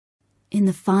In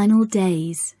the final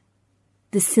days,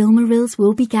 the Silmarils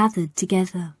will be gathered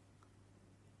together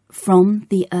from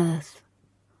the earth,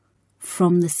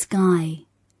 from the sky,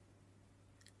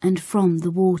 and from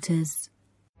the waters.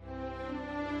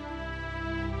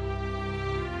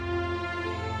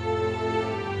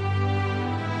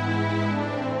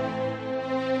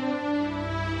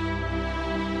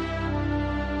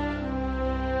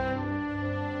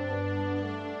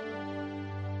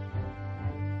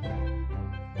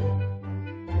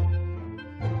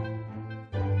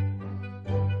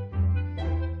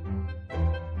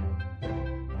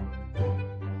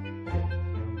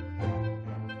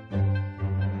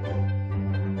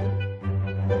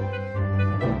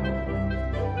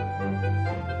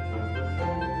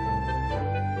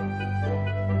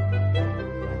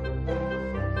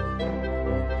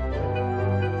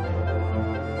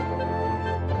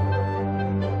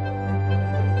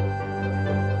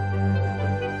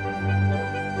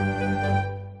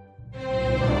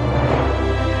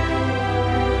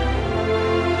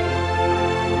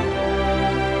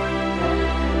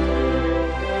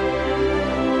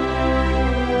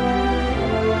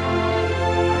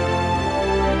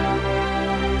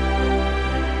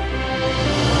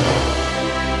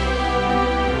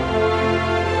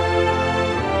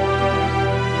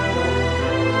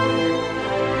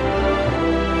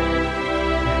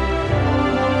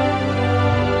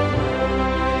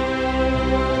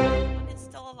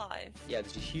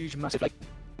 There's a huge, massive, like,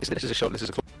 this is a shot, this is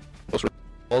a close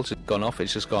report, it's gone off,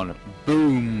 it's just gone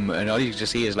boom, and all you can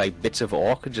just see is, like, bits of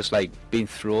orc just, like, being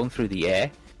thrown through the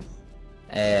air.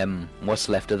 What's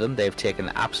left of them, they've taken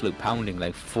an absolute pounding,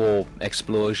 like 4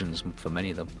 explosions for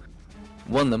many of them.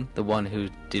 One of them, the one who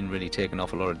didn't really take an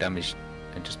awful lot of damage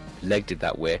and just legged it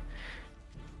that way,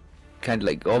 kind of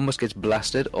like almost gets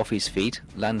blasted off his feet,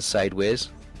 lands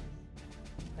sideways,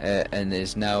 and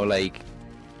is now like,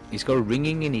 he's got a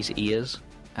ringing in his ears,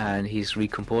 and he's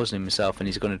recomposing himself, and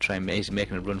he's going to try and he's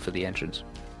making a run for the entrance.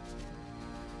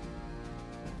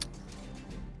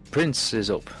 Prince is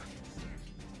up.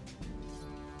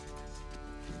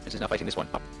 Prince is now fighting this one.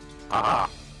 Ah!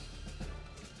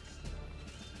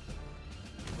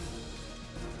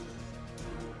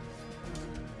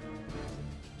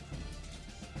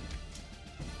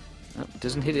 Oh,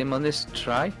 doesn't hit him on this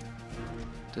try.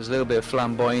 Does a little bit of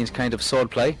flamboyant kind of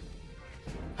swordplay.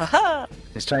 Haha!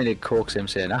 He's trying to coax him,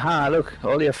 saying, "Aha! Look,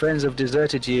 all your friends have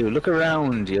deserted you. Look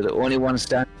around. You're the only one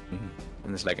standing."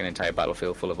 And there's like an entire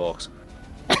battlefield full of orcs.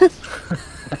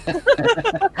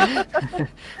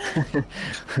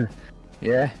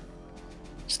 Yeah.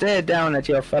 Stare down at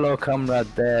your fellow comrade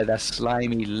there, that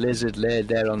slimy lizard laid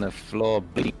there on the floor.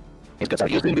 He's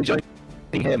got you think joining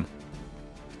him.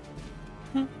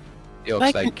 The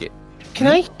orcs like it. Can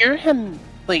I hear him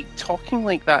like talking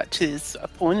like that to his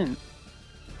opponent?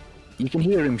 You can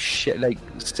hear him like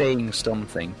saying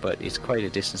something, but it's quite a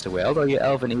distance away. Although your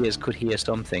elven ears could hear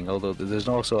something, although there's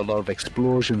also a lot of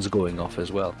explosions going off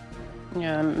as well.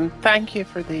 Yeah, thank you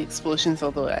for the explosions,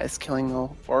 although it is killing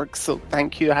all orcs, so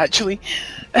thank you, actually.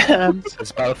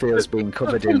 This battlefield's being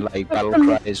covered in like battle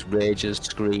cries, rages,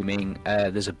 screaming.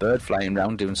 There's a bird flying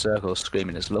around doing circles,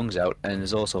 screaming his lungs out, and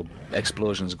there's also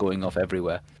explosions going off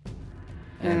everywhere.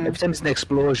 Every time it's an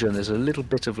explosion, there's a little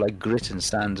bit of like grit and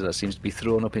sand that seems to be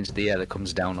thrown up into the air that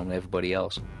comes down on everybody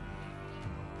else.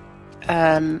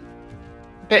 But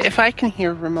if I can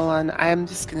hear Rimulan, I'm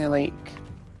just gonna like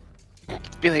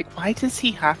be like, why does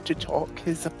he have to talk to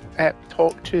his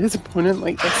opponent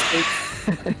like this?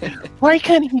 Like, why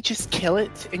can't he just kill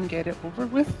it and get it over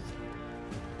with?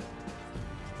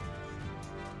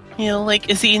 You know, like,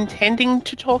 is he intending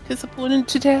to talk his opponent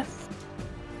to death?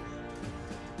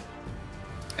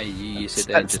 You sit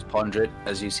there and just ponder it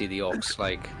as you see the orcs,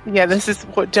 like... Yeah, this is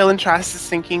what Dylan Trask is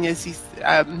thinking as he's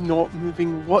not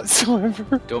moving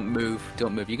whatsoever. Don't move,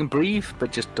 don't move. You can breathe,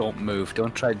 but just don't move.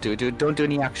 Don't try to don't do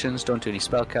any actions, don't do any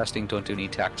spell casting, don't do any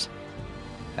attacks.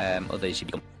 Otherwise you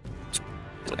become...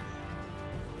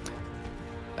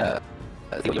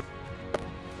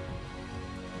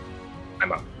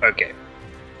 I'm up. Okay.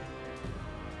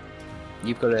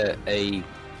 You've got a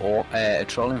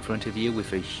troll in front of you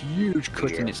with a huge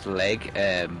cut in its leg,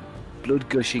 blood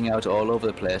gushing out all over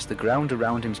the place. The ground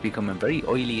around him's becoming very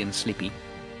oily and slippy.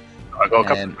 I've got a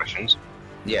couple of questions.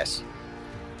 Yes.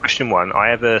 Question 1, I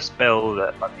have a spell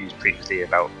that I've used previously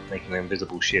about making an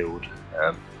invisible shield.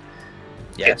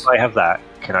 Yes. If I have that,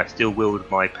 can I still wield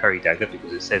my Peri Dagger,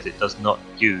 because it says it does not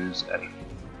use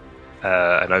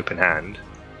an open hand?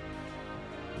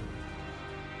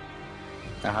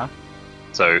 Uh-huh.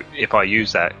 So if I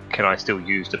use that, can I still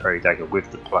use the Peri Dagger with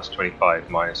the plus 25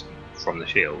 minus from the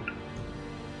shield?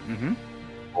 Mm-hmm.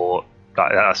 Or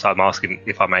But so I'm asking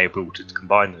if I'm able to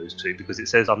combine those two, because it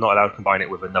says I'm not allowed to combine it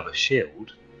with another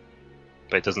shield,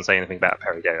 but it doesn't say anything about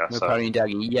parry dagger. With So parrying dagger,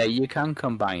 yeah, you can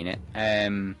combine it.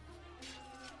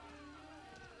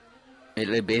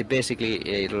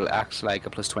 It'll act like a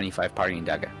plus 25 parrying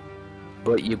dagger,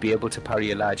 but you'll be able to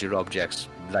parry larger objects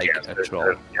like a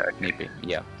troll. Maybe,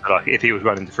 yeah. So like if he was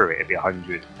running through it, it'd be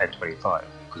 125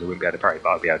 because I wouldn't be able to parry, but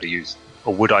I'd be able to use.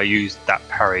 Or would I use that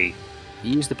parry?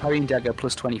 You use the parrying dagger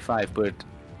plus 25, but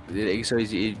so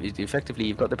effectively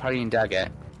you've got the parrying dagger,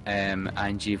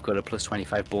 and you've got a plus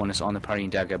 25 bonus on the parrying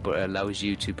dagger, but it allows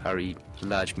you to parry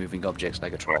large moving objects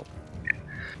like a troll.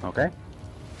 Okay.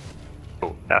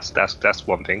 Cool. That's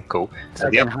one thing. Cool. So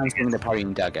the enhancing the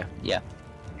parrying dagger. Yeah.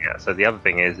 Yeah. So the other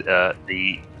thing is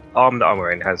the arm that I'm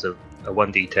wearing has a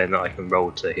 1d10 that I can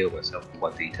roll to heal myself.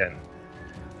 1d10.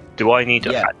 Do I need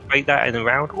to activate that in a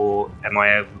round, or am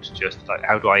I able to just like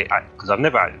how do I? Because I've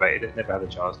never activated it, never had a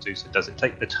chance to. So does it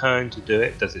take the turn to do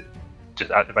it? Does it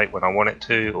just activate when I want it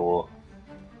to, or?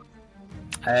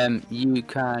 You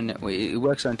can. It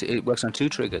works on two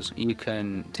triggers. You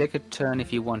can take a turn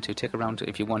if you want to, take a round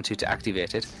if you want to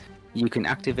activate it. You can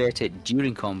activate it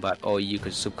during combat, or you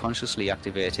could subconsciously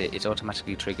activate it. It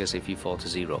automatically triggers if you fall to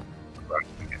 0. Right.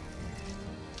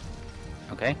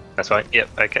 Okay. That's right. Yep.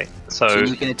 Okay. So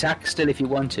you can attack still if you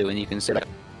want to, and you can still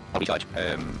recharge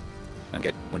and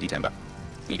get 1d10 back.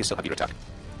 You can still have your attack.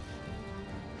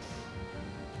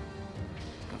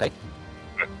 Okay.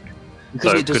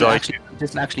 Because it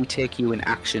doesn't actually take you an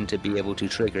action to be able to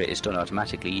trigger it. It's done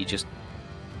automatically. You just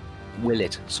will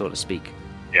it, so to speak.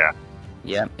 Yeah.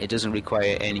 Yeah. It doesn't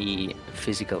require any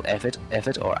physical effort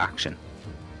or action.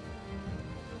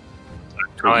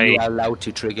 You are allowed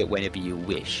to trigger whenever you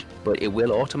wish, but it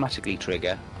will automatically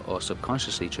trigger or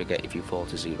subconsciously trigger if you fall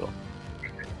to 0. Okay,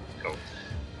 cool.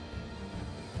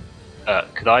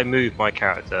 Could I move my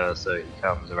character so he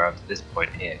comes around to this point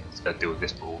here? He's going to deal with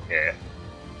this ball here.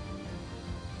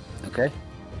 Okay.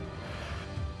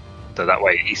 So that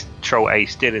way, he's Troll A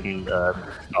still in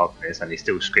darkness and he's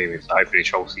still screaming. So hopefully,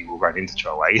 Troll C will run into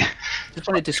Troll A. Just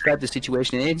want to describe the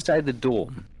situation. Inside the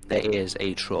dome, there is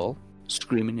a troll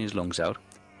screaming his lungs out.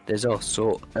 There's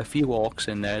also a few orcs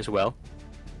in there as well,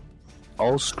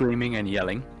 all screaming and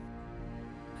yelling,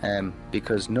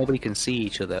 because nobody can see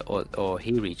each other or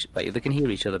hear each. Like, they can hear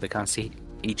each other, they can't see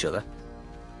each other.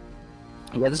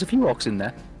 Yeah, there's a few orcs in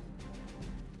there.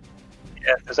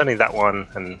 Yeah, there's only that one,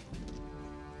 and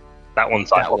that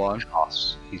one's like on the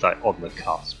cusp. He's like on the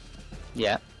cusp.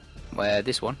 Yeah, where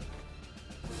this one?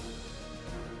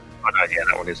 Oh no, yeah,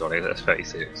 that one is on it. That's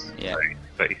 36. Yeah,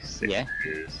 36. Yeah,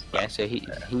 yeah. So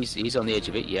he's on the edge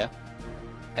of it. Yeah.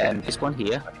 This one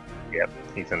here. Yep,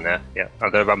 he's in there. Yeah,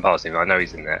 I'm gonna run past him. I know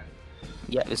he's in there.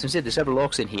 Yeah, as I said, there's several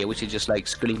orcs in here which are just like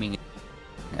screaming,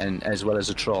 and as well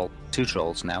as a troll, 2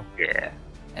 trolls now. Yeah.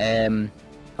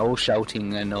 All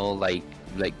shouting and all like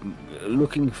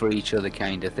looking for each other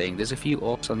kind of thing. There's a few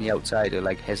orcs on the outside who are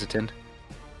like hesitant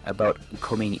about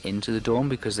coming into the dome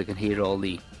because they can hear all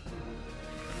the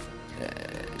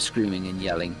screaming and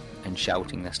yelling and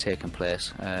shouting that's taking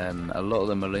place. A lot of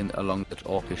them are along the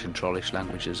orcish and trollish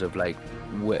languages of like,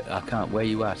 where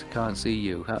you at? Can't see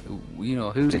you.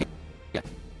 Who's it? Yeah.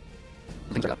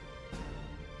 Things like that.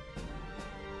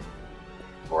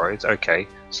 Right. Okay.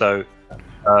 So,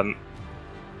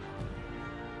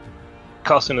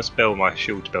 casting a spell, my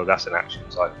shield spell, that's an action.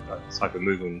 So I can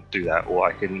move and do that, or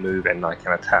I can move and I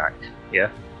can attack. Yeah.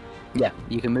 Yeah,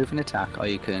 you can move and attack, or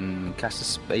you can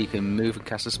cast you can move and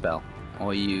cast a spell,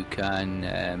 or you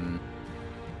can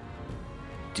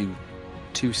do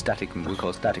 2 static, we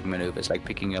call static maneuvers, like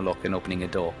picking a lock and opening a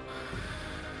door.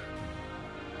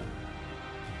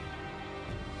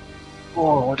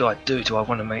 Oh, what do I do? Do I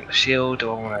want to make the shield?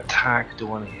 Do I want to attack? Do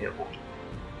I want to hit?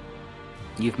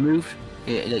 You've moved.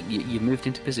 You've moved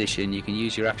into position. You can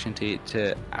use your action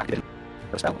to activate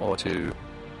a spell, or to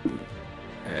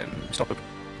stop a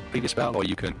previous spell, or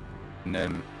you can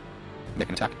make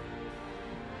an attack.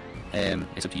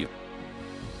 It's up to you.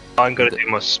 I'm going to do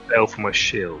my spell for my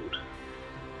shield.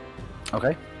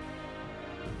 Okay.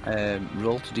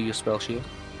 Roll to do your spell shield.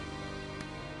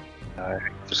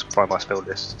 Just find my spell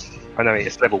list. I know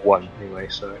it's level 1 anyway,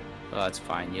 so. Oh, that's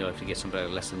fine. You'll have to get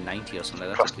something less than 90 or something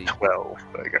like Plus that. 12.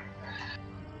 There you go.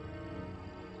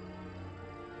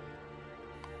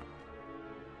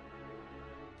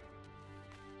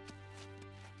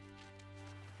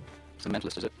 It's a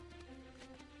mentalist, is it?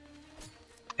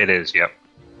 It is, yep.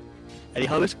 Any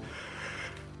habit?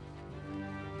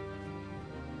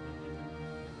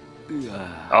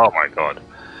 Oh my god.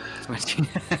 20.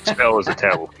 Spells are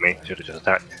terrible for me. Should have just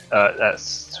attacked.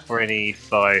 That's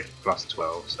 25 plus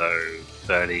 12, so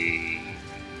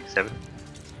 37.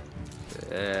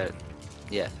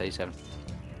 Yeah, 37.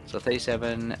 So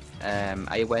 37.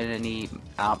 Are you wearing any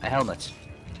helmets?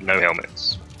 No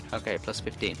helmets. Okay, plus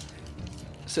 15.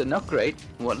 So not great.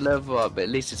 What level? But at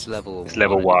least it's level. It's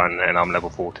level 1, and I'm level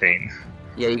 14.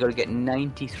 Yeah, you got to get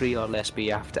 93 or less, but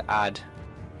you have to add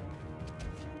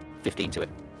 15 to it.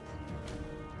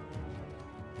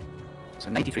 So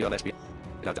 93 or less, but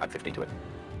you have to add 15 to it.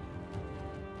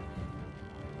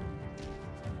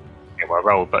 Yeah, well, I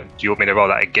rolled, but do you want me to roll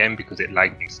that again because it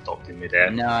lagged me stopped in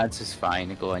midair? No, it's just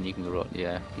fine. Go on, you can roll.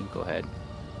 Yeah, you can go ahead.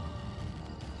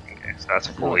 Okay, so that's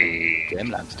 40.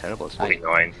 Gameland's terrible. It's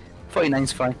 49.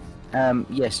 49's fine.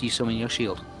 Yes, you summon your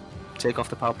shield. Take off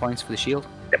the power points for the shield.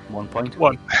 Yep. 1 point.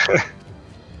 1.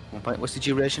 1 point. What's the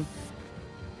duration?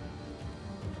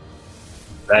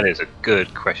 That is a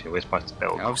good question. Where's my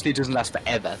spell? Obviously, it doesn't last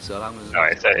forever, so that was. No,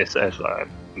 it's like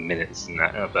minutes and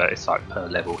that, but it's like per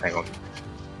level. Hang on.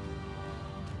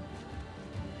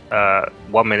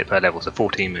 1 minute per level, so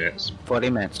 14 minutes.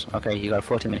 14 minutes. Okay, you got a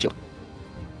 14-minute shield.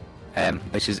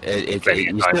 Which is Ready you're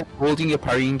in still time. holding your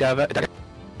parrying dagger,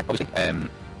 obviously.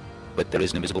 But there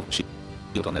is an invisible shield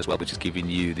on there as well, which is giving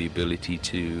you the ability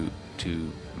to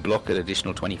block an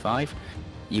additional 25.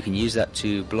 You can use that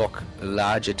to block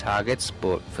larger targets,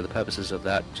 but for the purposes of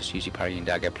that, just use your parrying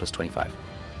dagger plus 25.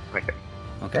 Okay.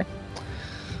 Okay.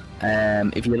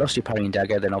 If you lost your parrying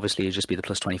dagger, then obviously it'd just be the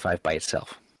plus 25 by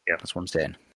itself. Yeah. That's what I'm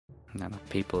saying. And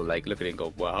people like look at it and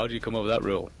go, "Well, how do you come up with that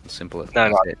rule?" It's simple. No,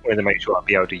 That's I it. wanted to make sure I'd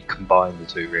be able to combine the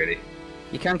two, really.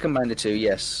 You can combine the two,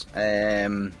 yes,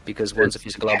 because one's a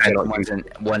physical object, and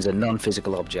one's a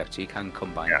non-physical object. So you can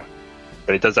combine. Yeah.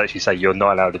 But it does actually say you're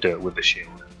not allowed to do it with a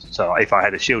shield. So if I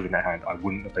had a shield in that hand, I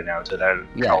wouldn't have been able to then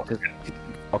Yeah,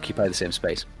 occupy the same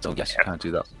space. So yes, you can't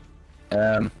do that.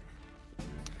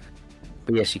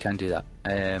 But yes, you can do that.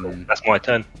 That's my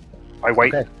turn. I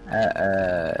wait. Okay.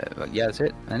 Yeah, that's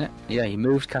it, isn't it? Yeah, he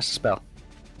moved, cast a spell.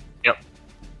 Yep.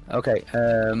 Okay.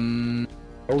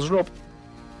 Rolls are up.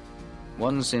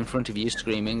 One's in front of you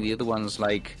screaming, the other one's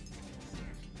like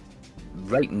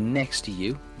right next to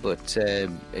you, but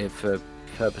for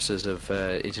purposes of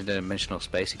interdimensional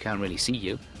space, he can't really see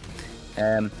you.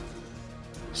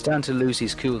 Starting to lose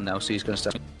his cool now, so he's going to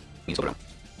start around,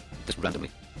 just randomly.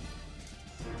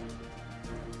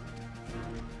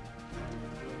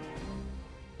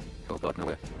 Oh god,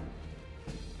 nowhere.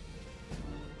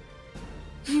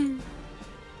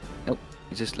 Nope,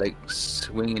 he's just like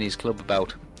swinging his club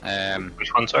about.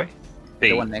 Which one, sorry?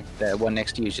 The one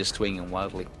next to you is just swinging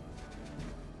wildly.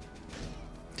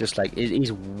 Just like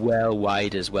he's well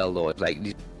wide as well, though.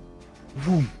 Like,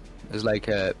 there's like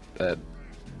the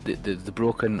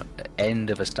broken end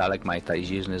of a stalagmite that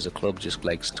he's using as a club, just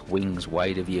like swings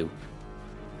wide of you.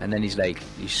 And then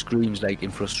he screams like in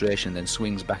frustration, then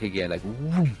swings back again, like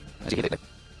whoom, as you hit it, like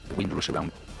the wind rush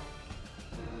around.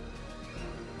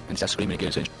 And starts screaming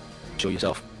again, saying, "Show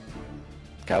yourself,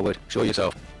 coward! Show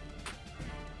yourself!"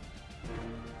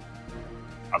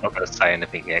 I'm not going to say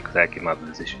anything yet because I give my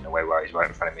position away where he's right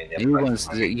in front of me.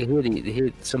 You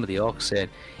hear some of the orcs saying,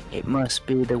 "It must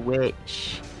be the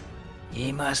witch.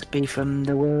 It must be from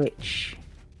the witch."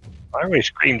 I already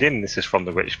screamed in, "This is from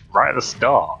the witch," right at the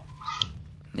start.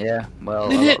 Yeah, well,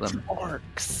 a lot It's of them.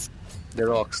 orcs. They're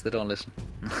orcs. They don't listen.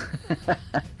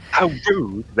 How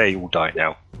rude! They all die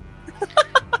now.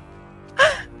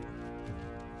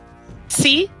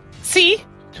 See?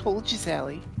 Told you,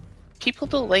 Sally. People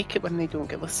don't like it when they don't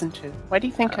get listened to. Why do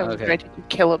you think I was Okay. ready to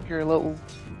kill up your little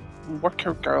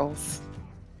worker girls?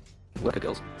 Worker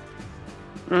girls.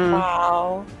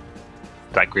 Wow.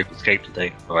 That group escaped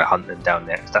today, or I hunt them down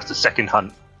next. That's the second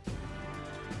hunt.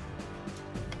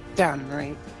 Damn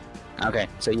right. Okay,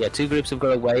 so yeah, 2 groups have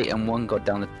got away and 1 got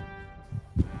down the.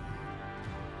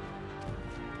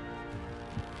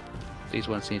 These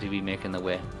ones seem to be making their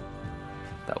way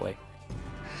that way.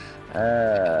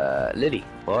 Lily.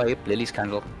 Oh, yep, Lily's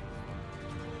candle.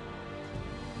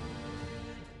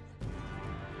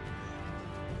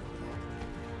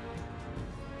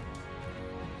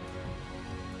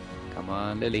 Come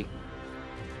on, Lily.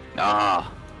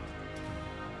 Ah.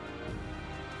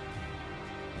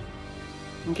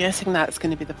 I'm guessing that's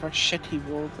going to be the first shitty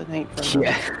roll of the night for her.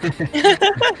 Yeah.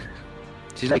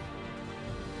 She's like,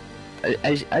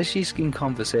 as she's in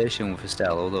conversation with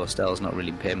Estelle, although Estelle's not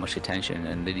really paying much attention,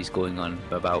 and Lily's going on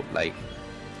about like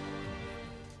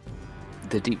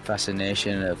the deep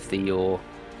fascination of Theo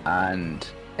and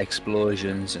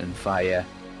explosions and fire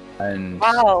And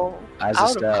Wow. as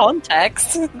Out of Estelle,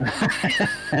 context.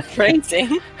 Crazy.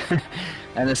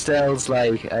 and Estelle's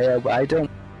like, I don't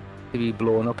want to be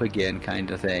blown up again,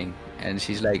 kind of thing. And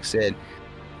she's like saying,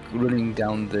 running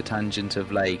down the tangent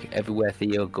of like everywhere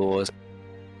Theo goes,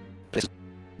 places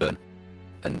burn,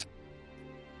 and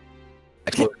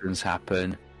explosions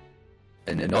happen,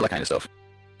 and all that kind of stuff.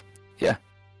 Yeah.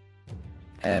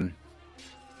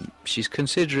 She's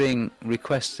considering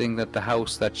requesting that the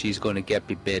house that she's going to get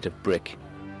be made of brick.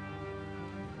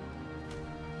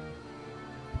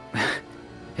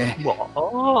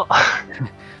 What?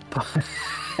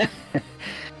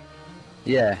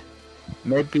 Yeah,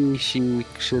 maybe she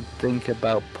should think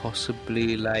about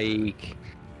possibly like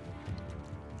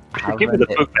Give me the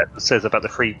book that says about the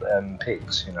three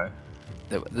pigs, you know.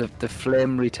 the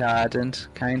flame retardant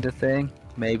kind of thing.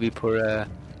 Maybe put a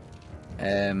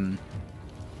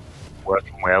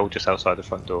Working well just outside the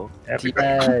front door.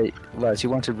 well, she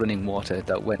wanted running water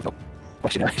that went up.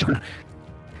 But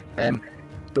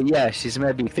yeah, she's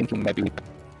maybe thinking building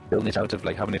it out of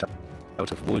like having it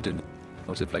out of wood and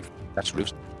out of like that's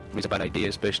roofs. It's a bad idea,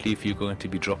 especially if you're going to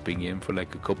be dropping in for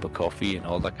like a cup of coffee and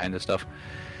all that kind of stuff.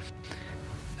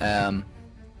 To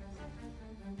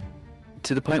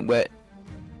the point where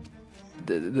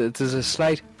there's a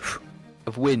slight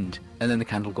of wind and then the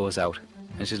candle goes out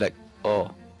and she's like, oh.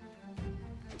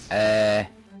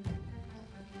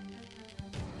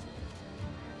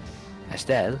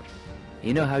 Estelle,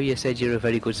 you know how you said you're a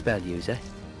very good spell user?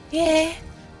 Yeah.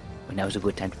 Well, now's a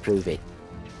good time to prove it.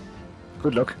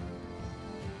 Good luck.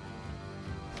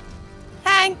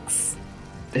 Thanks.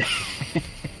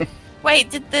 Wait,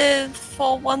 did the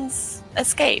 4 ones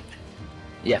escape?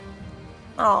 Yeah.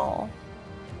 Oh.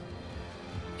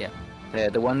 Yeah.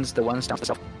 The ones down to the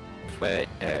south, where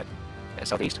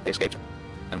southeast, they escaped,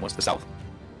 and ones to the south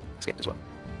escaped as well.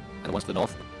 And the ones to the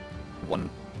north, one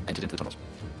entered into the tunnels.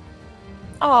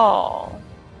 Oh.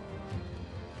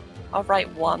 I'll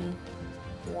write 1.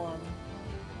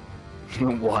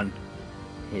 1. One.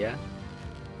 Yeah.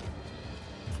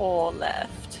 4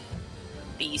 left.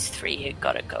 These 3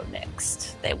 gotta go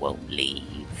next. They won't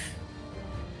leave.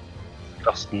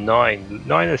 That's 9.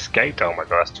 9 escaped. Oh my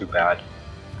god, that's too bad.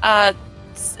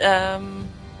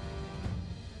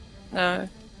 No.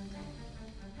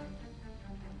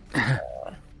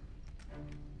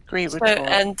 Great So, retort.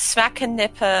 and Smack and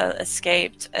Nipper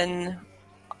escaped, and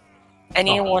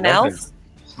anyone 11. else?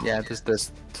 Yeah,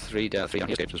 there's 3 down, 3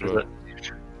 escaped as well.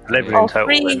 11 Oh, in total.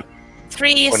 3 then.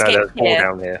 3 Oh no, escaped there's 4 here.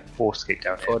 down there. 4 escaped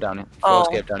down here. 4 down here. 4 Oh.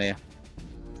 escaped down here.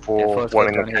 4, Yeah, 4 1 in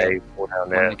escaped the down here. cave, 4 down 1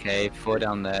 in there. the cave, 4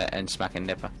 down there, and Smack and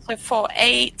Nipper. So 4,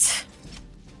 8,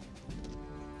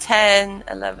 10,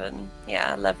 11.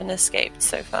 Yeah, 11 escaped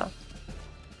so far.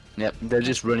 Yep, they're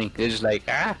just running. They're just like,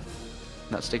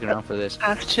 not sticking around for this. I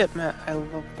have to admit, I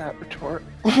love that retort.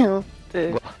 You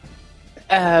know,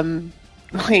 What?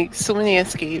 like so many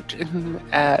escaped,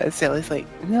 and Sally's like,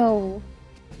 no,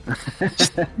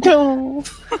 just no.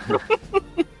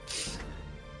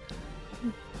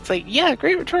 It's like, yeah,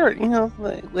 great retort. You know,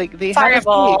 like they have escaped.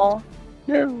 Fireball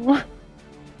No.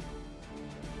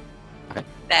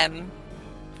 them.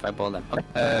 Fireball them.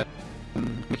 Okay.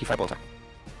 Mickey Fireball attack.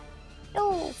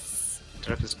 No.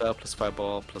 Direct spell plus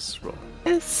Fireball plus roll.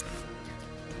 Yes.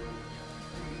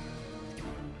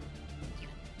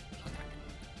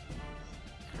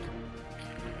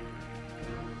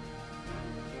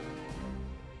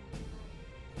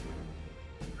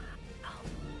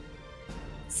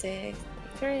 Six,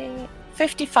 3,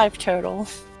 55 total.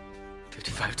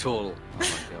 55 total. Oh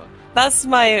my god. That's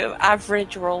my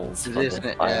average rolls It for is, this isn't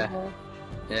it? Yeah. fireball.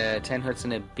 Yeah, 10 hits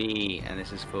and a B, and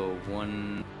this is for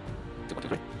 1. 2, 1, 2,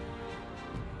 3.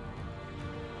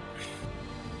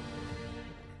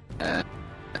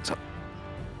 So.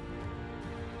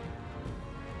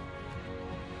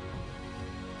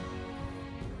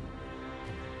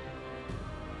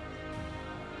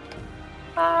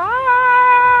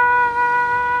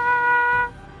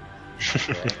 Ah!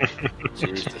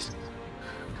 Jesus.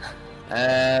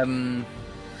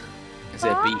 Is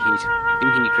it B heat?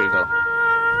 B heat critical.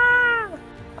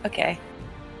 Okay.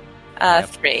 Yep.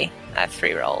 3. I have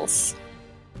 3 rolls.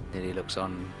 Lily looks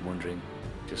on, wondering,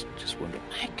 just wondering.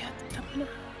 I got them.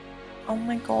 Oh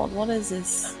my god, what is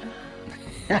this?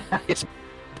 Yes,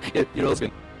 your roll's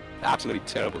been absolutely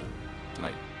terrible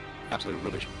tonight. Absolute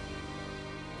rubbish.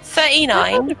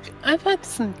 39. I've had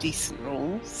some decent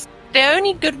rolls. The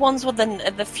only good ones were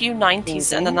the few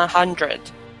 90s and then 100.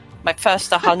 My first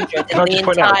 100 in Can I the just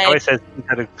point out, the guy entire... says he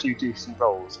had a few decent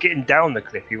rolls. Getting down the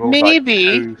cliff, he rolled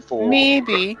Maybe, like 2, 4.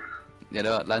 maybe. You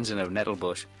know, it lands in a nettle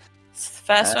bush.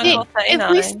 First one Hey, was At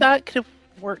 39. least that could have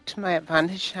worked to my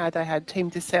advantage had I had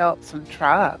time to set up some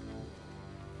trap.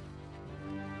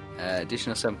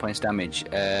 Additional 7 points damage.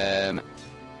 Actually,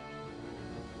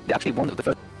 one of the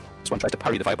first one tries to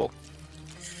parry the fireball.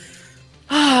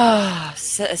 A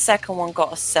second one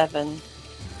got a 7.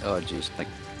 Oh, jeez. Like,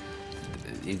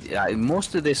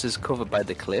 most of this is covered by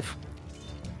the cliff,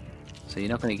 so you're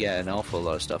not going to get an awful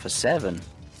lot of stuff. A 7,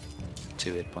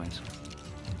 2 hit points.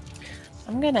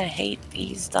 I'm gonna hate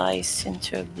these dice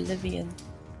into oblivion.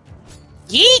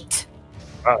 Yeet!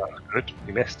 Oh, good.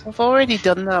 You missed. I've already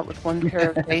done that with one pair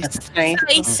of dice tonight.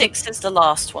 A6 is the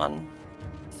last one.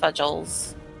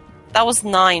 Fudgles. That was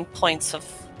 9 points of.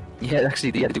 Yeah,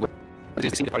 actually, they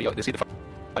see the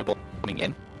fireball coming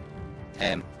in,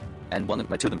 and two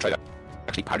of them try to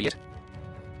actually parry it.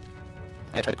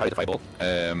 I try to parry the fireball.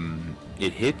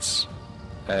 It hits.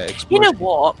 You know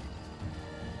what?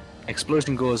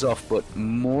 Explosion goes off, but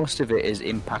most of it is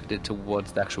impacted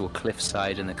towards the actual cliff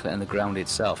side and the ground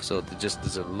itself. So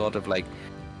there's a lot of like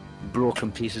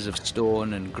broken pieces of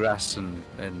stone and grass and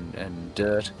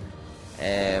dirt.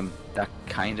 That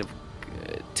kind of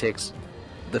takes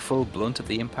the full blunt of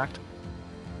the impact.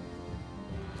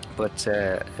 But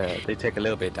they take a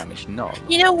little bit of damage. No.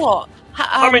 You know what?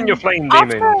 I'm in your flame,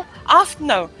 demon.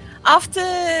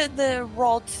 After the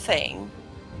rod thing,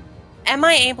 am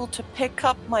I able to pick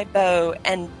up my bow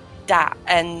and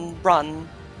run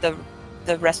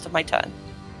the rest of my turn?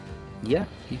 Yeah,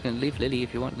 you can leave Lily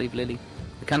if you want. Leave Lily.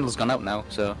 The candle's gone out now,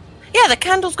 so. Yeah, the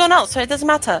candle's gone out, so it doesn't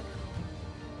matter.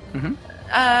 Mhm.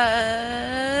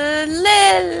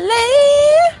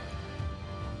 Lily,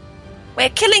 we're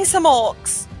killing some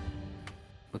orcs.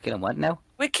 We're killing what now?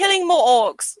 We're killing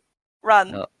more orcs.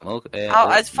 Run. Oh, okay.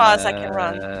 Out as far as I can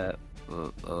run.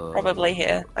 Probably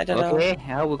here. I don't know. Okay,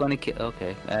 how we're gonna kill?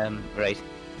 Okay, right.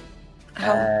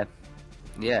 How?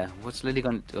 Yeah. What's Lily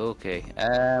gonna do? Okay.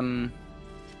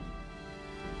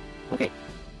 Okay.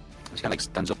 She kind of like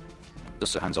stands up,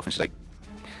 dusts her hands off, and she's like,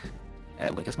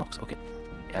 "Wake us, Mox." Okay.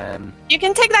 You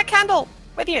can take that candle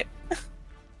with you.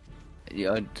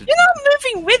 Yeah. You're not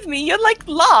moving with me. You're like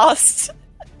last.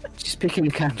 She's picking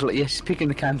the candle. Yeah, she's picking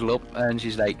the candle up, and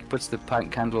she's like puts the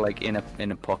candle like in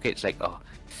a pocket. It's like, oh,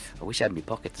 I wish I had me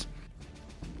pockets.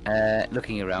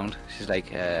 Looking around, she's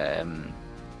like,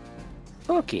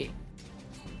 okay,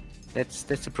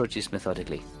 let's approach this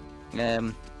methodically.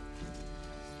 We're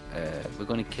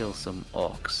going to kill some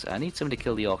orcs. I need something to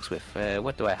kill the orcs with.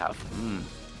 What do I have?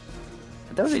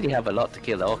 I don't really have a lot to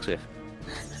kill the orcs with.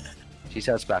 She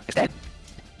shouts back,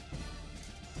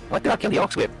 what do I kill the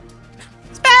orcs with?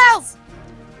 Spells!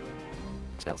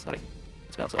 Spells, sorry.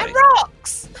 And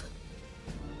rocks!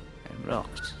 And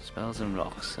rocks. Spells and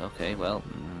rocks. Okay, well.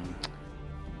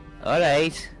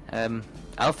 Alright.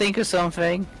 I'll think of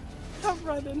something. I'm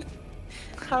running.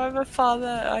 However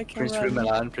farther I can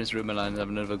run. Prince Rumelan's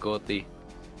having another go at the...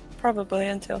 Probably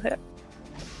until hit.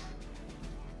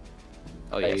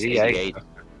 Oh yes, 88.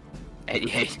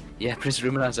 88. Yeah, Prince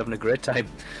Rumelan's having a great time.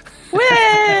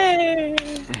 Way!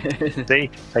 See?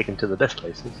 Taken to the best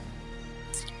places.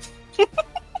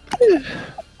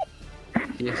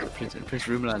 Yes, Prince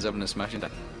Rumelan's having a smashing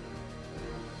time.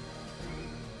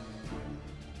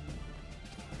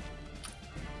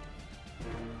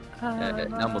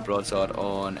 Normal broadsword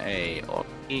on a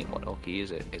Orky. What Orky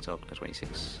is it? It's up to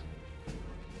 26.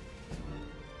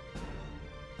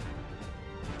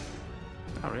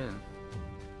 Oh, really?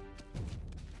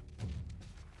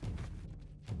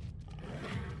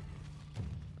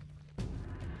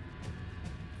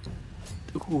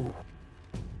 Ooh.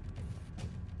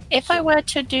 If I were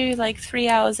to do like 3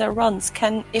 hours at runs,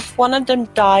 if one of them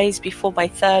dies before my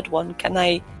third one, can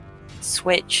I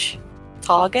switch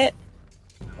target?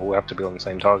 Well, we have to be on the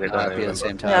same target, don't Be we? on the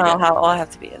same No, target. I'll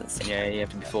have to be in the same. Yeah, you have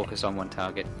to be focused on one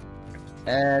target.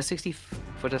 60.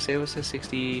 What did I say? Was it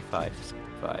 65?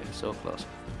 65. So close.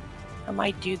 I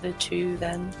might do the 2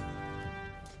 then.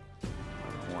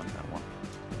 That one.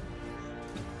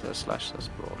 The slash. That's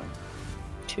brawling.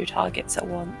 2 targets at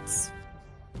once.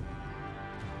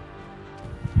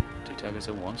 2 targets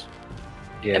at once.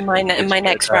 Yeah, in my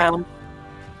next round,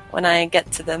 when I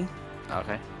get to them,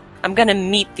 Okay. I'm gonna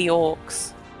meet the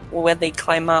orcs where they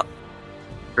climb up.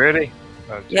 Really?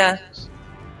 Oh, Yeah. Jesus.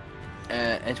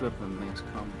 Edge weapon makes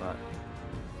combat.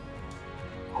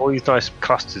 All these nice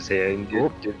clusters here, and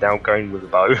you're now going with a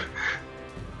bow.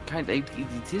 Kind of,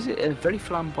 it is a very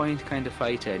flamboyant kind of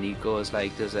fighter, and he goes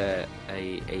like does a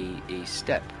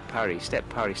step parry,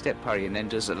 and then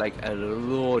does like a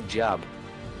low jab,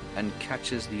 and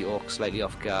catches the orc slightly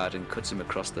off guard and cuts him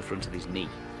across the front of his knee.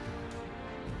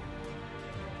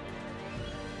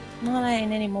 Not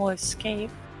letting any more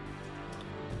escape.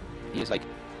 He's like,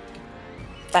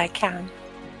 I can.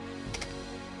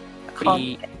 I can't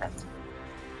He- get that.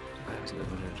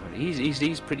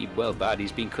 He's pretty well bad.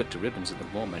 He's been cut to ribbons at the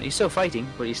moment. He's still fighting,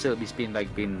 but he's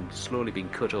been slowly being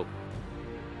cut up.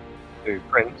 Who,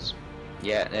 Prince?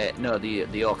 Yeah, no,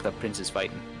 the orc that Prince is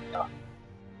fighting.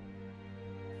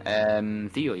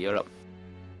 Theo, you're up.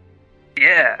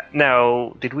 Yeah.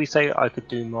 Now, did we say I could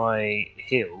do my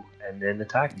heal and then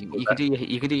attack? You can do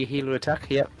your healer attack.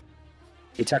 Yep.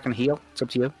 Attack and heal. It's up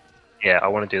to you. Yeah, I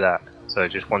want to do that. So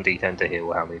just 1d10 to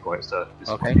heal. How many points to?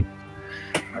 Okay.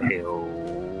 I heal.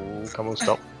 Come on,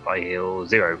 stop. I heal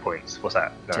 0 points. What's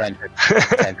that? No. 10.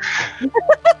 10.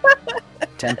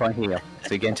 10 point heal.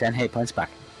 So you get 10 hit points back.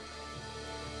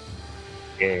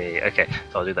 Yay. Okay,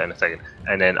 so I'll do that in a second,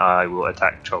 and then I will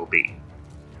attack Troll B.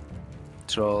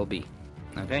 Troll B.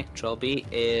 Okay, Troll B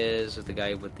is the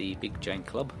guy with the big giant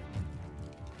club.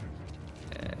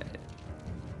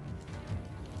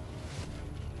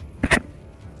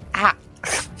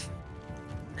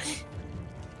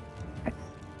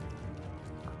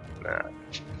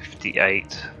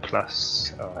 58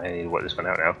 plus. I need to work this one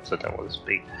out now, so I don't know what this would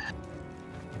be.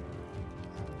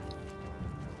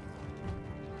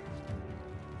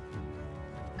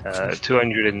 Uh,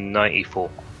 294.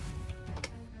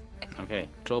 Okay,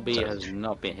 Troll B has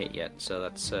not been hit yet, so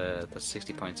that's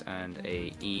 60 points and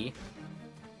a E.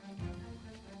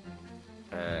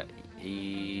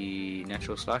 E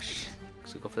natural slash.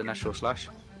 So go for the natural slash.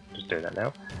 Just doing that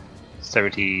now.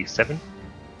 77.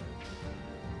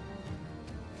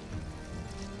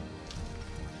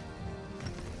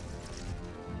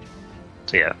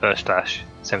 So yeah, first slash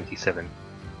 77.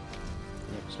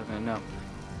 Yep, so okay, no.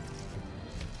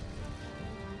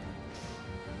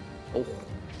 Oh.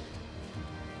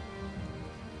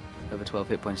 Over 12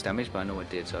 hit points damage, but I know it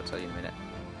did, so I'll tell you in a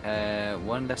minute.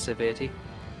 One less severity.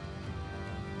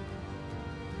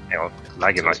 Yeah, I'm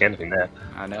lagging like anything there.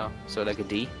 I know. So like a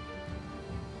D.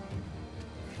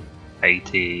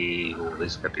 80. Oh,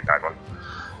 this is going to be a bad one.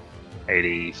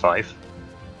 85.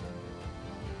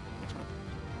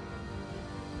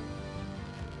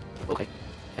 Okay.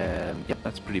 Yep,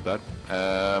 that's pretty bad.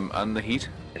 And the heat.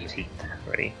 There's heat.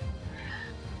 Ready?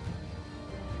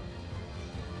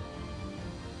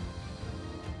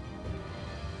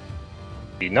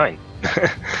 Nine.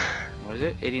 What is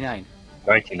it? 89.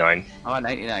 99. Oh,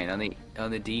 99 on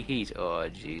the D heat. Oh,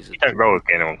 Jesus. You don't roll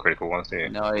again on critical ones, do you?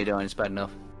 No, you don't. It's bad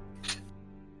enough.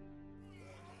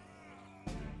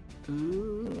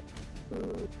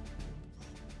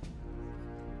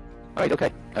 Right.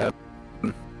 Okay.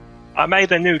 I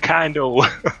made a new candle.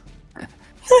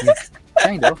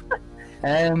 Kind of.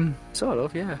 Sort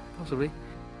of. Yeah. Possibly.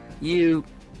 You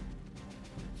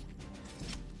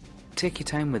take your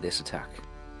time with this attack,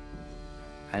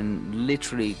 and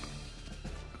literally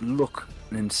look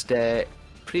and stare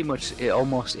pretty much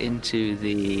almost into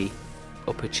the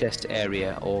upper chest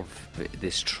area of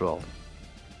this troll.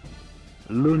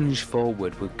 Lunge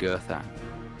forward with Gertha.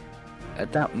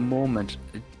 At that moment,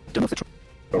 don't know if the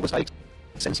troll was like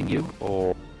sensing you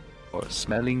or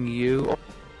smelling you or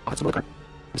had some other kind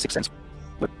of sixth sense.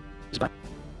 But his back.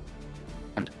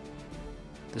 And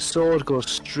the sword goes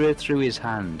straight through his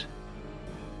hand.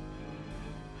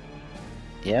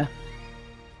 Yeah?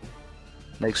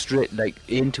 Like straight, like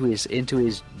into his,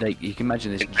 like you can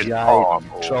imagine this Into giant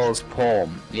palm, or- troll's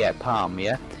palm. Yeah, palm.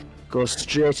 Yeah, goes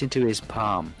straight into his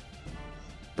palm,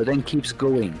 but then keeps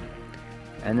going,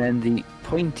 and then the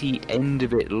pointy end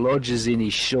of it lodges in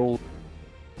his shoulder.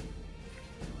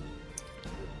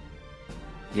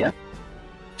 Yeah.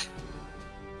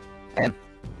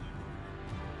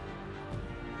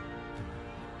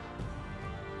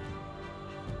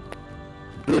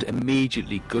 Blood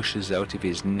immediately gushes out of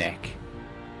his neck.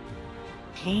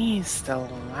 He's the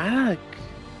lag.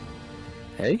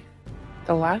 Hey?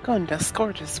 The lag on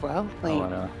Discord as well. Like, Oh, I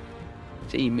know.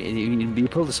 So you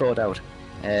pull the sword out.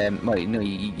 Well, no,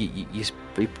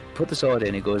 you put the sword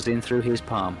in, it goes in through his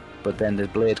palm, but then the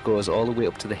blade goes all the way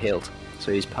up to the hilt.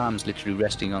 So his palm's literally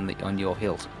resting on your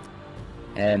hilt.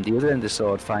 And the other end of the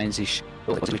sword finds his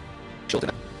shoulder,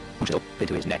 pushes up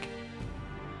into his neck.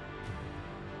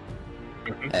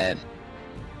 You hold it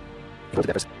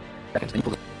there for a second, then you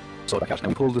pull the sword back out. Now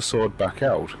we pull the sword back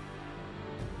out.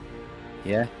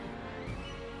 Yeah?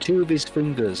 2 of his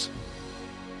fingers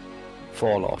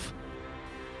fall off.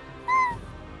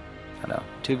 I know.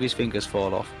 2 of his fingers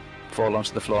fall off, fall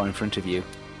onto the floor in front of you.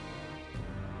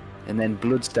 And then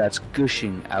blood starts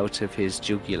gushing out of his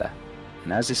jugular.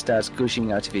 And as it starts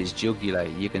gushing out of his jugular,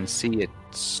 you can see it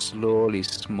slowly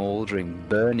smouldering,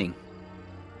 burning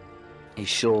his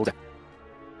shoulder,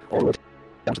 all the way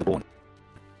down to the bone.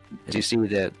 As you see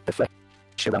the flesh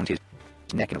around his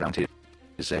neck and around his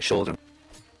shoulder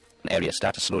area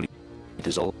start to slowly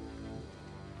dissolve.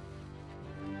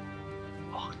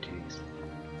 Oh, jeez.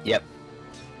 Yep.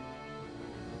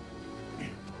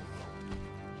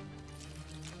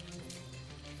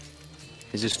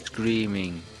 There's a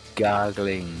screaming,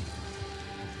 gargling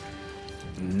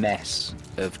mess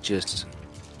of just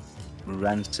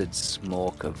rancid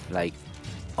smoke of like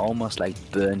almost like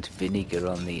burnt vinegar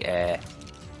on the air.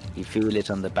 You feel it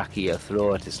on the back of your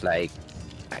throat. It's like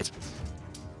it's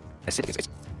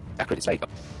acrid. It's like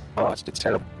it's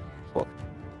terrible.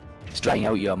 It's drying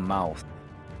out your mouth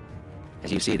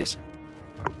as you see this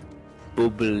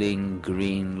bubbling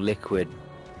green liquid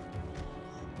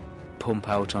pump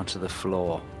out onto the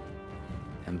floor,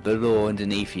 and below,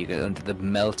 underneath you, under the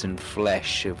melting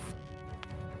flesh of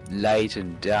light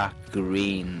and dark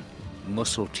green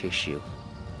muscle tissue,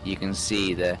 you can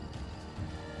see the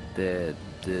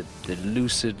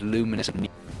lucid, luminous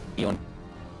neon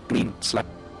green slime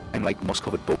like moss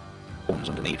covered bones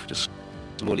underneath, just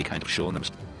slowly kind of showing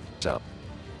themselves.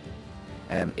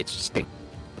 It stinks.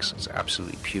 It's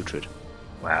absolutely putrid.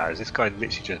 Wow, is this guy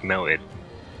literally just melted?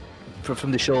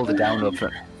 From the shoulder down, or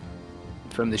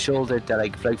from the shoulder,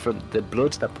 like from the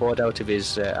blood that poured out of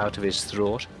his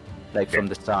throat, like from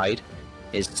the side,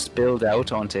 is spilled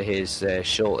out onto his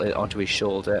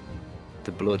shoulder.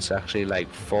 The blood's actually like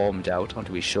formed out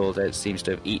onto his shoulder. It seems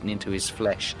to have eaten into his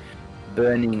flesh,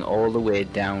 burning all the way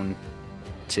down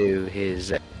to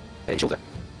his shoulder,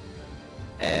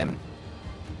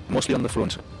 mostly on the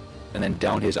front, and then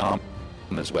down his arm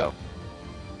as well.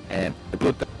 The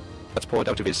blood that's poured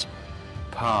out of his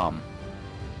palm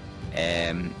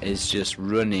is just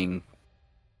running,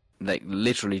 like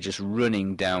literally just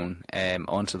running down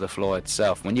onto the floor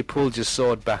itself. When you pulled your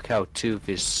sword back out, two of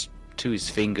his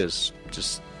fingers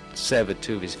just severed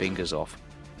two of his fingers off.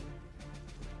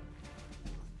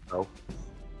 Oh.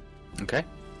 Okay.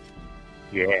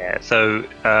 Yeah, so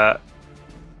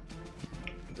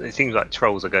it seems like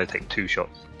trolls are going to take 2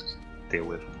 shots to deal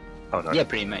with. Oh no. Yeah,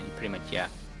 pretty much, yeah.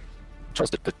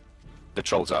 The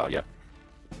trolls are, yeah.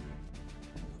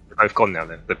 They're both gone now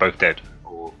then? They're both dead?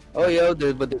 Or... Oh yeah,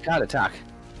 but they can't attack.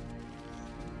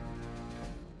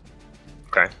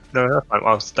 Okay. No, that's fine.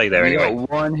 I'll stay there You anyway. got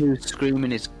one who's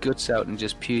screaming his guts out and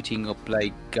just puting up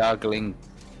like gargling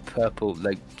purple,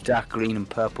 like dark green and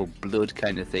purple blood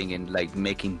kind of thing, and like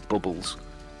making bubbles.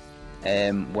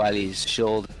 While his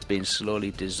shoulder's being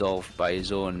slowly dissolved by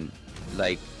his own,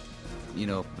 like,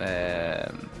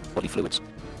 body fluids.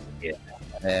 Yeah.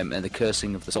 And the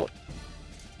cursing of the sword.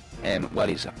 While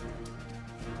he's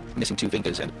missing 2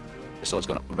 fingers and the sword's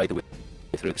gone up right the way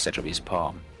through the centre of his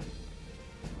palm.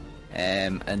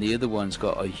 And the other one's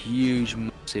got a huge,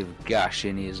 massive gash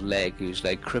in his leg, who's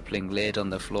like crippling, laid on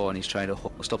the floor, and he's trying to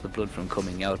stop the blood from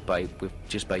coming out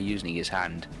just by using his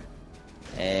hand.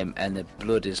 And the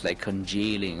blood is like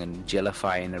congealing and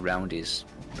gellifying around his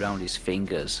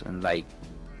fingers, and like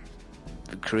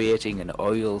creating an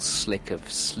oil slick of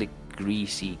slick,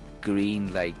 greasy,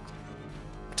 green, like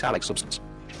metallic substance.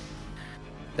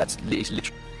 That's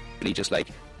literally just like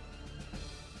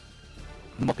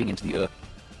mopping into the earth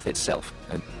itself,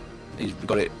 and he's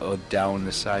got it down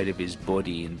the side of his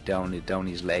body and down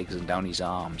his legs and down his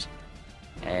arms,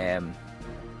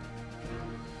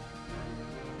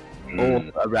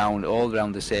 all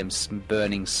around the same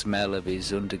burning smell of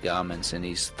his undergarments and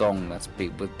his thong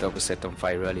that was set on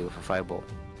fire earlier with a fireball.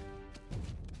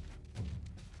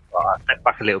 I'll step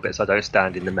back a little bit so I don't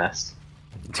stand in the mess.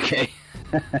 Okay.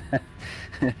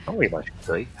 Oh, we might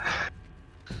see.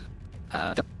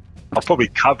 I'm probably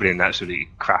covered in absolutely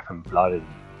crap and blood. And...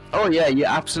 Oh yeah, you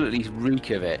absolutely reek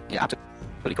of it. You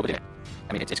absolutely covered in it.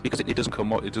 I mean, it's because it doesn't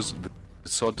come out. The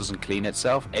sword doesn't clean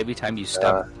itself. Every time you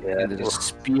stab, and there's a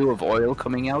spew of oil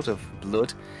coming out of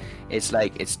blood. It's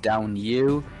like it's down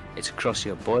you. It's across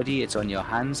your body. It's on your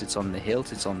hands. It's on the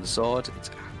hilt. It's on the sword. It's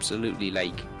absolutely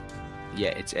like, yeah,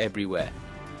 it's everywhere.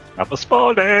 Have a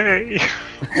spawny!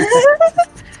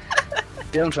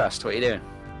 Don't trust. What are you doing?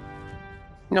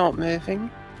 Not moving.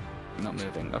 Not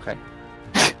moving. Okay.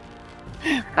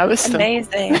 I was still...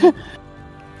 Amazing. Fine.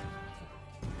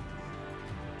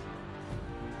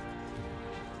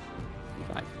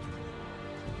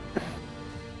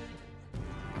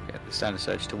 Okay, the standard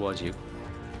search towards you.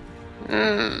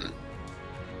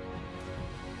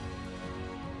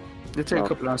 They take a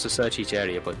couple hours to search each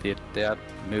area, but they are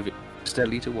moving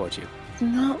steadily towards you. It's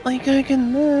not like I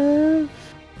can move.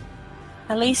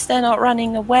 At least they're not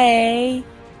running away.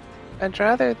 I'd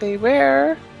rather they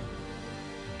were.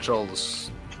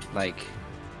 Trolls, like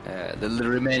the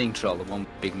remaining troll, the one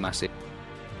big massive,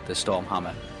 the Storm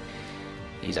Hammer.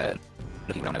 He's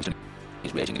looking around,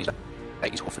 he's raging, and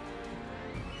he's huffing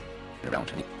around,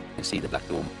 and you can see the black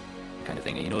dome kind of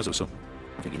thing, and he knows there's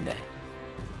something in there.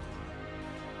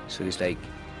 So he's like,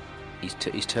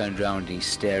 he's turned around and he's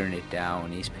staring it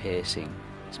down. He's pacing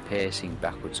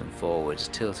backwards and forwards,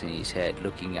 tilting his head,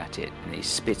 looking at it, and he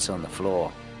spits on the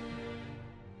floor.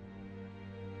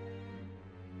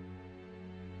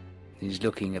 He's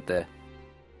looking at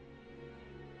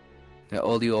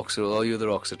all the other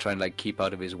orcs are trying to like keep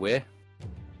out of his way.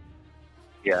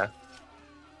 Yeah.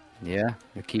 Yeah,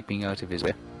 they're keeping out of his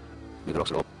way. The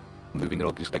rocks are all moving, they're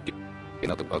all just like getting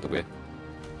out the way.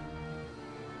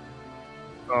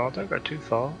 Oh, don't go too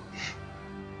far.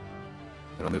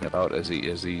 They're all moving about as he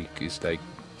is like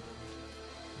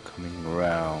coming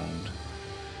around.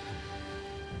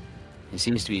 He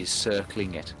seems to be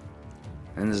circling it.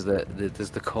 And there's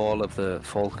the call of the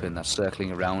falcon that's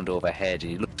circling around overhead,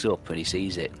 and he looks up and he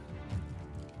sees it.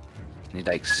 And he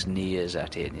like sneers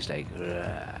at it, and he's like,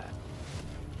 "Rah."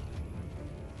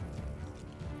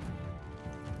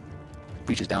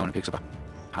 Reaches down and picks up a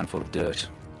handful of dirt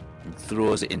and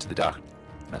throws it into the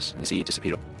darkness. And you see it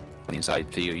disappear on the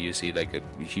inside. Theo, you see like a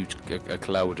huge a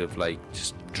cloud of like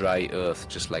just dry earth,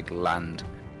 just like land,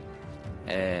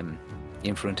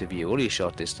 in front of you, only a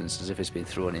short distance, as if it's been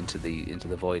thrown into the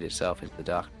void itself, into the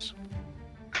darkness.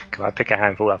 Can I pick a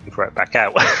handful up and throw it back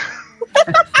out?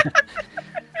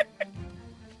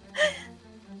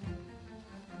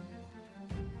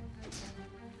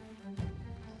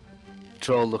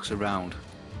 Troll looks around,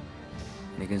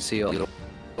 and you can see all the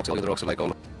All the rocks are like all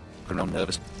looking around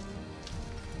nervous.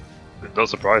 Not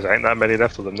surprised, there ain't that many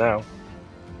left of them now.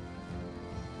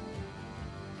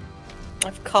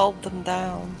 I've called them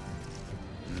down.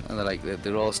 and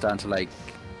they're all starting to like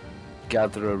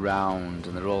gather around,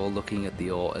 and they're all looking at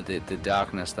the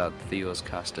darkness that Theo's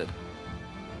casted.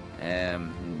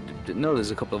 No,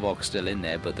 there's a couple of orcs still in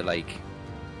there, but they're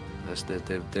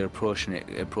approaching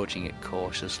it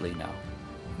cautiously now,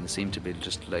 and they seem to be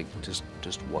just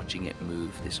watching it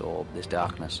move, this orb, this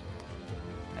darkness.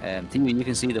 Theo, you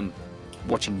can see them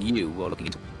watching you while looking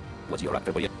into what's your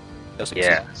everybody else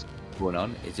going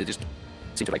on. They just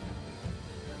seem to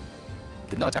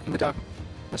they're not attacking the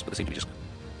darkness, but they seem to be just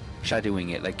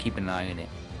shadowing it, like keep an eye on it.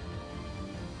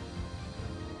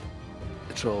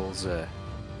 The trolls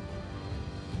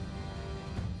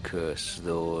curse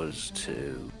those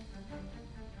two.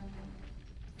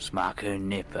 Smacker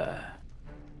Nipper.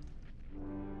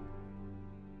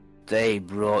 They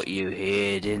brought you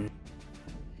here, didn't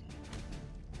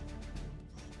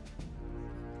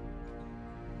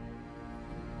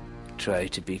try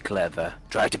to be clever.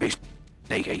 Try to be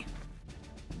sneaky.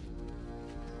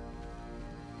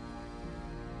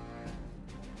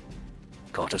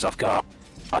 Caught us off guard.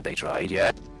 They tried,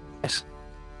 yes.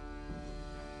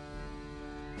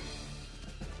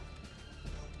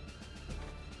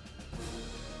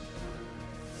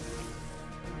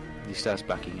 He starts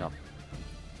backing up,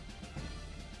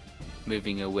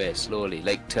 moving away slowly,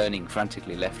 like turning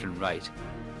frantically left and right,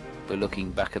 but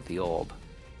looking back at the orb.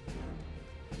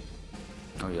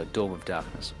 Oh, your dome of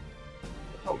darkness.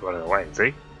 Not running away, is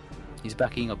he? He's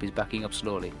backing up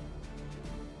slowly.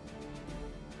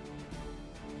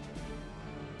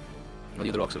 Well, the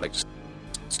other orcs are just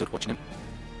stood watching him.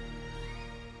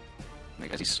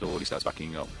 As he slowly starts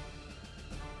backing up.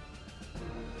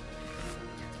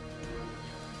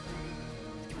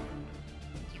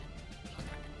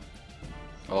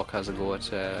 Orc has a go at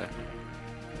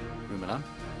Rumelan.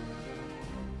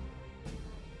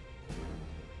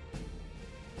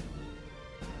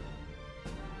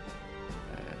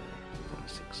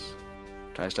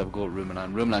 Tries to have a go at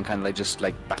Rumelan. Rumelan kind of just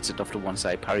bats it off to one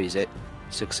side, parries it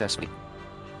successfully.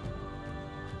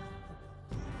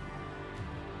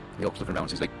 The orc's looking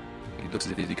around, he looks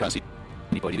as if he can't see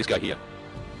anybody. This guy here,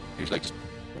 he's just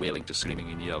wailing, just screaming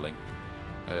and yelling.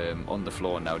 On the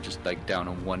floor now, just down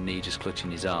on one knee, just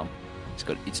clutching his arm.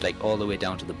 It's all the way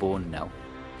down to the bone now.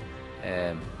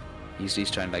 He's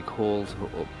trying to hold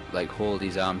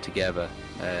his arm together.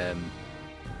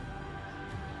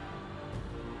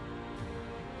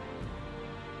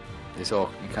 This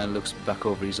orc, he kind of looks back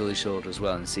over his other shoulder as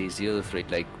well and sees the other three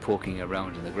poking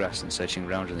around in the grass and searching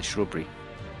around in the shrubbery.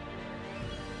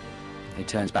 He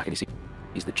turns back and he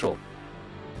sees the troll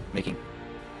making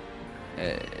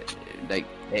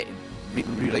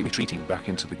retreating back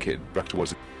into back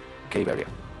towards the cave area.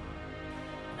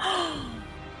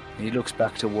 And he looks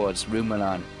back towards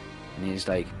Rumelan and he's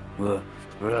like, "Ruh,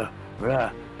 ruh,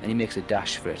 ruh," and he makes a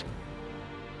dash for it.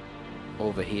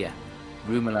 Over here,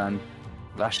 Rumelan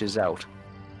lashes out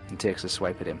and takes a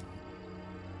swipe at him.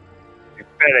 You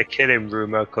better kill him,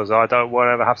 Rumour, because I don't want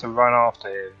to ever have to run after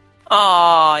him.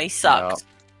 Oh, he sucks.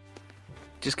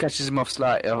 just catches him off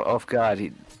guard.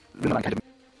 Rimmerman kind of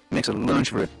makes a lunge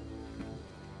for it,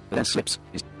 but then slips.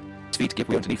 His feet give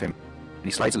way underneath him, and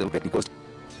he slides a little bit and he goes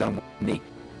down one knee.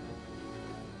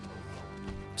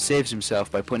 Saves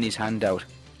himself by putting his hand out.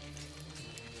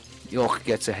 The orc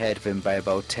gets ahead of him by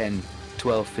about 10,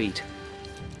 12 feet.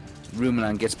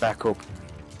 Rumelan gets back up,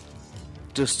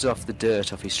 dusts off the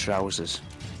dirt off his trousers.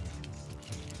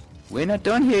 We're not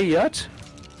done here yet.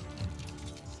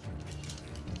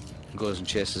 Goes and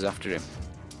chases after him.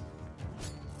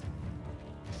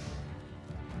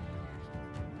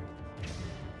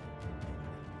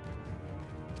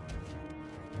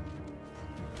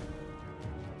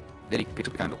 Then he picks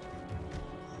up the candle.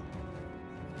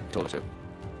 He told her to.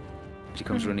 She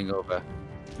comes running over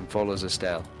and follows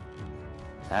Estelle.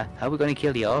 How are we going to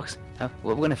kill the orcs?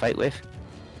 What are we going to fight with?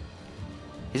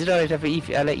 Is it alright if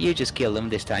I let you just kill them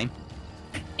this time?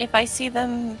 If I see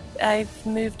them, I've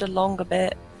moved along a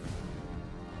bit.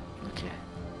 Okay.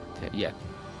 Yeah.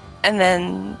 And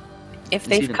then, if You see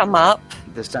they've them- come up,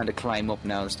 They're starting to climb up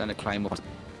now. They're starting to climb up.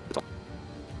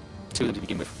 Two of them to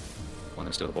begin with. One of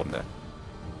them still at the bottom there.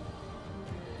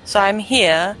 so I'm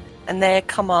here, and they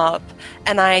come up,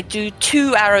 and I do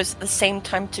 2 arrows at the same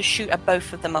time to shoot at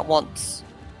both of them at once.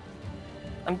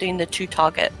 I'm doing the 2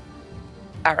 target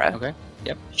arrow. Okay.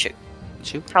 Yep. Shoot.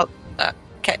 Shoot.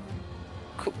 Okay.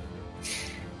 Cool.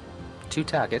 2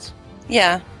 targets.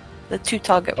 Yeah, the 2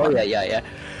 target Oh one. yeah.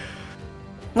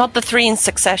 Not the 3 in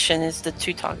succession, is the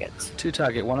 2 targets. 2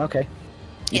 target one. Okay.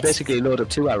 You Yes. basically load up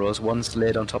 2 arrows. One's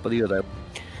laid on top of the other.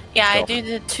 Yeah, I Stop. do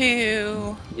the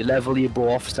 2. You level your bow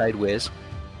off sideways.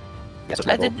 Yes,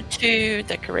 I did the 2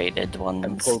 decorated ones.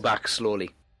 and pull back slowly.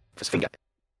 His finger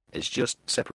is just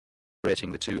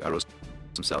separating the 2 arrows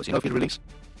themselves. You know, if you release,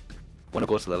 one will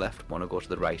go to the left, one will go to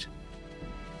the right.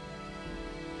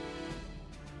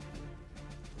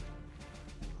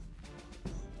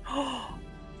 Oh,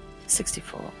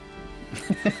 64.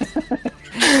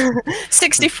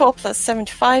 64 plus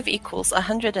 75 equals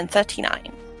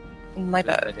 139. In my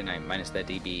bow. 39 minus their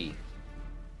DB,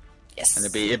 Yes. and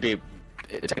it'd be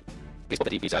what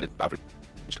the DB's added average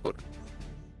to code.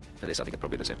 At least I think it's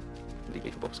probably the same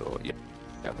DB for both. So yeah,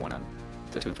 1 and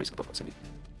the 2 and 3 is both 70.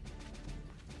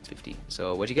 It's 50.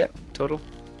 So what'd you get total?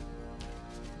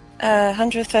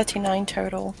 139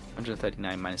 total.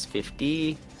 139 minus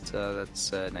 50, so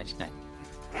that's 99.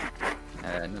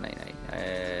 No, 99.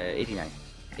 89.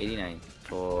 89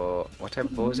 for what type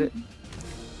of bow is it?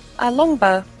 A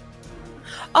longbow.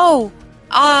 Oh,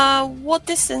 what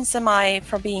distance am I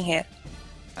from being here?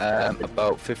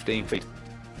 About 15 feet.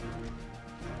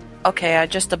 Okay,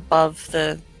 just above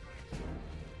the...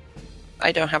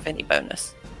 I don't have any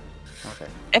bonus. Okay.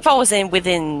 If I was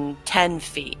within 10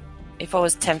 feet, if I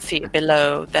was 10 feet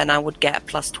below, then I would get a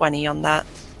plus 20 on that.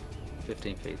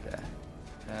 15 feet there.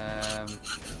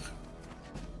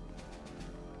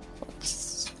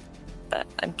 But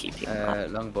I'm keeping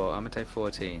that. Longbow, I'm gonna take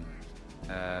 14.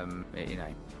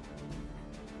 89.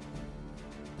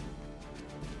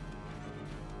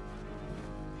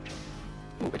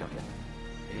 Oh, wait on here.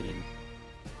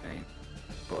 89.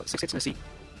 But 6 hits in a C.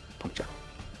 Puncture.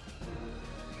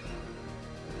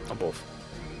 On both.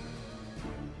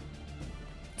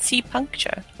 C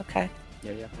puncture. Okay.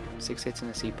 Yeah. 6 hits in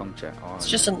a C puncture. It's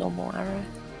just a normal arrow.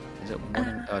 Is it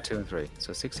 2 and 3?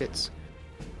 So 6 hits.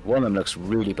 One of them looks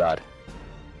really bad.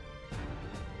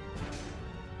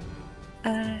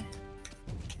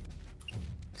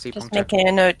 C Just puncture. making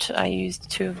a note, I used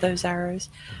 2 of those arrows.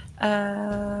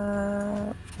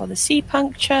 For the C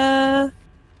puncture.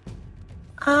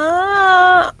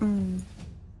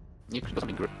 You could do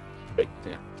something great.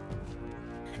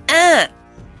 Yeah.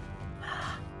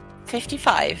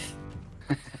 55.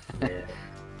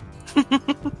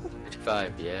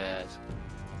 55, yes.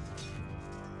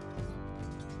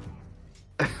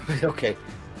 Okay.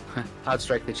 Hard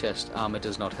strike the chest. Armor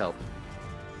does not help.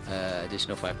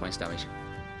 Additional 5 points damage.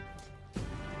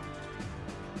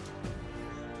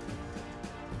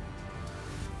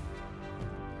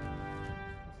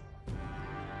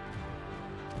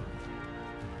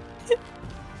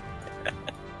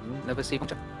 Never see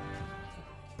puncture.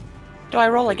 Do I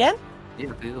roll again?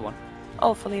 Yeah, the other one.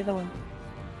 Oh, for the other one.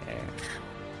 Yeah.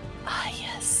 Ah,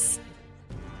 yes.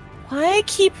 Why I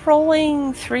keep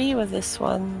rolling 3 with this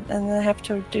one, and then I have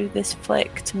to do this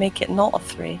flick to make it not a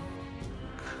 3.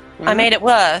 I made it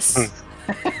worse.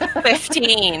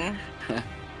 15.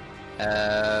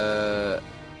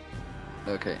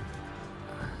 Okay.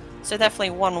 So definitely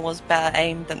one was better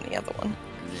aimed than the other one.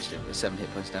 Initiative with 7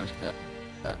 hit points damage.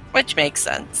 Which makes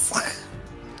sense.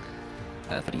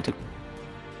 32.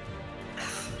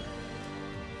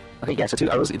 Okay, yeah, so 2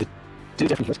 arrows. The 2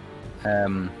 definitely hit.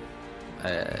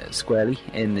 squarely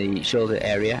in the shoulder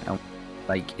area and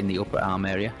like in the upper arm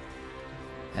area.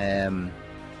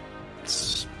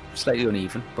 It's slightly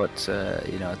uneven, but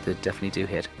you know, they definitely do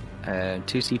hit.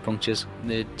 2 C punctures.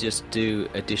 They just do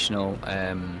additional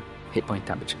hit point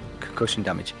damage, concussion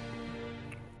damage.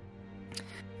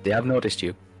 They have noticed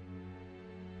you.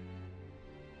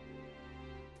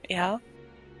 Yeah.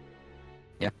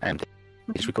 Yeah,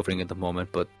 he's recovering at the moment,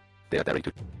 but they are ready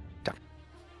to attack.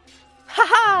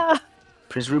 Haha!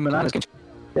 Prince Rumelan is getting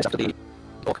after the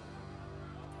orc.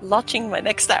 Launching my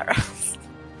next arrow.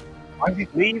 Why is he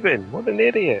leaving? What an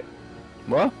idiot!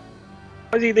 What?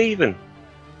 Why is he leaving?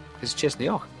 He's chasing the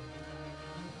orc.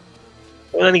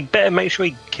 Well, then he better make sure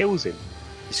he kills him.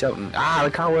 He's shouting, "Ah,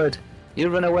 the coward! You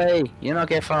run away! You not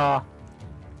get far!"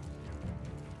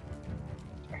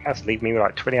 Has to leave me with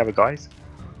like 20 other guys.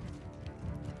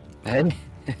 Hey,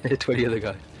 20 other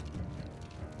guys.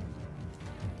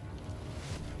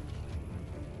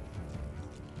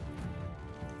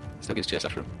 Still gets chased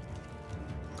after him.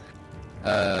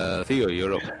 Theo,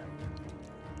 you're up.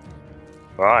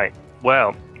 Right.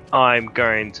 Well, I'm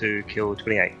going to kill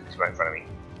 28, who's right in front of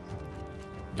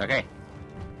me. Okay.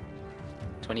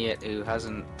 28, who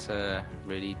hasn't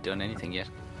really done anything yet.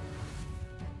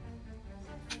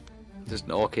 There's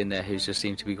an orc in there who just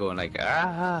seems to be going like,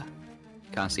 ah!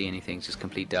 Can't see anything, it's just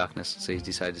complete darkness, so he's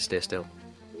decided to stay still.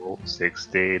 Oh,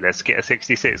 60. Let's get a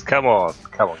 66. Come on.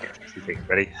 Come on, get 66.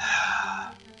 Ready?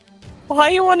 Why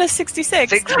you want a 66?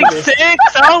 66!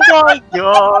 Oh my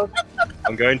god!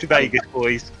 I'm going to Vegas,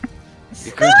 boys.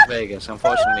 You're going to Vegas,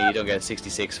 unfortunately you don't get a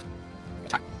 66.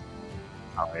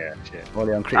 Oh yeah, shit.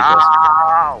 Only on criticals.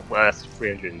 Ah! Well, that's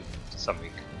 300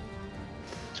 something.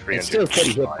 300. It's still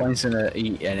 30 hit points in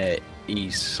a E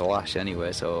slash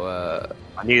anyway, so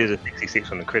I needed a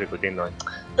 66 on the critical, didn't I?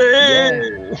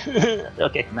 yeah.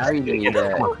 Okay. Now you need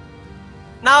Now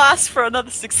ask for another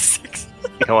 66.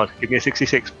 Come on, give me a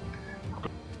 66.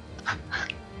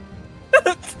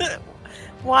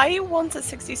 Why you want a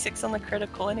 66 on the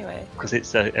critical anyway? Because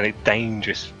it's a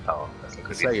dangerous. Oh, that's not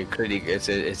good. it's like a critical. It's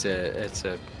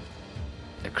a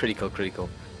critical.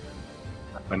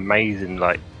 Amazing,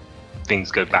 like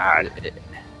things go bad.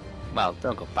 Well,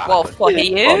 don't go bad. Well, but for Well,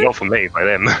 you, not for me, by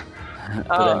them.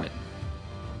 but,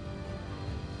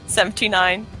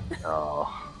 79.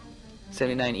 Oh,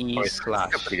 79 E it's slash.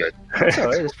 still pretty good. That's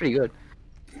alright. That's pretty good.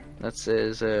 That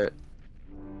says It's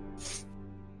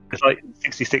like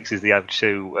 66 is the average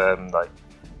to like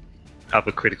have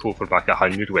a critical from like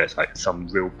 100, where it's like some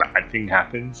real bad thing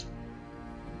happens.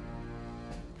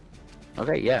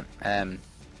 okay, yeah.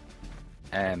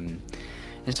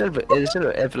 Instead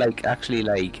of like actually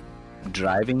like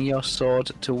driving your sword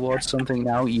towards something,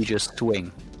 now you just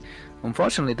swing.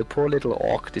 Unfortunately, the poor little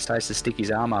orc decides to stick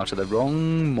his arm out of the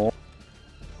wrong moment.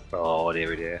 Oh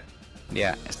dear.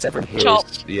 Yeah, severed his. Chop.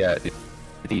 Yeah,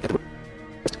 the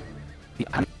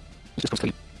hand just comes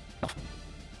clean off.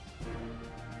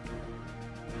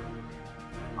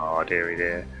 Oh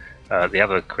dear. The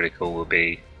other critical will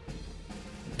be.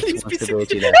 Please be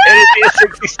Responsibility 66. there. It'll be a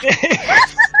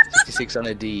 66. 66 on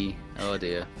a D. Oh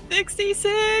dear.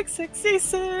 66.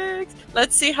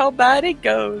 Let's see how bad it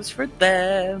goes for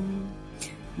them.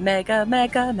 Mega.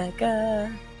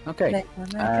 Okay.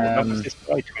 Mega. It's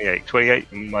 28.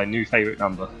 28, my new favourite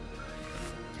number.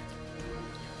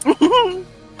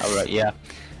 Alright, yeah.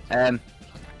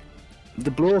 The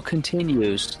blow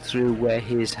continues through where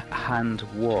his hand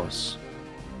was.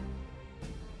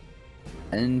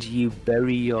 And you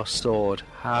bury your sword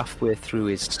halfway through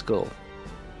his skull.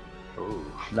 Ooh.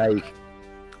 Like,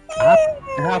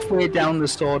 halfway down the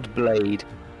sword blade,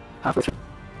 halfway through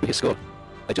his skull,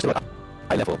 like just about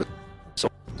eye level, the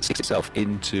sword sticks itself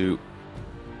into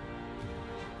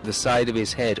the side of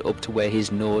his head up to where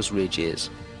his nose ridge is.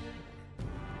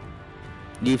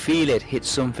 You feel it hit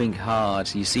something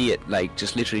hard. You see it like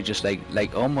just literally just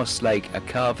like almost like a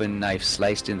carving knife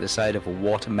sliced in the side of a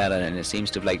watermelon, and it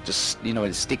seems to have like just, you know,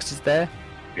 it sticks it there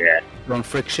Yeah. on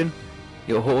friction.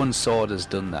 Your own sword has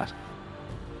done that.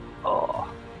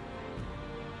 Oh.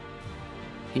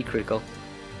 Heat critical.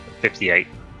 58.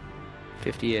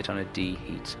 58 on a D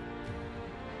heat.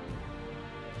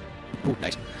 Ooh,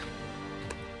 nice.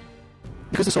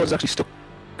 Because the sword is actually stuck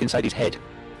inside his head,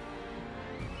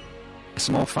 a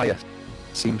small fire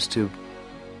seems to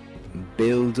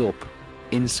build up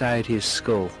inside his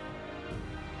skull.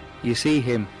 You see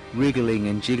him wriggling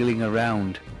and jiggling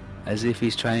around as if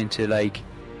he's trying to like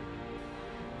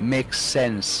make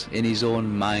sense in his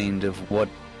own mind of what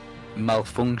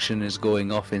malfunction is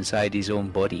going off inside his own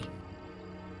body.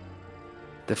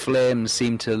 the flames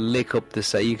seem to lick up the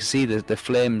side. You can see the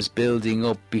flames building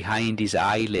up behind his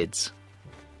eyelids.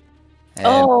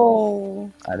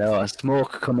 Oh. I know,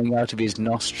 smoke coming out of his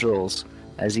nostrils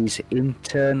as his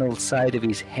internal side of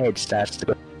his head starts to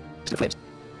go to the flames.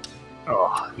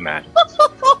 Oh, man.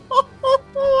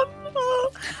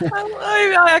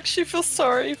 I actually feel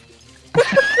sorry.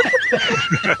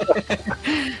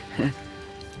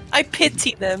 I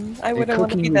pity them. I wouldn't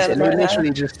want to be there.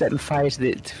 Literally just setting fire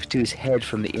to his head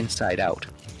from the inside out.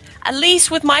 At least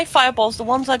with my fireballs, the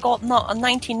ones I got not on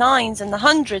 99s and the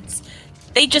 100s,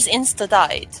 they just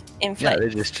insta-died in flames. Yeah, they're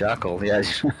just charcoal, yeah.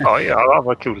 Oh, yeah,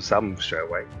 I killed some straight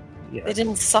away. Yeah. They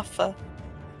didn't suffer.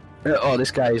 Oh,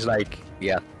 this guy is like,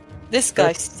 yeah. This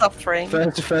guy's suffering.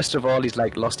 First of all, he's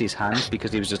like lost his hand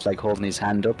because he was just like holding his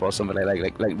hand up or something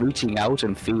like reaching out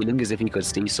and feeling as if he could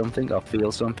see something or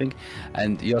feel something,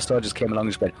 and your sword just came along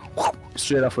and just went whoop,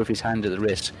 straight off with his hand at the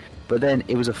wrist. But then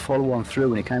it was a follow-on through,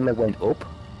 and it kind of like went up,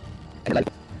 and like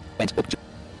went up,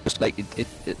 just like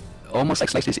it almost like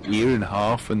sliced his ear in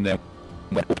half, and then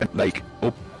went up, like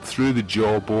up through the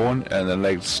jawbone, and then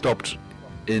like stopped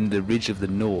in the ridge of the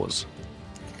nose.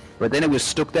 But then it was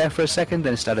stuck there for a second,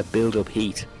 then it started to build up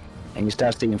heat. And you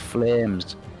start seeing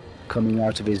flames coming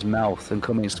out of his mouth and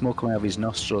smoke coming out of his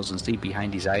nostrils and see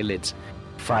behind his eyelids.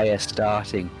 Fire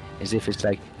starting, as if it's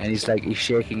like, and he's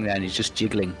shaking there and he's just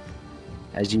jiggling.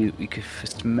 As you could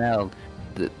smell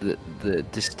the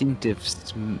distinctive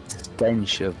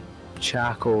stench of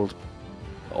charcoal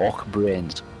orc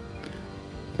brains.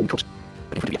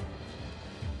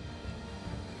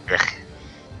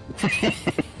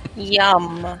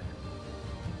 Yum.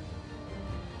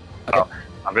 Oh,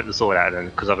 I've got the sword out then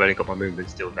because I've only got my movement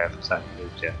still there for Sam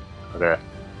moves. Yeah, I'm gonna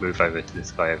move over to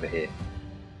this guy over here.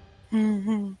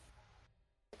 Mm-hmm.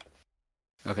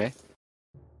 Okay.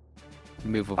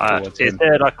 Move up towards him. Is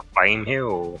there like a flame here,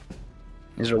 or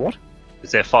is there what?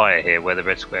 Is there fire here where the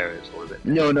red square is, or is it?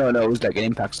 No. It was like an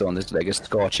impact zone. There's like a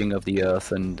scorching of the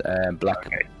earth and black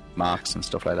marks and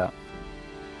stuff like that.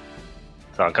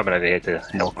 So I'm coming over here to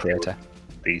Small help crater.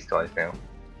 These guys now.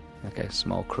 Okay,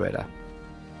 small crater.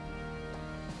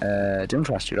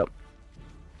 Doomfrost, you're up.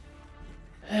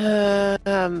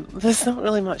 There's not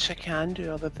really much I can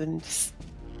do other than just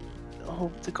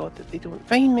hope to God that they don't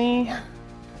find me.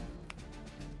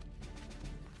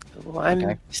 So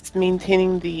I'm just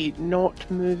maintaining the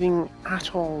not moving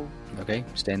at all. Okay,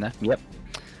 staying there. Yep.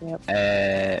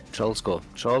 Troll's go.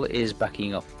 Troll is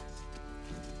backing up.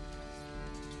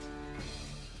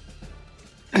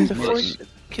 And before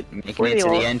Making it to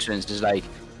the entrance is like,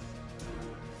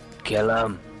 kill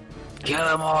them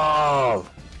all,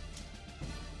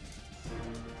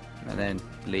 and then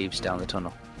leaves down the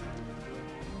tunnel.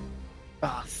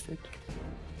 Bastard.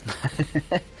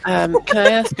 Can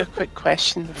I ask a quick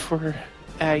question before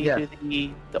you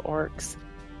do the orcs?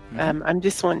 I'm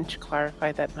just wanting to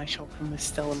clarify that my shotgun was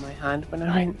still in my hand when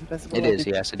I went invisible. It is,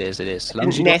 yes, it is. As long I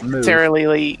as you didn't don't move.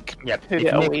 necessarily put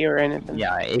it away or anything.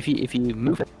 Yeah, if you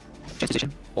move it,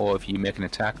 or if you make an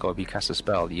attack, or if you cast a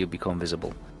spell, you become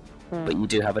visible. But you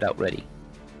do have it out ready.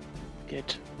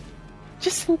 Good.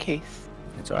 Just in case.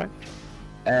 It's alright.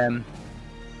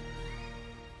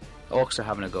 Orcs are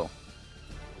having a go.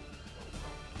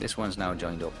 This one's now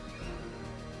joined up.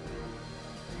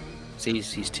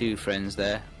 Sees his two friends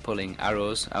there pulling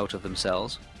arrows out of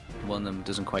themselves. One of them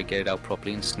doesn't quite get it out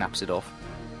properly and snaps it off.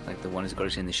 Like the one who's got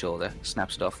it in the shoulder.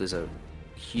 Snaps it off. There's a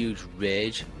huge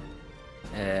rage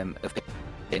of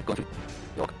pain going through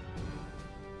the orc.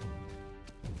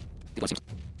 The one seems to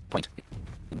point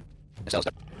in Estelle's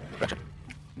direction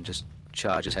and just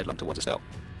charges headlong towards Estelle.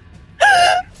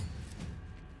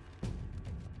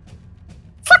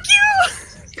 Fuck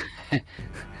you!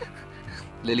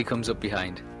 Lily comes up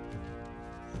behind.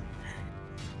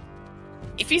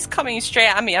 If he's coming straight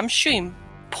at me, I'm shooting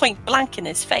point blank in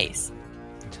his face.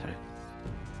 Sorry.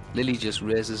 Lily just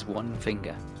raises one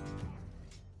finger.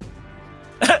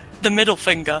 The middle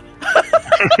finger.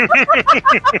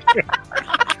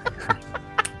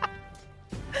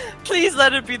 Please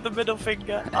let it be the middle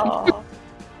finger. Oh.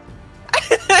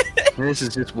 This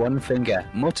is just one finger.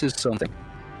 Mutters something.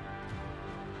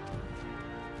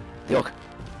 The orc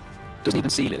doesn't even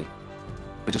see Lily,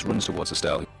 but just runs towards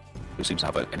Estelle, who seems to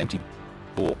have an empty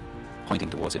bow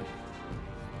pointing towards him.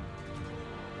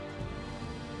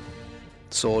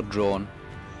 Sword drawn.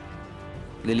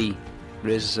 Lily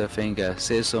raises her finger,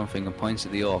 says something, and points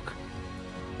at the orc.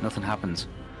 Nothing happens.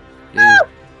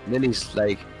 Lily's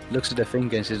like, looks at her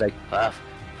finger and she's like, for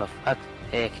fuck's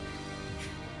sake.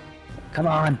 Come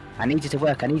on, I need you to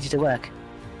work.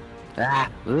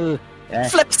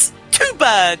 Flips two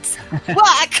birds.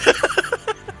 Whack!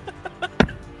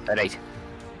 Alright,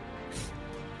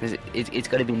 It's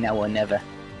got to be now or never.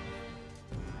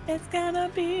 It's gonna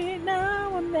be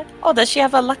now and then. Oh, does she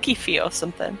have a lucky feat or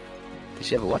something? Does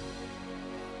she have a what?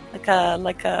 Like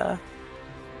a.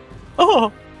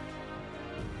 Oh!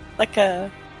 Like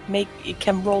a. Make. You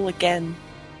can roll again.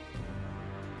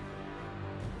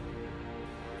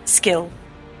 Skill.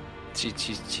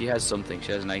 She has something.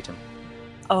 She has an item.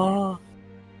 Oh.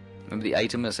 Remember the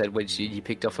item I said when you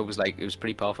picked off? It was a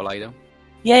pretty powerful item.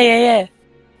 Yeah.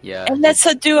 Yeah. And let's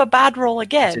do a bad roll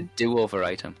again. It's a do-over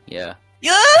item. Yeah.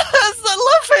 Yes, I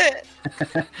love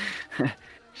it.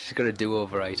 She's got a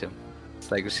do-over item.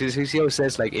 It's like she always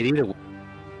says like it either.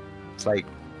 It's like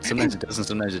sometimes it doesn't,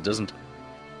 sometimes it doesn't.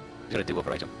 She's got a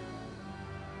do-over item.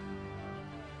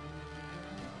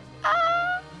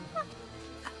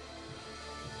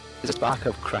 There's a spark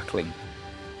of crackling,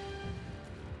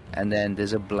 and then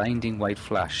there's a blinding white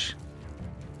flash.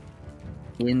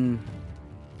 In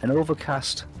an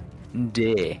overcast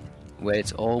day, where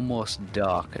it's almost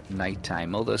dark at night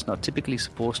time, although it's not typically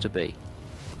supposed to be,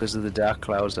 because of the dark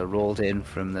clouds that rolled in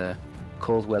from the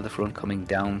cold weather front coming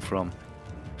down from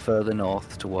further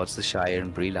north towards the Shire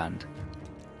and Breeland.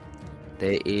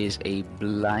 There is a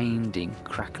blinding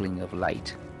crackling of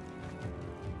light.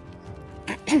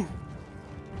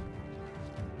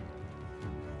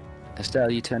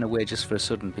 Estelle, you turn away just for a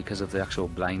sudden because of the actual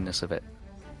blindness of it.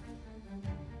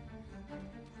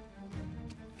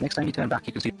 Next time you turn back,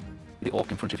 you can see the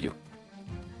orc in front of you.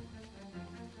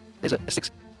 There's a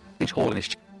 6-inch hole in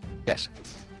his chest.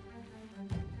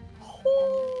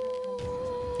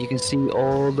 You can see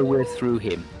all the way through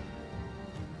him.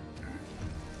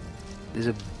 There's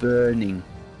a burning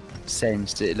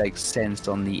sense, sensed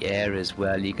on the air as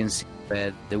well. You can see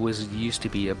where there used to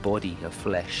be a body of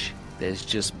flesh. There's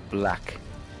just black,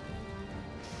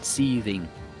 seething,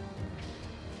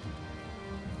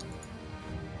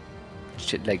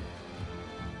 shit like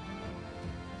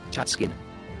chat skin,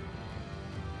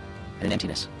 and an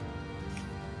emptiness.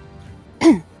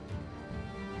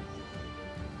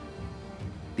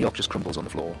 The orc just crumbles on the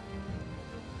floor.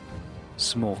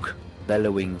 Smoke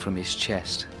bellowing from his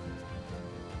chest.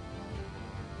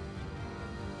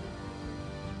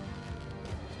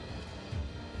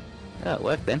 Oh, it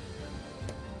worked then.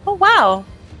 Oh, wow.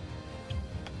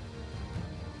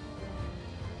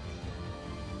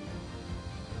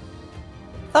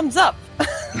 Thumbs up.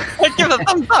 I'd give a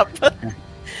thumbs up.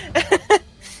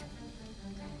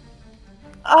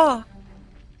 Oh.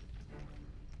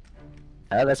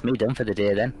 Oh, that's me done for the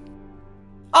day then.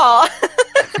 Oh.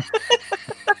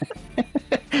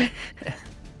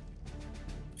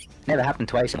 Never happened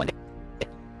twice in one day.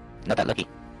 Not that lucky.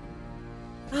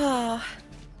 Ah.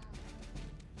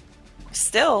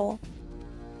 Still.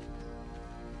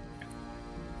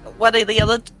 What are the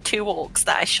other two orcs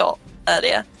that I shot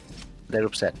earlier? They're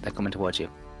upset. They're coming towards you.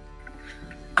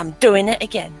 I'm doing it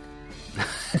again.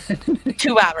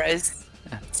 2 arrows.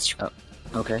 Oh,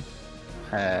 okay.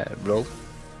 Roll.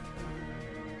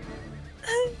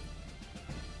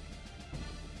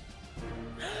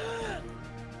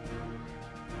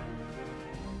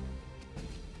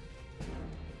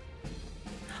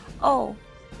 Oh.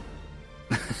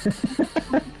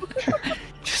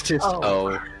 just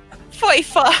oh.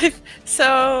 45.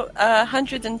 So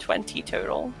 120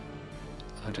 total.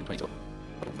 120 total.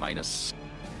 Minus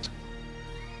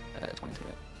 23.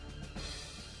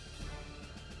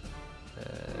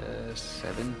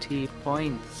 70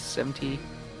 points. 70.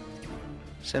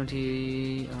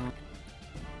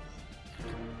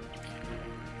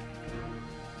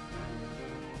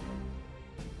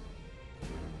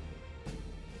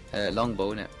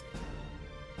 Longbow, innit?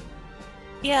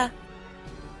 Yeah.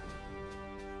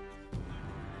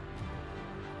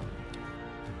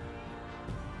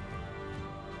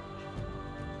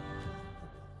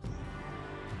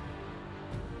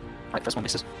 Right, first one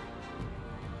misses.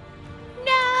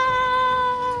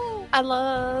 No! I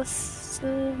lost.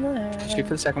 Shoot for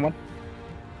the second one.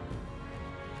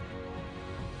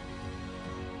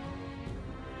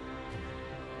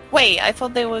 Wait, I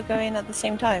thought they were going at the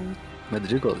same time. Well, they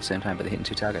do go at the same time, but they're hitting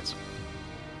 2 targets.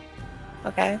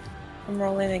 Okay. I'm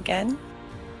rolling again.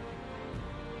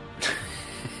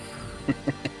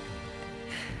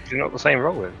 You're not the same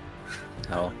rolling.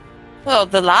 Oh. Well,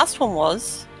 the last one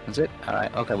was. That's it?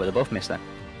 Alright, okay, well, they both missed then.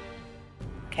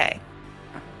 Okay.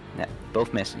 Yeah,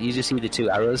 both missed. You just see the 2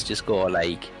 arrows just go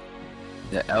like.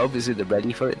 Obviously, they're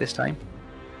ready for it this time.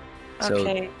 So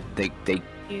Okay. they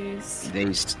Use.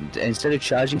 instead of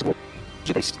charging towards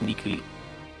you, they sneakily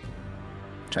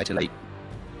try to like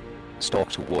stalk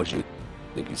towards you.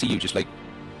 They can see you just like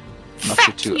knock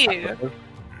Fuck your 2 you! arrows.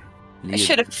 I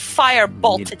should have fire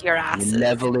bolted your You asses.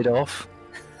 level it off.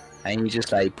 and you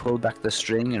just like pull back the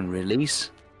string and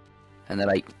release, and they're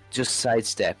like just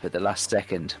sidestep at the last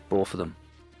second, both of them.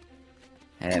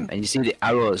 And you see the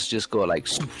arrows just go like,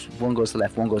 one goes to the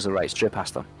left, one goes to the right, straight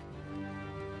past them.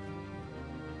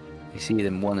 You see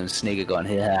them, one of them snigger going,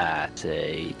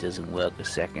 it doesn't work the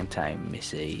second time,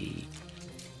 missy.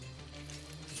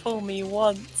 Fool me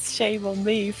once, shame on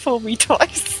me. Fool me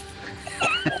twice.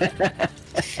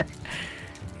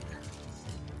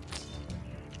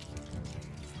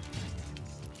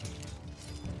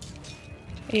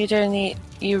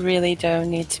 You really don't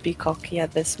need to be cocky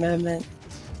at this moment.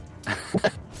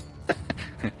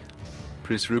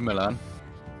 Prince Rumelan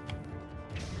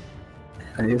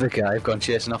and the other guy have gone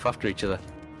chasing off after each other.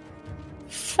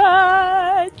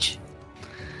 Fudge!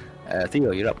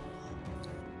 Theo, you're up.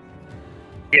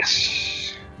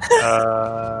 Yes.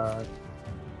 Help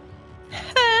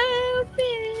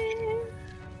me!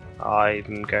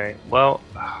 I'm going. Well,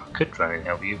 I could try and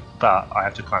help you, but I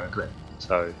have to climb a cliff.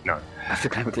 So no. I have to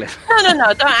climb a cliff.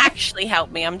 No, don't actually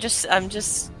help me. I'm just I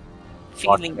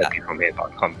feeling can that. help you from here,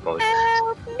 but I can't bother.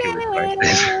 Help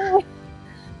me!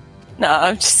 No,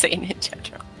 I'm just saying in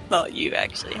general. Not you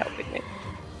actually helping me.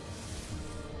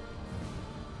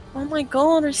 Oh my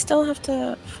god, I still have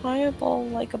to fireball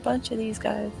like a bunch of these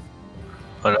guys.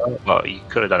 I know. Well, you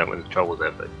could have done it when the troll was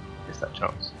there, but missed that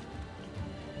chance.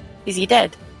 Is he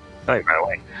dead? No, he ran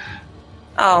away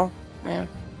Oh, yeah.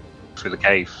 through the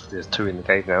cave. There's 2 in the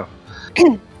cave now.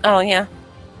 Oh, yeah.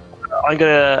 I'm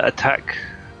gonna attack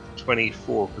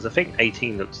 24 because I think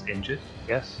 18 looks injured.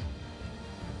 Yes.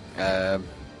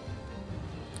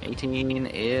 18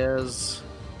 is...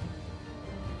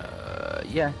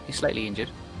 yeah, he's slightly injured.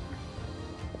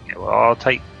 Okay, well, I'll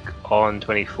take on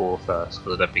 24 first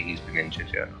because I don't think he's been injured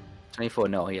yet. 24,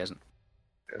 no, he hasn't.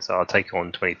 So I'll take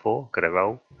on 24. Got to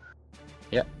roll.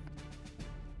 Yep.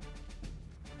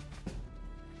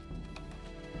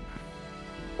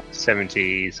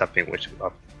 $70 something, which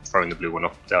I've thrown the blue one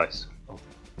off the dice.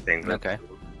 Thing, but- Okay.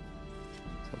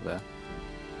 It's up there.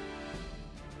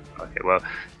 Okay, well,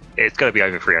 it's going to be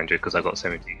over 300 because I got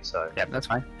 70, so... Yep, that's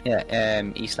fine. Yeah,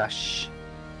 E slash...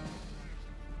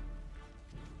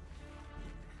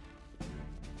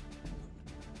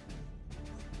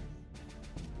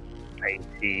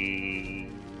 $80...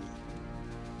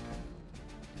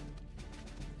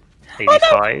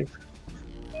 85.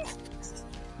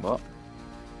 What?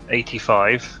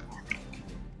 85.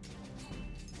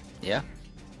 Yeah.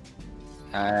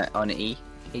 On an E.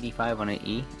 85 on an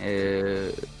E.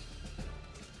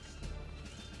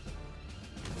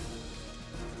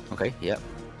 Okay, yep.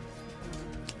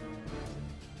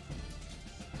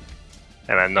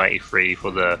 And then 93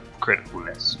 for the critical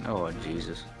list. Oh,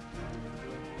 Jesus.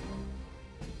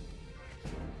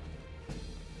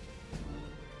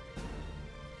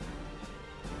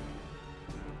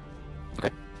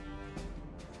 Okay.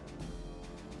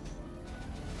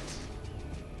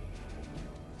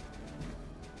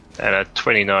 And a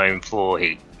 29 for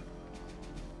heat.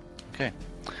 Okay.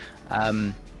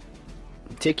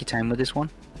 Take your time with this one.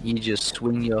 You just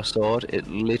swing your sword. It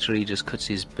literally just cuts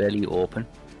his belly open.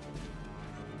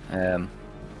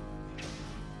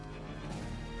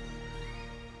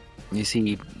 You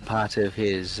see part of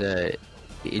his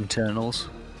internals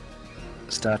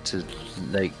start to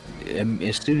like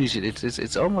as soon as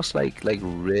it's almost like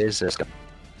razor.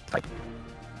 Like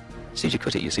as soon as you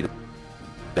cut it, you see the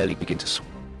belly begin to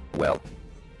swell,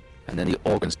 and then the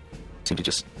organs seem to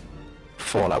just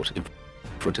fall out in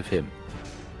front of him.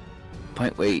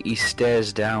 Point where he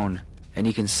stares down and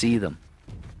he can see them.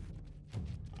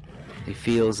 He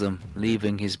feels them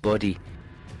leaving his body,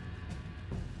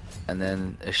 and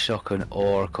then a shock and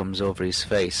awe comes over his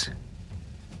face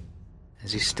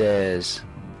as he stares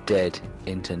dead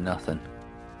into nothing,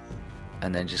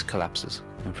 and then just collapses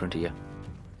in front of you.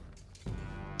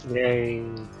 Yay.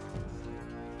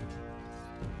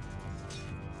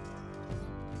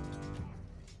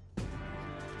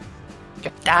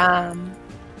 Damn.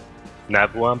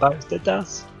 Another one bites the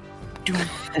dust. Doom,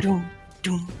 doom,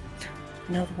 doom.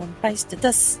 Another one bites the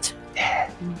dust.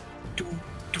 Doom, doom,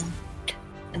 doom.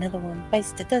 Another one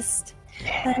bites the dust.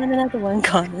 And another one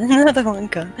gone. Another one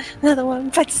gone. Another one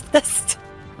bites the dust.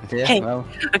 Yeah, Hey. well,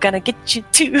 We're gonna get you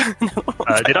too.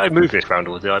 Did I move this round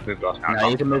or did I move last round? no,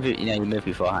 you can move it. You know, you move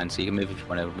beforehand, so you can move if you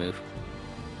want to move.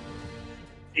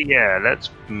 Yeah, let's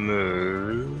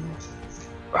move.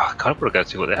 Oh, I kind of want to go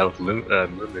see what the hell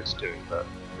Lumin's doing, but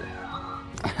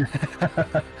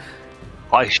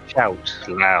I shout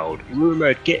loud,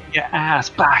 Rumor, get your ass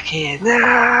back here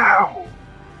now!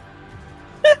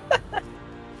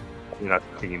 And I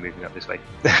continue moving up this way.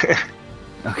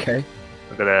 Okay.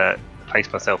 I'm gonna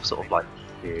place myself sort of like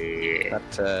Yeah.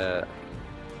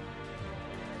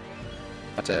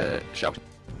 That's shouting.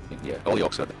 Yeah, all the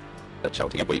orcs are that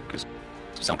shouting away because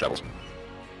sound travels.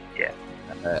 Yeah.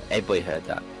 Everybody heard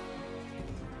that.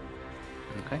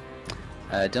 Okay.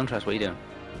 Dylan, what are you doing?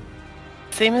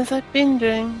 Same as I've been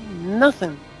doing.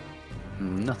 Nothing.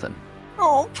 Nothing.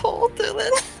 Oh, poor Dylan.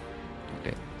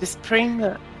 Just praying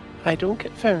that I don't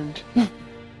get found.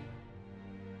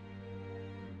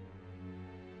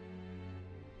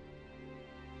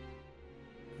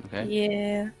 Okay.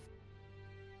 Yeah.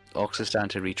 Orcs are starting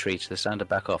to retreat. They're starting to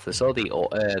back off. They saw the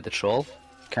troll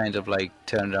kind of like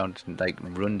turn around and like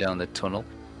run down the tunnel.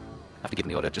 After giving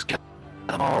the order, just kill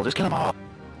them all. Just kill them all.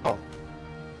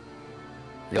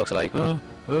 The orcs are like,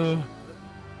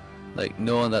 like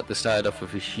knowing that they started off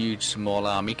with a huge small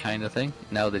army kind of thing.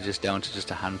 Now they're just down to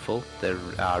just a handful. They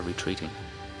are retreating.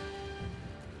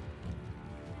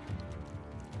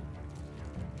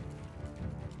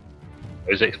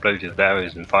 Those explosions,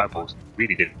 arrows, and fireballs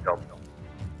really did the job.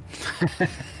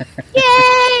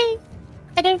 Yay!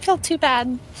 I don't feel too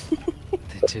bad.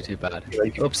 Too bad.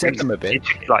 Upset them a bit. It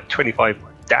took like 25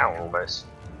 down almost.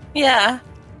 Yeah.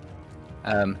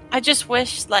 I just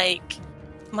wish, like,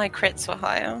 my crits were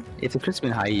higher. If the crit's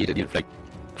been high, you'd have like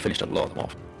finished a lot of them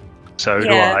off. So Yeah.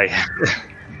 do I.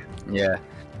 Yeah.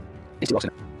 It's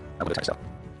the I'm gonna attack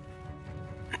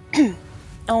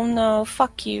Oh no,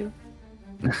 fuck you.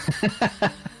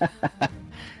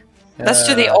 That's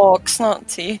to the orcs, not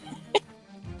to you.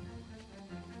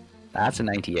 That's a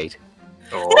 98.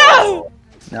 Oh.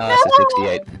 No, it's a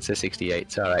 68. It's a 68.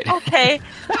 It's alright. Okay.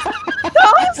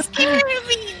 Don't scare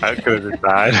me! That could have been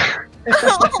bad.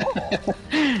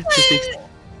 It's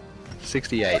a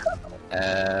 68.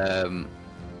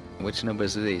 Which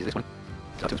numbers are these? This one?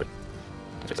 2, 3.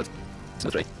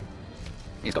 3.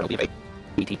 He's got to be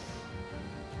 18.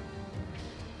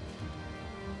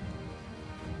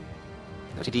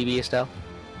 What's your DB, Estelle?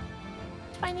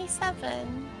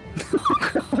 27.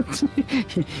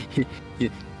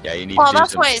 Yeah, you need Well, to do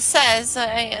that's some... what it says.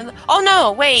 Oh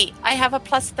no, wait. I have a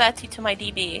plus 30 to my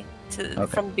DB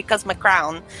Okay. because my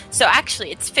crown. So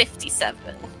actually, it's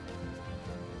 57.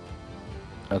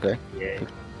 Okay. Yeah.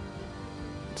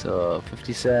 So,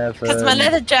 57... Because my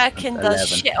leather jerkin does 11.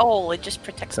 shit all. It just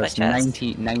protects So my that's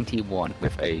chest. 91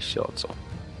 with a short sword.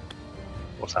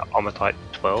 What's that? Armor type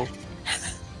 12?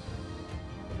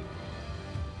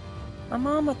 I'm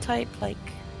armor type like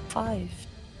 5.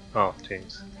 Oh,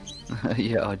 jeez.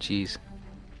 Yeah, oh jeez.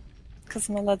 Because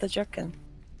my leather jerkin.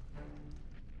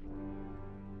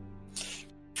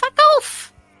 Fuck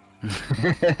off!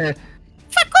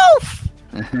 Fuck off!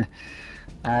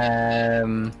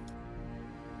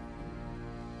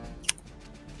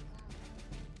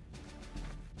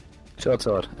 Short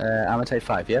sword. Armor type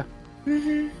 5, yeah?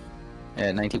 Mm-hmm.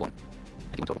 91. 91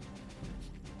 total.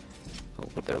 Oh,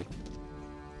 what the hell?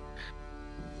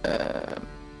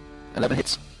 11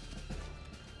 hits.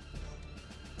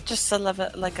 Just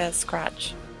 11, like a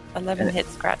scratch. 11 hit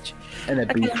scratch. And a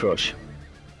Okay. bee crush.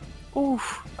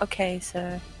 Oof. Okay,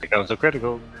 so. Becomes a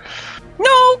critical.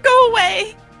 No, go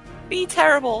away! Be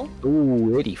terrible.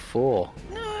 Ooh, 84.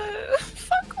 No,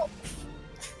 fuck off.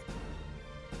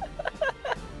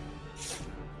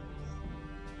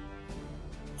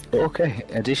 Okay,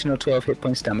 additional 12 hit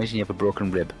points damage and you have a broken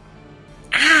rib.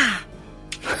 Ah!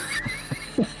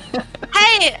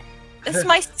 Hey! This is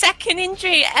my second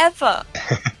injury ever.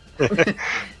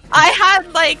 I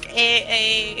had like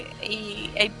a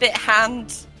bit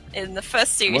hand in the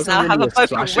first series. Now I have a broken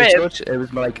splash as rib. such. It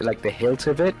was like the hilt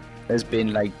of it has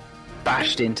been like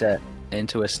bashed into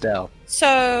Estelle.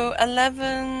 So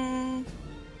 11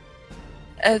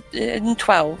 and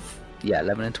 12. Yeah,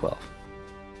 11 and 12.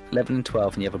 11 and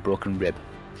 12 and you have a broken rib.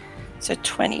 So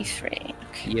 23.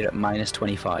 Okay. You're at minus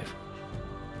 25.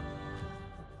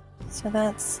 So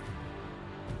that's.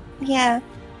 Yeah.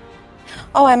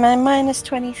 Oh, I'm at minus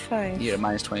 25. You're at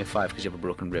minus 25 because you have a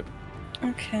broken rib.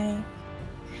 Okay.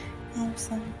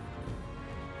 Awesome.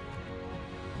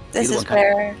 This Either is one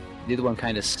kind- where. The other one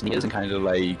kind of sneers and kind of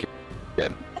like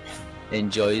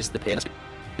enjoys the pain that's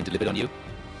been delivered on you.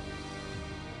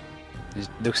 Just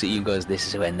looks at you and goes, "This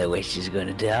is when the witch is going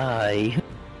to die."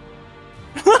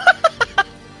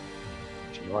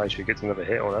 Why should we get another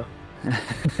hit on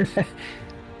her?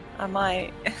 I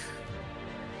might.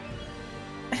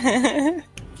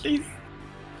 Please.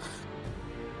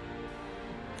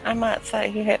 I'm at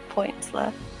 30 hit points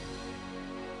left.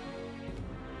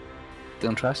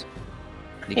 Don't trust.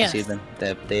 You Yes. can see them.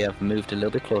 They have moved a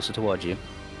little bit closer towards you.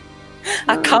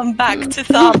 I come back to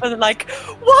Tharp and like,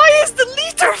 why is the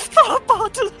leader of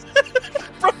Tharbad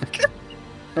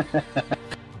broken?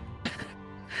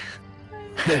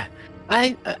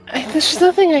 There's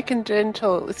nothing I can do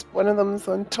until at least one of them's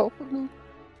on top of me.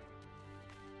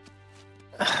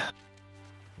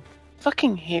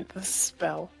 Fucking hate this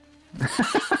spell.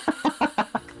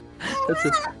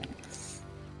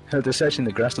 They're searching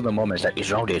the grass at the moment. It's like,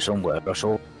 he's around here somewhere,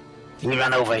 Russell. He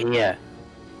ran over here.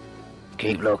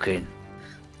 Keep looking.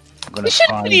 I'm gonna You shouldn't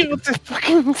find be him. able to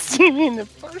fucking see me in the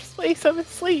first place. I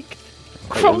was like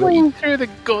crawling through the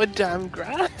goddamn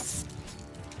grass.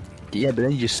 Yeah, but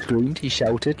then you just screamed, you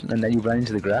shouted, and then you ran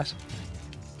into the grass.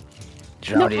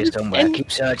 He's around No, here somewhere. and-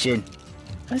 Keep searching.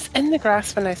 I was in the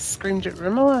grass when I screamed at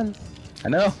Rimulan. I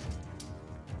know.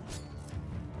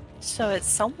 So it's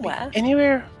somewhere.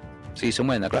 Anywhere. See,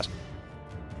 somewhere in that grass.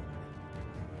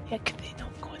 Yeah, can they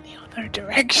not go in the other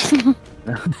direction?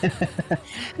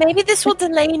 Maybe this will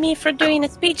delay me from doing a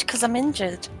speech because I'm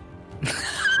injured.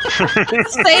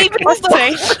 Saving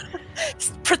the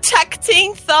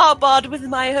protecting Tharbod with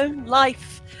my own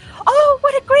life. Oh,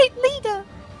 what a great leader!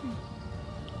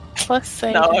 Plus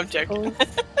side. No, I I'm joking. suppose.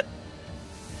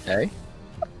 Hey?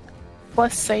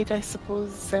 Plus side, I suppose,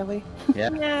 Zelly. Yeah,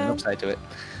 Yeah. there's an upside to it.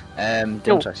 No,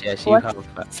 Don't yes, you what? have.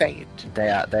 Side. They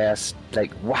are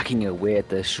like whacking away at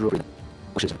the shrubbery.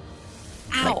 Which is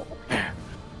Ow!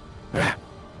 yeah.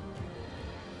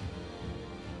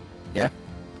 Yeah.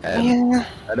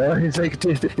 I know it's like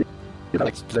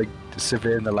like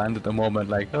surveying the land at the moment.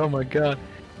 Like, oh my god.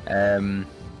 Theo,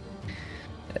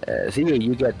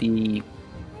 you get the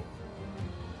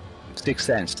sixth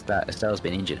sense that Estelle's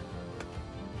been injured.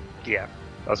 Yeah.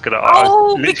 I was gonna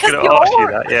Oh, ask because you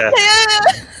that, yeah.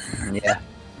 Yeah.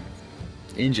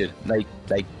 Injured, like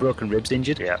broken ribs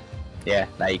injured. Yeah. Yeah,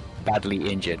 like badly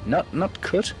injured. Not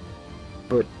cut,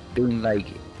 but being like,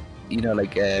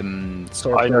 like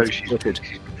sore I know throats, she's buttered,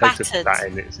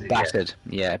 Battered. battered.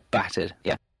 Yeah, battered.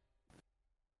 Yeah.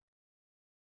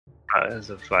 As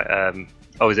of like,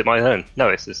 oh, is it my turn? No,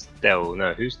 it's Estelle.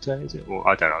 No, whose turn is it? Well,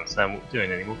 I don't understand what we're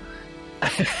doing anymore.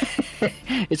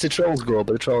 It's a troll's go,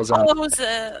 but the trolls aren't. Oh, it was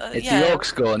It's yeah. the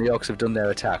orcs go, and the orcs have done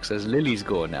their attacks. There's Lily's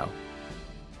go now.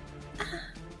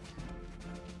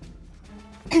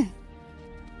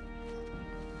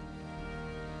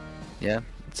 Yeah,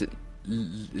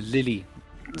 Lily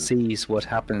sees what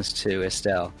happens to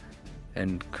Estelle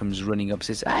and comes running up and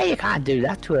says, you can't do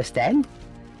that to Estelle.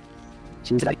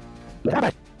 She's like, you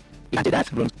can't do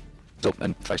that. Runs up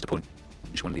and tries to punch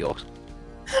one of the orcs.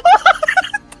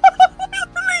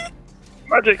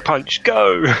 Magic punch,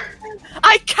 go!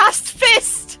 I cast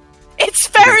fist. It's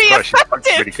very Punch is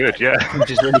effective. really good, yeah.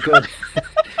 Punch is really good.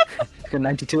 Got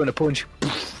 92 on a punch.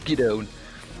 Get down.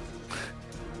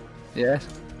 Yeah.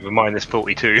 With a minus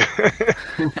 42.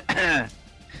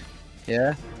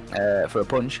 Yeah. For a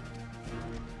punch.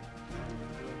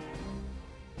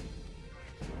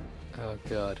 Oh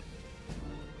god.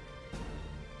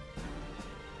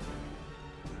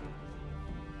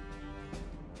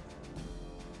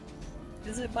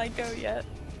 Is it my go yet?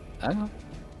 Hang on.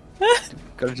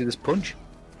 Gotta do this punch.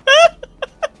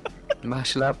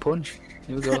 Martial art punch.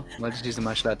 Here we go. I'll just use the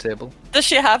martial art table. Does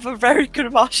she have a very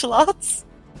good martial arts?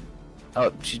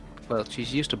 Oh,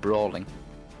 she's used to brawling.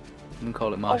 You can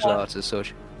call it martial wow. arts as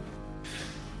such.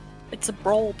 It's a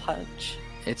brawl punch.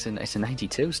 It's a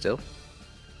 92 still.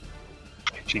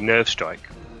 She nerve strike.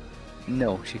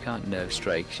 No, she can't nerve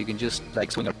strike. She can just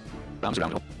like swing her arms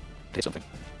around and hit something.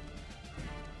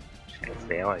 She gets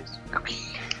the eyes.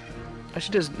 Oh,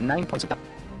 she does 9 points of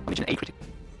damage and 8 critical.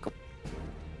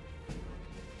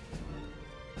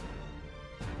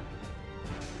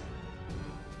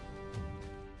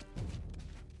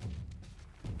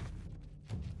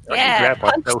 Yeah,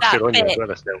 my punch spell that still on you as bit.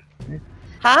 well, Estelle.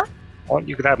 Huh?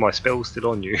 You could have my spell still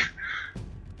on you.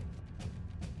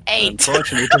 8.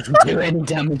 Unfortunately, it doesn't do any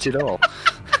damage at all.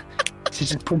 She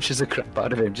just punches the crap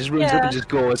out of him. Just runs up Yeah. and just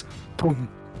goes, boom.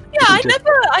 Yeah, I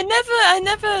Just-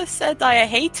 never said I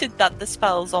hated that the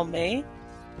spell's on me.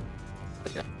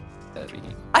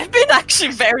 I've been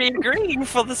actually very agreeing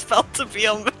for the spell to be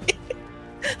on me.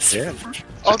 Yeah.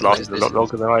 Just lasted a lot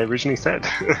longer than I originally said.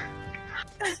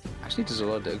 Actually, does a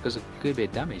lot of, does a good bit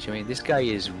of damage. I mean, this guy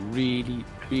is really,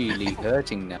 really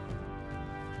hurting now.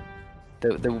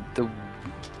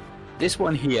 This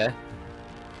one here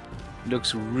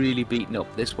looks really beaten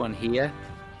up. This one here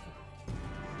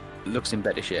looks in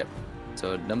better shape.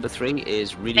 So number 3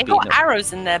 is really They beaten got up.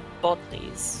 arrows in their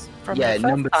bodies from Yeah, the first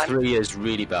number time. 3 is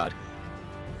really bad.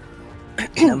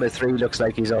 Number 3 looks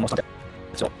like he's almost dead.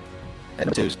 So, and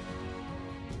number 2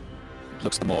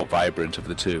 looks the more vibrant of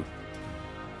the two.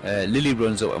 Lily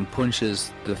runs up and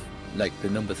punches the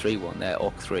number 3 one there,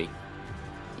 Orc 3.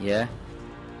 Yeah.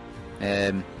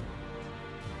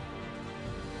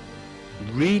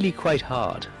 Really quite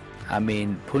hard, I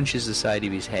mean, punches the side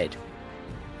of his head.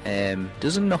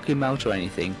 Doesn't knock him out or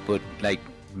anything, but like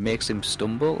makes him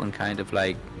stumble and kind of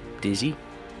like dizzy.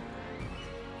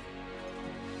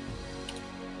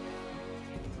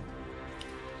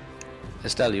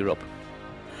 Estelle, you're up.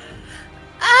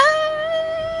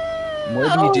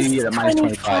 What do you do here at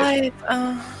minus 25?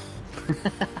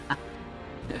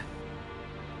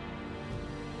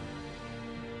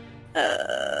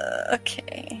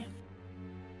 Okay.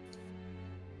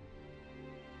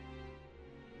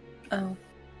 Oh.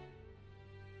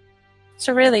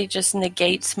 So really just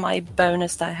negates my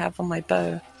bonus that I have on my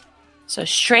bow. So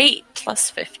straight plus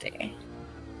 50.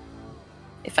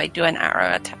 If I do an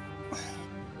arrow attack.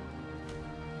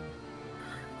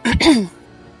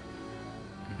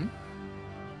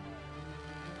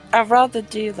 I'd rather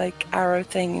do like arrow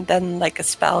thing than like a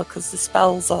spell, because the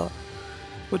spells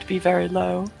would be very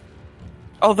low.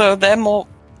 Although they're more,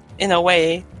 in a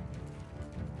way,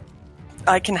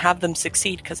 I can have them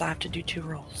succeed because I have to do 2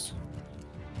 rolls.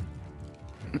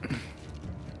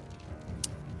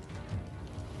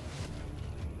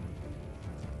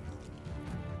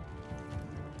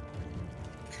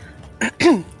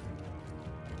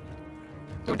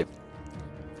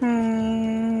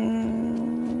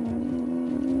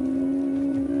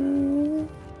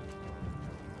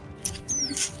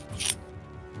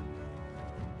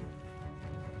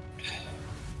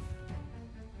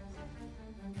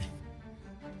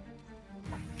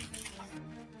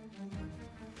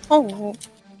 Oh.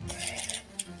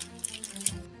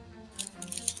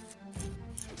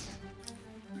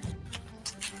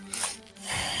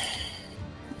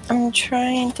 I'm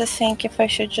trying to think if I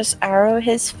should just arrow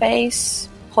his face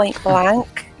point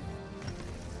blank.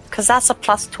 Because that's a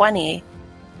plus 20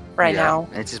 right now.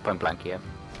 It's just point blank, yeah.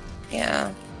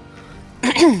 Yeah.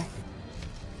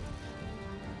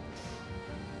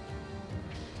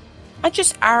 I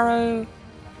just arrow.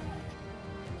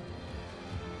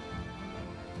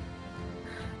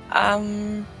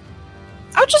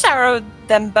 I'll just arrow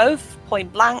them both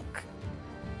point blank.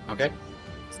 Okay.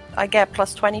 I get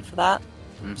plus 20 for that.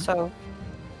 Mm-hmm. So.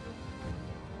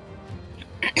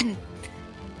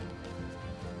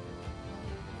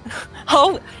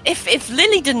 Oh, if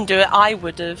Lily didn't do it, I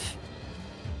would have.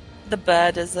 The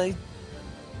bird as I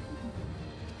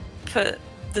put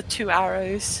the 2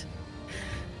 arrows.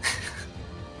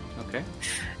 Okay.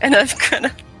 And I'm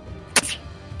gonna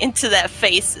into their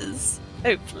faces,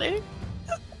 hopefully.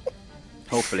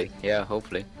 Hopefully, yeah,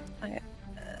 hopefully. Okay.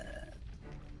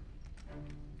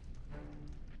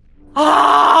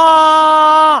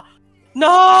 Ah!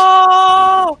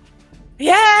 No!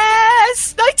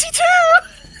 Yes! 92!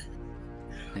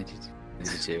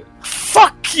 92.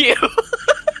 Fuck you!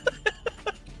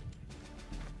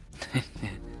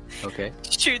 Okay.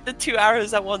 Shoot the 2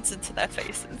 arrows at once into their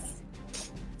faces.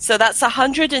 So that's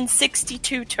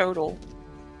 162 total.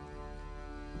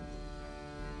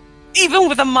 Even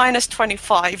with a minus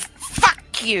 25.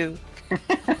 Fuck you!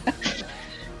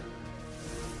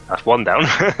 That's 1 down.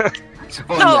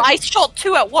 No, I shot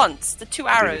 2 at once. The 2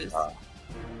 arrows.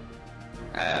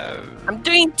 I'm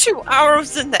doing 2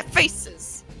 arrows in their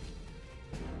faces.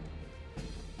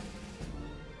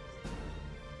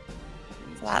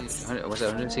 So that's... Was it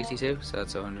 162? So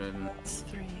that's 100. That's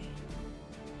 3.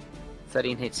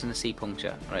 13 hits and a C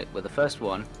puncture. Right, well the first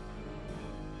one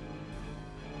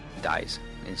dies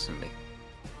instantly.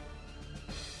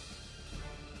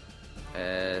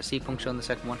 C puncture on the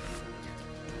second one.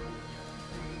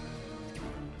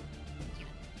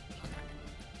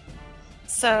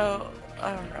 So,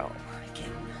 I'll roll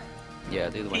again. Yeah,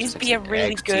 the other one. Please be a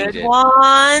really good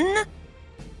one.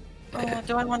 Oh,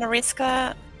 do I want to risk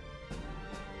that?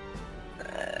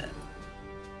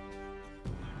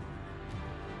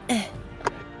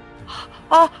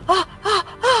 Oh,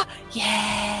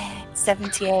 yeah,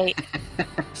 78.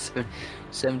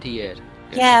 78.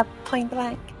 Yeah, point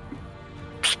blank.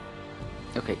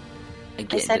 Okay.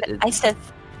 Again, I said,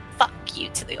 fuck you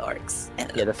to the orcs.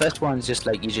 Yeah, the first one's just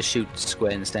like you just shoot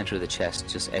square in the center of the chest,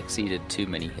 just exceeded too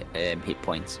many hit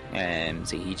points.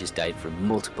 So he just died from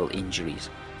multiple injuries.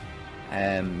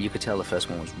 You could tell the first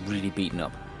one was really beaten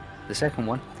up. The second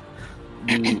one,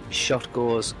 the shot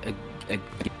goes a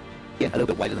little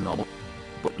bit wider than normal,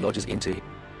 but lodges into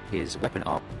his weapon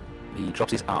arm. He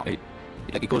drops his arm,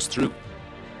 it goes through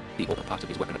the upper part of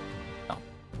his weapon arm.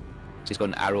 So he's got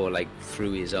an arrow like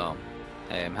through his arm.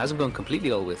 Hasn't gone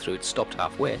completely all the way through, it's stopped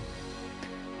halfway.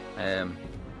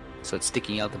 So it's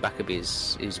sticking out the back of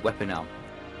his weapon arm.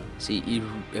 See, he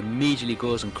immediately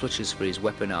goes and clutches for his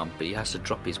weapon arm, but he has to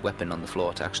drop his weapon on the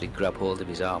floor to actually grab hold of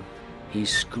his arm. He's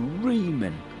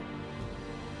screaming.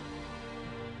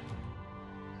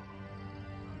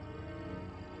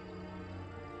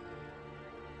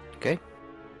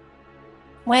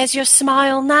 Where's your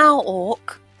smile now,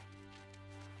 Orc?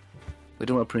 We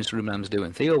don't know what Prince Rumam's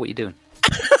doing. Theo, what are you doing?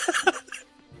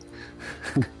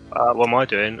 What am I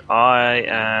doing? I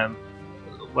am.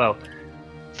 Well,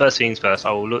 first things first,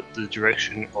 I will look the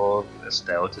direction of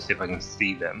Estelle to see if I can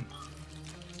see them.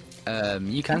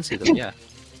 You can see them, yeah.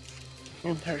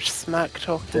 And her smack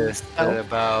talking. They're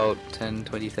about 10,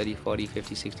 20, 30, 40,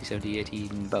 50, 60, 70, 80,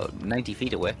 about 90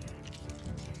 feet away.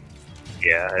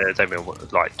 Yeah, it'll take me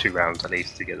like 2 rounds at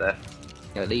least to get there.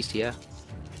 Yeah, at least, yeah.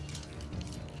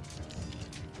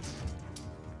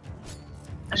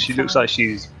 She looks like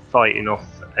she's fighting off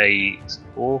a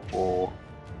orc or...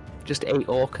 Just a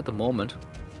orc at the moment.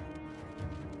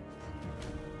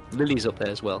 Lily's up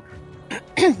there as well.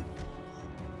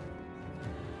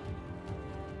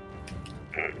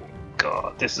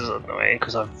 God, this is annoying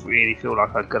because I really feel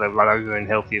like I'm going to run over and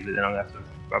help you, but then I'm going to have to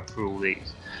run through all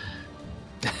these.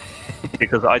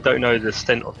 Because I don't know the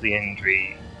extent of the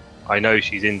injury. I know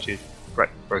she's injured,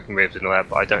 broken ribs and all that,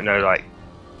 but I don't know like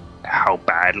how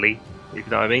badly, if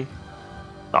you know what I mean.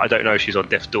 Like, I don't know if she's on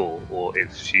death's door or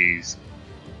if she's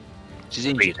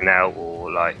injured bleeding out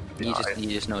or like... You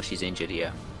just know she's injured,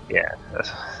 yeah. Yeah.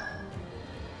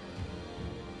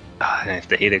 And if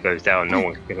the healer goes down, no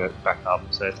one can get it back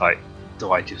up. So it's like,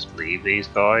 do I just leave these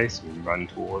guys and run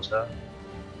towards her?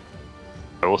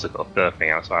 I also got a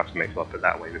birthing out, so I have to make sure I put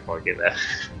that away before I get there.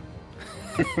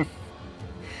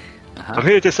 I'm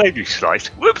here to save you, Slice.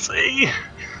 Whoopsie!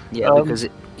 Yeah, because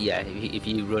if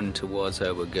you run towards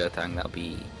her with Gerthang, that'll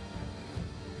be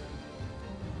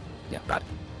bad.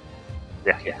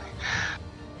 Yeah.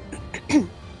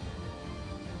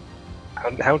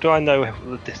 How do I know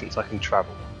the distance I can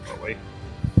travel?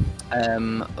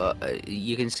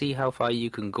 You can see how far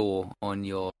you can go on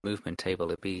your movement table.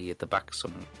 It'll be at the back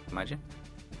somewhere, imagine.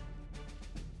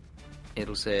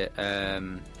 It'll say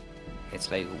it's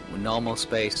like normal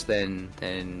space,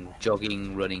 then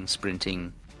jogging, running,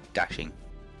 sprinting, dashing.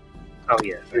 Oh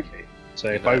yeah, okay. So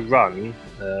if I run,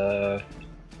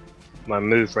 my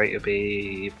move rate will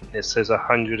be, it says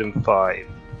 105.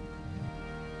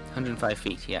 105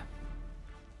 feet, yeah.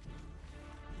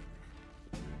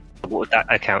 What would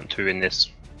that account to in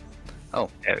this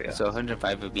area? So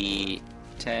 105 would be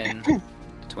 10,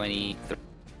 20,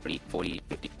 30, 40,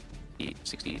 50,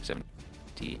 60, 70,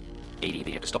 80.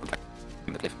 You have to stop and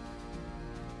climb the cliff.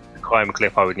 To climb a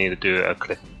cliff, I would need to do a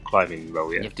cliff climbing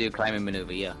roll, yeah? You have to do a climbing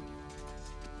maneuver, yeah.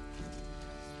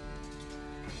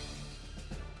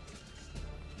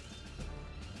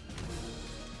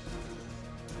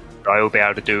 I will be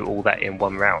able to do all that in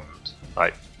one round.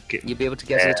 Like, you'll be able to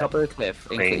get to the top of the cliff,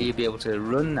 and you'll be able to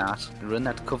run that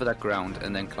to cover that ground,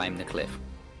 and then climb the cliff.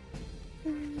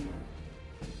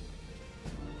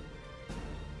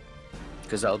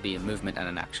 Because that'll be a movement and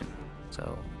an action.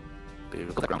 So, be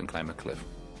able to cover the ground and climb a cliff.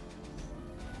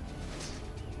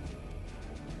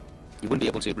 You wouldn't be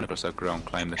able to run across that ground,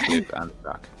 climb the cliff, and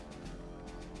back.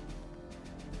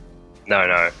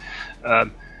 No.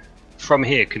 From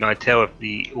here, can I tell if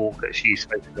the orc that she's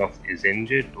facing off is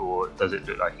injured, or does it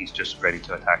look like he's just ready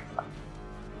to attack her?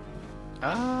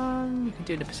 You can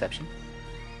do the perception.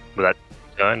 Will that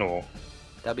turn, or...?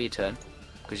 That'll be a turn,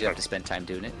 because you have to spend time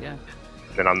doing it, yeah.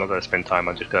 Then I'm not going to spend time,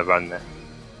 I'm just going to run there.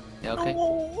 Yeah, okay.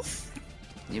 No.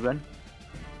 You run?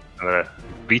 I'm going to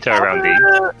veto around these.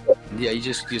 Yeah, you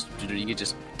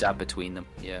just dab between them,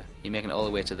 yeah. You're making it all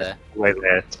the way to there. Way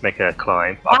there to make a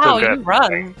climb. Wow, you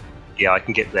run! Yeah, I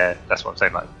can get there. That's what I'm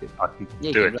saying. Like, I can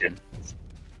do it.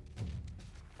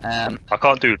 I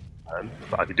can't do,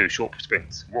 but I can do short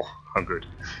sprints. Whoa, I'm good.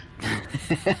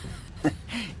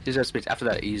 Just a sprint. After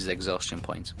that, he uses exhaustion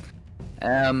points.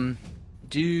 You're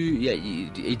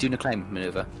doing a climb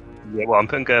maneuver. Yeah, well, I'm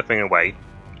putting Gerthang away.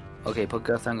 Okay, put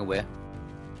Gerthang away.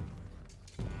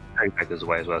 And Beggars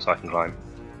away as well, so I can climb.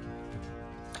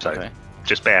 So, okay.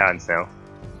 Just bare hands now.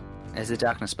 Is the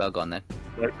darkness spell gone then?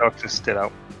 No, darkness still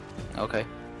out. Okay.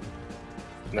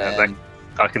 No,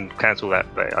 I can cancel that,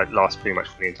 but it lasts pretty much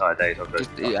for the entire day. So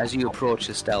as you approach,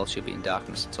 the spell should be in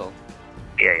darkness at all.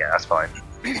 Yeah, that's fine.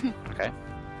 Okay.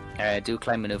 Do a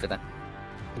climb maneuver then.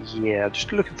 Yeah, I'm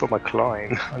just looking for my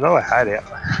climb. I know I had it.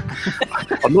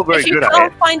 I'm not very good at it. If you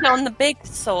can't find it on the big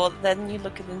sword, then you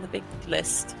look at it in the big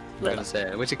list.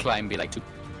 Which a climb be like 2?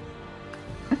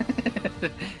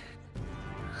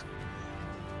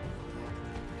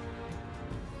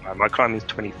 My climbing is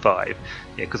 25.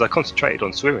 Yeah, because I concentrated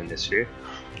on swimming this year.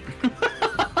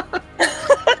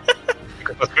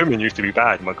 Because my swimming used to be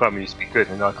bad, my climbing used to be good,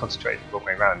 and I concentrated all the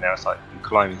way around. Now it's like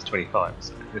climbing is 25.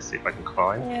 So let's see if I can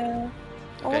climb. Yeah.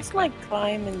 Okay. It's like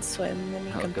climb and swim, then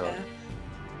you compare. God.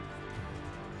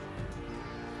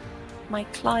 My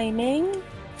climbing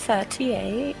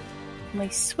 38. My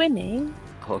swimming.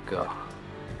 Oh god.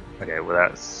 Okay, well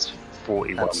that's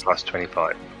 41 plus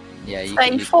 25. Yeah, you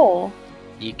 34.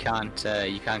 you can't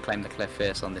climb the cliff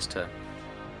face on this turn.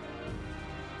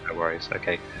 No worries.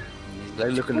 Okay. He's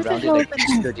like looking What the around it, hell like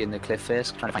is it? studying the cliff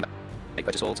face, trying to find like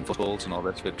better swords and footholds and all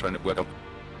that. We're trying to work out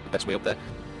the best way up there.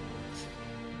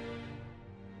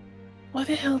 Why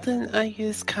the hell didn't I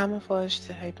use camouflage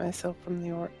to hide myself from the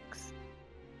orcs?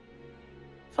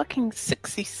 Fucking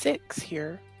 66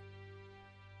 here.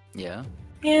 Yeah.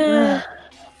 Yeah.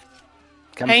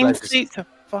 Camouflage is, Hindsight's a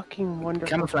fucking wonderful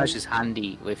camouflage thing. is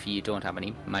handy if you don't have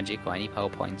any magic or any power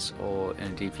points,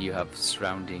 and if you have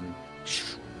surrounding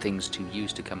things to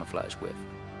use to camouflage with.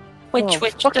 Which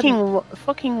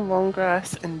fucking long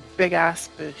grass and big ass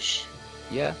bush.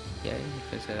 Yeah, I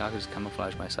could just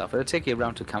camouflage myself. It'll take you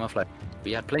around to camouflage, but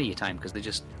you had plenty of time because they're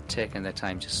just taking their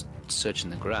time just searching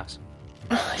the grass.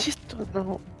 I just don't know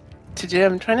what to do.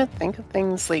 I'm trying to think of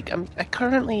things like I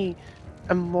currently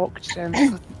am locked down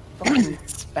with a fucking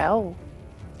spell.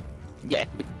 Yeah,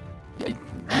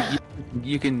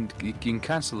 you can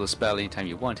cancel the spell anytime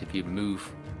you want if you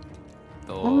move.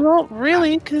 Or Well, not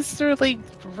really, because they're like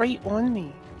right on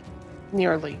me,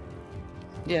 nearly.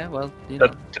 yeah, well, you know.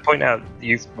 But to point out,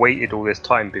 you've waited all this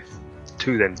time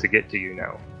to them to get to you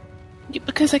now. Yeah,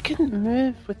 because I couldn't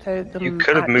move without them. You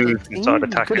could have actually moved and started seeing me.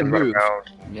 attacking could've and run moved. around.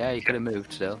 Yeah, you could have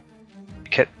moved still. You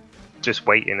kept just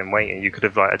waiting and waiting. You could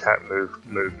have like attacked,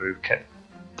 move, kept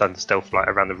done stealth like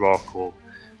around the rock or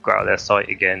got out of their sight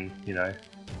again. You know.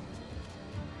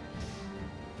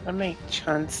 I might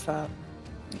chance that.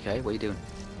 Okay, what are you doing?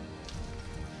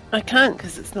 I can't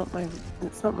because it's not my.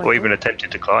 Or even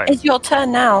attempted to climb. It's your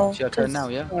turn now. It's your turn now,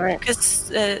 yeah. Alright. Because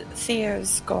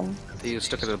Theo's gone. You're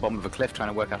stuck at the bottom of a cliff trying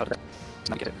to work out how to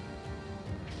get it.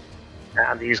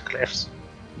 And these cliffs.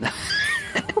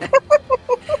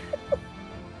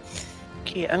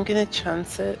 Okay, I'm gonna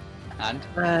chance it And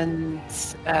and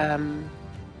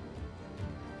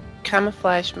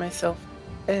camouflage myself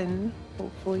in,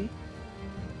 hopefully,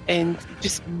 and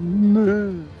just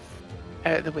move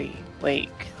out of the way, like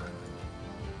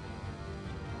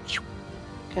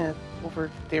kind of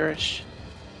over there-ish.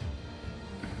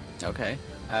 okay.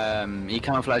 You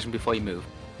camouflaging before you move.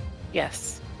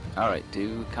 Yes. All right,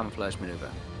 do camouflage maneuver.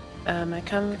 I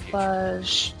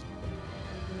camouflage.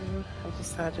 I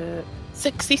just had it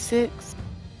 66.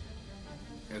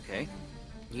 Okay.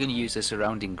 You're gonna use the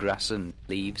surrounding grass and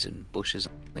leaves and bushes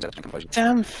and things like that to camouflage.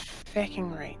 Damn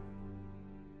fucking right.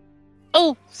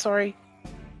 Oh, sorry.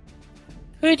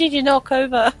 Who did you knock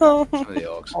over? Some of the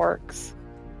orcs.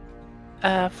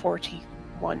 Orcs.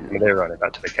 41. I mean, they're running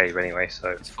back to the cave anyway, so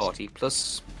It's 40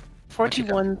 plus.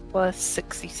 41 plus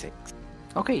 66.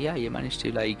 Okay, yeah, you managed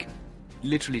to like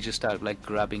literally just start like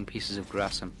grabbing pieces of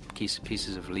grass and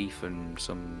pieces of leaf and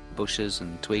some bushes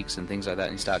and twigs and things like that,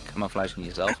 and you start camouflaging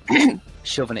yourself,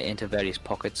 shoving it into various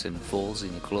pockets and folds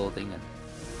in your clothing and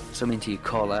some into your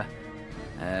collar,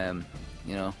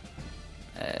 you know,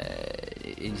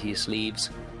 into your sleeves,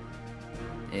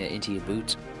 into your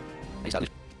boots. You start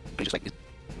just like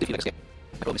if you like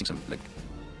missing some like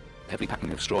heavily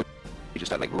packing of straw, you just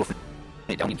start like roughing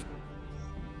it down into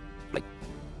like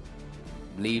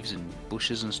leaves and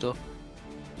bushes and stuff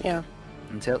Yeah.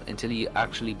 until you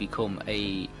actually become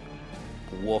a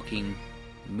walking,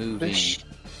 moving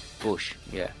bush.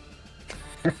 Yeah.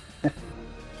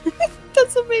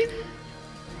 That's amazing.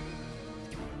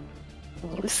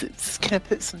 Well, at least it's gonna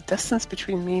put some distance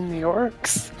between me and the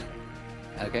orcs.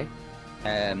 Okay.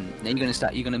 Now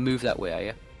you're gonna move that way, are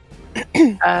you?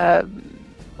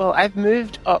 Well, I've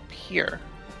moved up here.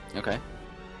 Okay.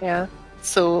 Yeah.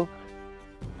 So,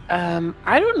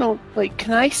 I don't know. Like,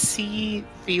 can I see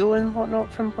Theo and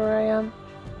whatnot from where I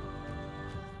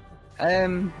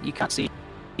am? You can't see.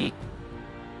 You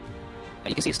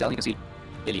can see Estelle. You can see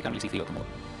Billy. You can't really see Theo anymore.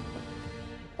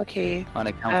 Okay. On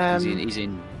account, he's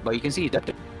in. Well, you can see that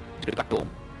the back door.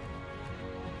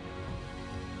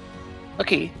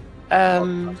 Okay.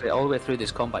 All the way through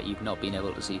this combat, you've not been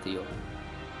able to see Theo.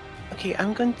 Okay,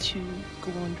 I'm going to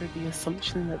go under the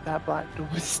assumption that that black door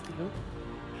is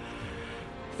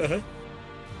Theo.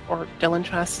 Or Dylan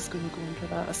Trask is going to go under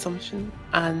that assumption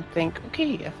and think,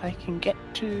 okay, if I can get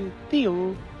to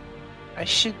Theo, I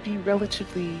should be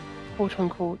relatively,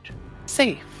 quote-unquote,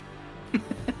 safe.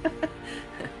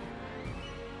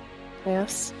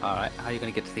 Yes? Alright, how are you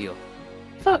going to get to Theo?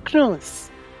 Fuck knows.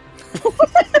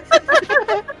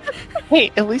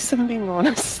 Hey, at least I'm being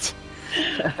honest.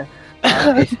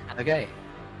 Okay.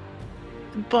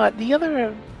 But the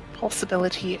other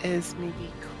possibility is maybe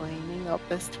climbing up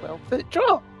this 12-foot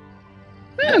drop.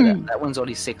 That one's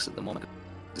only 6 at the moment.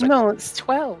 No, it's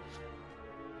 12.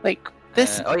 Like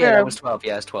this. Oh yeah, that was 12.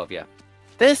 Yeah, it's 12. Yeah.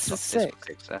 This No, is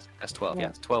 6. That's 12. Yeah. Yeah,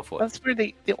 it's 12 foot. That's where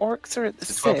the orcs are at the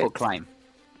It's a 12 foot 6. climb.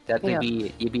 That would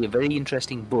you'd be a very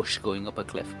interesting bush going up a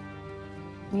cliff.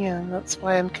 Yeah, that's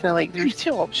why I'm kind of like, there's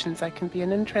two options. I can be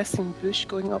an interesting bush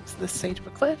going up to the side of a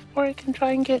cliff, or I can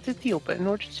try and get to Theo. But in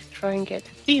order to try and get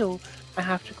to Theo, I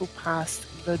have to go past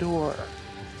the door.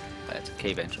 It's a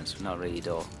cave entrance, not really a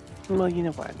door. Well, you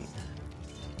know what I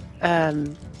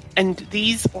mean. And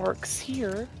these orcs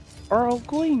here are all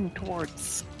going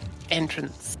towards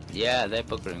entrance. Yeah, they're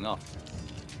buggering off.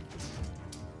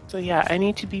 So yeah, I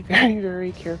need to be very,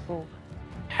 very careful.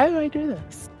 How do I do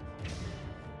this?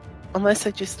 Unless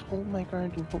I just hold my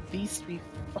ground and hope these three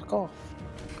fuck off.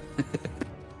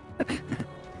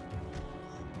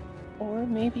 Or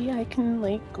maybe I can,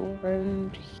 like, go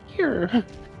around here.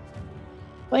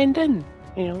 Blend in.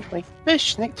 You know, like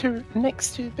bush next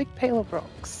to a big pile of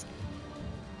rocks.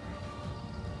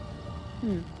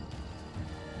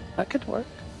 That could work.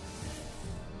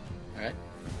 Alright.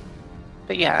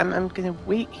 But yeah, I'm gonna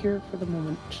wait here for the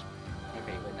moment.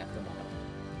 Okay, wait after a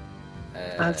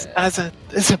moment.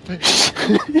 As a bush.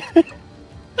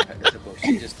 As a bush,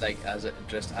 just like as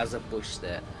a bush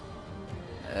there.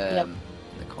 Yep. In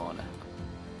the corner.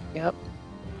 Yep.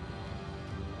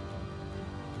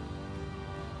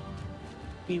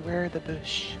 Beware the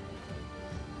bush.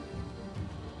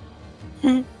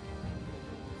 Is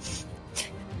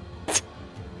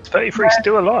 33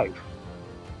 still alive?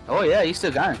 Oh yeah, he's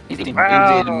still going. He's in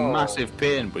Wow. massive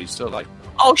pain, but he's still alive.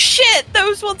 Oh shit!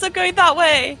 Those ones are going that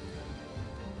way.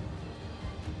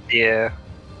 Yeah.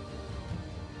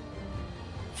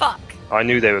 Fuck. I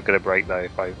knew they were going to break though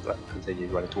if I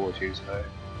continued running towards you, so.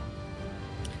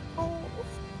 Oh.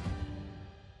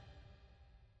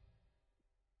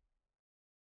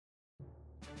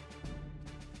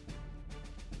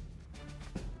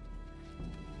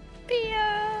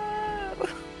 Theo.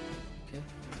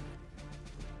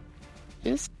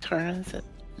 Whose turn is it?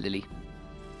 Lily.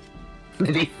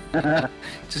 Lily.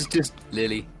 just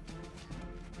Lily.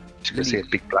 Just gonna see a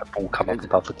big black ball come up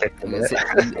above the cliff in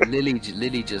a minute.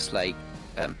 Lily just like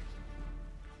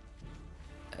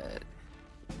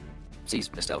sees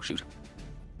Estelle shoot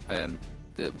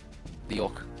the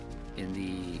orc in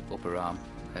the upper arm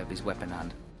of his weapon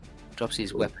hand, drops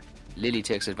his weapon. Lily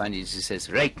takes advantage and says,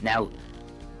 "Right now,"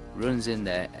 runs in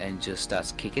there and just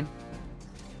starts kicking.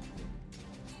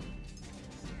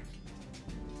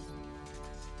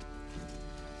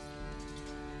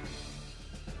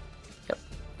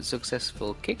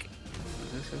 Successful kick.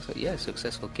 Yeah,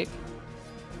 successful kick.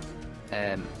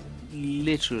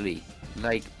 Literally,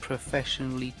 like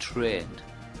professionally trained,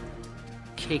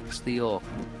 kicks the orc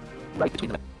right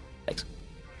between the legs.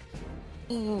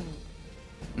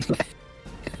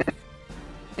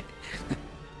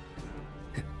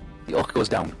 The orc goes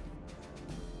down.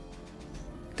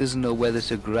 Doesn't know whether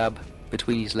to grab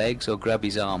between his legs or grab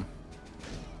his arm.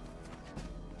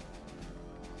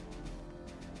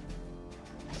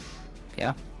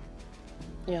 Yeah.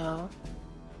 Yeah.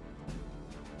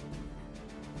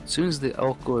 As soon as the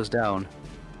orc goes down,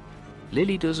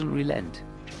 Lily doesn't relent.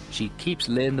 She keeps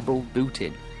laying the boot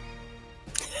in.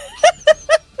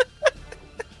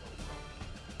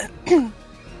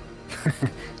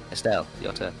 Estelle,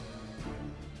 your turn.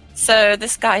 So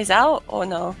this guy's out or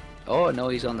no? Oh no,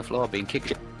 he's on the floor being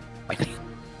kicked.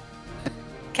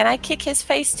 Can I kick his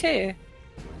face too?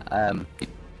 If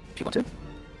you want to.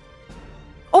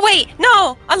 Oh wait,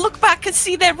 no! I look back and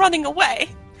see they're running away.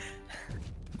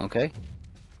 Okay.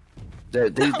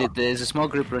 There's a small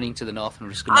group running to the north and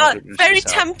a small group running Very to the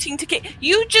south. tempting to kick.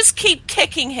 You just keep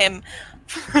kicking him.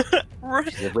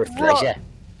 With pleasure.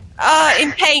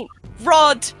 In paint,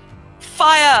 rod,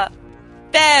 fire,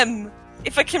 them.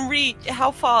 If I can reach,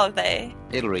 how far are they?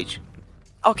 It'll reach.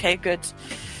 Okay, good.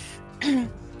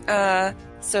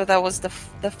 So that was the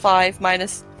 5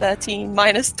 minus 13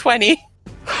 minus 20.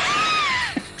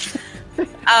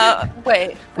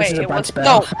 Wait, This is a it bad was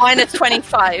spell. no minus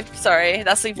 25. Sorry,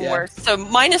 that's even Yeah. worse. So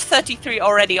minus 33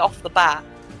 already off the bat.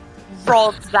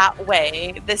 Rod that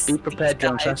way. Be prepared,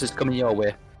 John. guys- Chance is coming your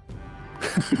way.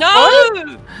 No, no,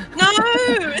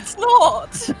 it's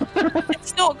not.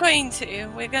 It's not going to.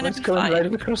 We're going to It's be coming fine.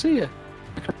 right across here.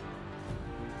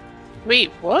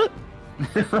 Wait, what?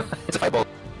 It's a fireball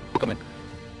coming.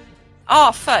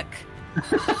 Oh fuck.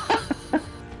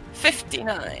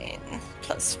 59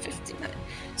 plus 59.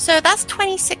 So that's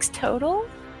 26 total.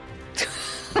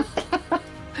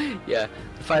 Yeah,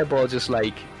 the fireball just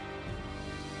like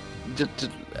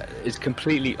is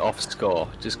completely off score.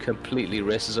 Just completely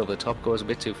races over the top, goes a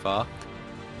bit too far,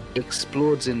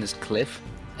 explodes in this cliff,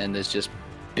 and there's just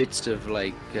bits of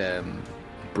like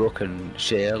broken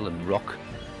shale and rock,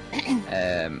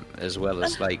 as well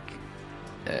as like.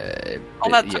 Oh,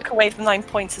 that took away the 9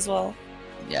 points as well.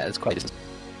 Yeah, it's quite.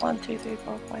 1, 2, 3,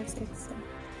 4, 5, 6, 7,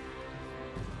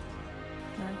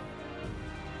 9.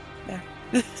 Yeah.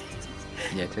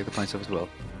 Yeah, take the points off as well.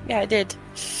 Yeah, I did.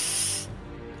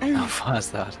 How far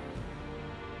is that?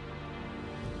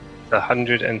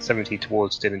 170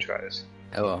 towards Dylan Tries.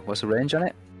 Oh, what's the range on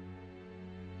it?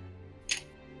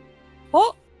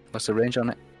 What? What's the range on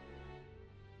it?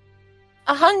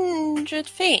 100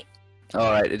 feet.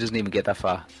 Alright, it doesn't even get that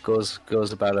far. Goes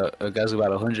about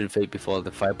 100 feet before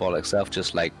the fireball itself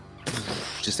just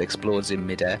explodes in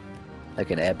midair, like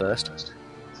an airburst.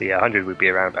 So yeah, 100 would be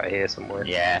around about here somewhere.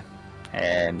 Yeah.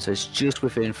 So it's just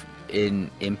within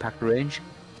impact range,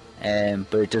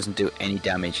 but it doesn't do any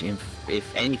damage.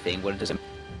 If anything, what it does,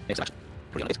 it's actually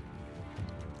pretty nice.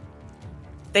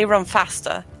 They run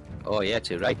faster. Oh yeah,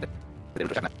 too right.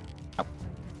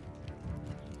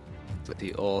 But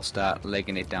they all start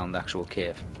legging it down the actual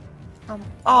cave.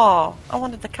 Oh, I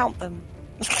wanted to count them.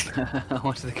 I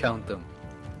wanted to count them.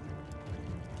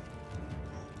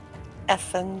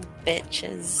 Effing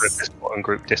bitches. But if this bottom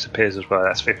group disappears as well,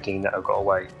 that's 15 that have got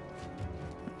away.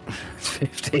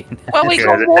 15. Well, we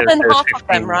got more than half of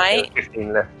them, right?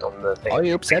 15 left on the thing. Oh,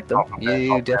 you upset them.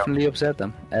 You definitely upset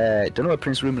them. Don't know where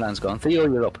Prince Rumeland's gone. Theo,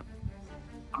 you're up.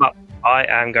 I'm up. I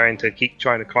am going to keep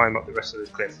trying to climb up the rest of this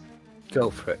cliff. Go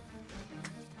for it.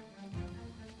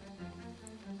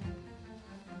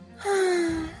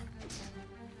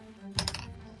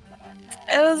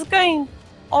 It was going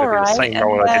alright. The same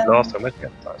roll I did last time. Let's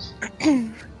get nice.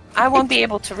 I won't be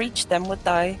able to reach them, would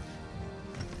I?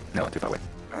 No, too far away.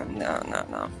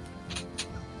 No.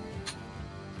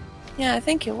 Yeah, I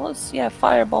think it was. Yeah,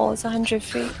 fireball is 100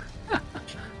 feet.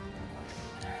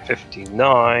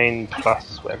 59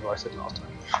 plus whatever I said last time.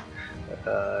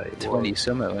 20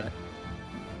 something, wasn't it?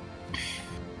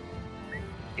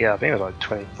 Yeah, I think it was like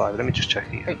 25. Let me just check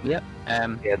it. Yeah.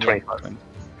 Yeah, 25.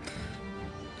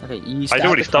 Okay, you I'd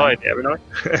already started it, haven't I?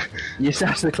 You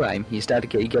start the climb. You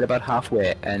get about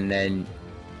halfway, and then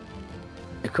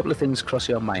a couple of things cross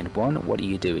your mind. One, what are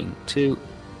you doing? Two,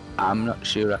 I'm not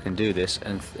sure I can do this,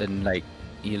 and like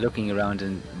you're looking around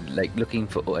and like looking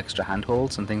for extra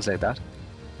handholds and things like that.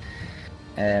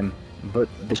 But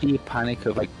the sheer panic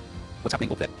of like what's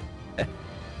happening up there,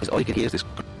 because all you can hear is this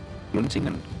grunting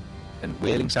and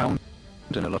wailing sound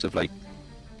and a lot of like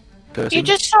cursing. You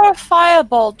just saw a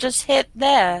fireball just hit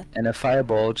there. And a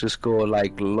fireball just go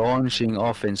like launching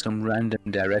off in some random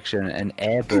direction and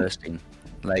air bursting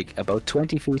like about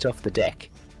 20 feet off the deck,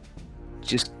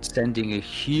 just sending a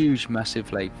huge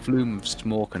massive like flume of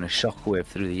smoke and a shockwave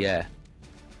through the air,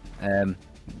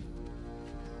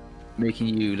 making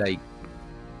you like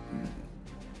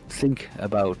think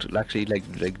about actually like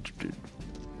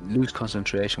lose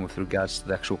concentration with regards to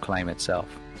the actual climb itself.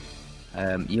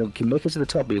 You can make it to the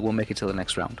top, but you won't make it to the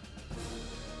next round.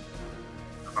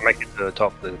 I'll make it to the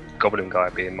top, the goblin guy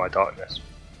being my darkness.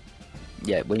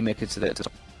 Yeah, when you make it to the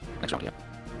top, next round, yeah.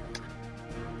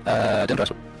 Don't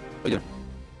trust. What are you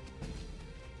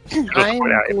doing?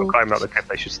 If we're climbing up the cliff,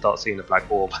 they should start seeing the black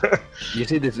orb. You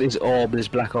see this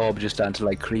black orb just starting to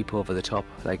like creep over the top,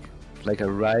 like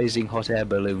a rising hot air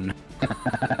balloon.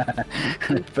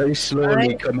 Very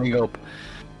slowly coming up.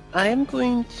 I am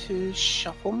going to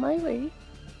shuffle my way.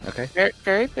 Okay. Very,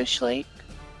 very bush-like.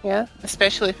 Yeah,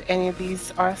 especially if any of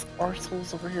these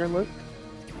arseholes over here look.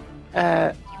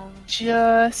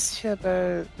 Just to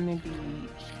about maybe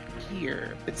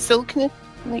here, but still kind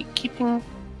of like keeping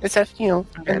as if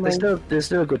Okay, there's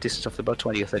still a good distance off, about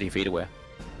 20 or 30 feet away.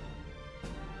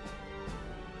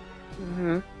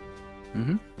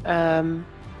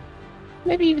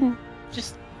 Maybe even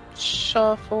just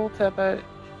shuffle to about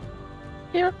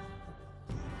here.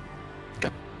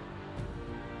 Okay.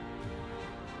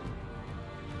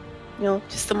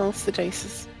 Just amongst the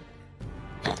dices.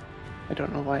 I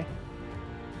don't know why.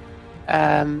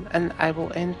 And I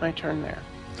will end my turn there.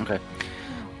 Okay.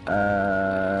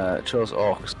 Chose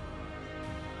orcs.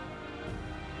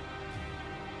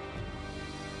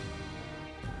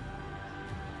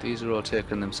 These are all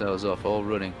taking themselves off, all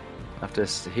running, after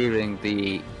hearing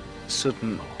the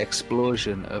sudden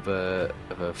explosion of a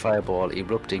fireball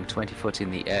erupting 20 foot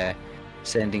in the air,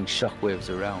 sending shockwaves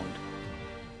around.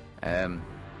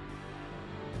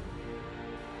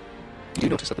 You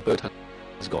notice that the bird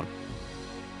has gone.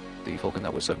 The falcon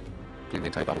that was circling the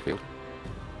entire battlefield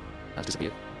has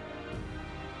disappeared.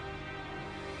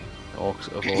 The orcs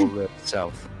have all raced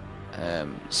south,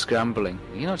 scrambling.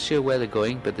 You're not sure where they're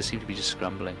going, but they seem to be just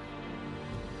scrambling.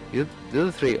 The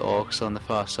other three orcs on the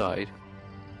far side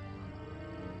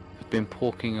been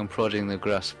poking and prodding the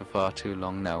grass for far too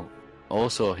long now.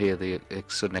 Also hear the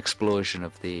sudden explosion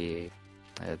of the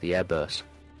airburst.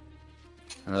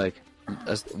 And like,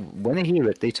 when they hear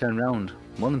it, they turn round.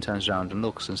 One of them turns round and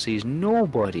looks and sees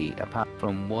nobody apart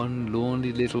from one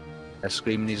lonely little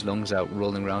screaming his lungs out,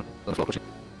 rolling around on the floor, pushing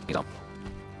his arm.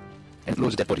 And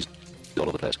loads of dead bodies all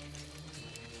over the place.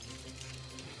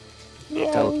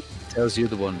 Tells you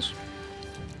the ones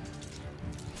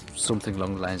something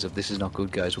along the lines of, "This is not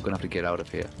good, guys, we're going to have to get out of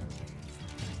here."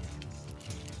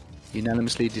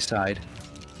 Unanimously decide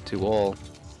to all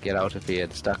get out of here,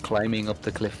 to start climbing up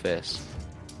the cliff face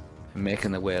and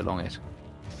making their way along it.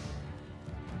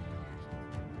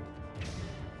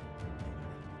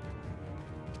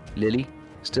 Lily,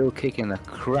 still kicking the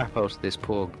crap out of this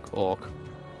poor orc.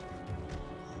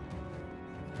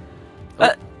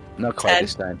 Not quite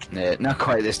this time. No, not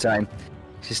quite this time.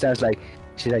 She starts like,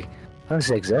 she's like, "Oh, this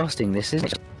is exhausting, this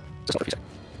isn't it?"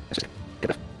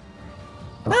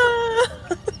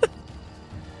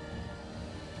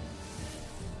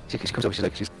 She comes over,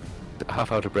 she's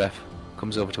half out of breath,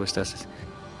 comes over to us, says,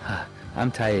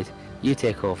 "I'm tired, you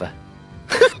take over."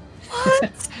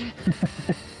 What?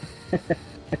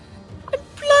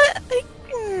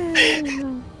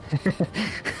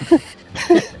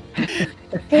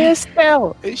 Hey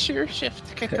Estelle, it's your shift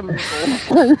to kick him in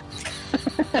the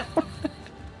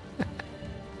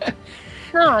goal.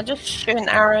 No, just shoot an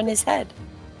arrow in his head.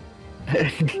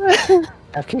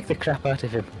 I've kicked the crap out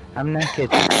of him. I'm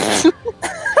naked.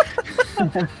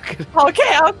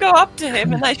 Okay, I'll go up to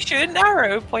him and I shoot an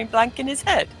arrow point blank in his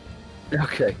head.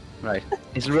 Okay, right.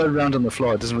 He's rolled around on the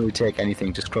floor. It doesn't really take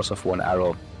anything. Just cross off one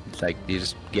arrow. It's like you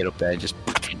just get up there and just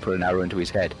put an arrow into his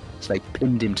head. It's like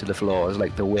pinned him to the floor. It's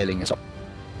like the wailing is up.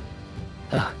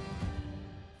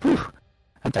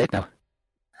 I'm tired now.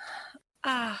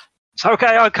 It's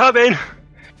okay, I'm coming!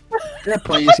 At that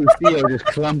point, you see Theo just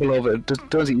crumble over.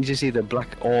 Does he? You just see the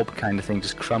black orb kind of thing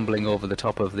just crumbling over the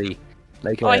top of the,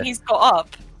 like. He's got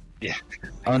up. Yeah.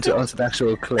 Onto the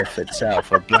actual cliff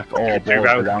itself. A black orb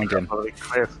around him.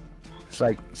 It's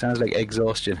like, sounds like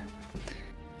exhaustion.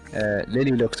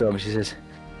 Lily looks over and she says,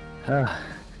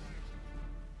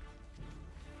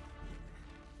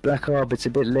 "Black orb, it's a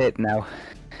bit late now.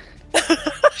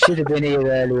 Should have been here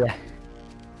earlier.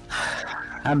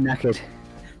 I'm knackered."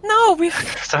 No,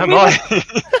 So am I.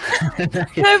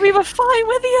 No, we were fine.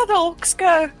 Where the other orcs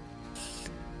go?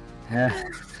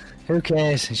 Who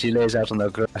cares? And she lays out on the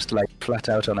grass, like flat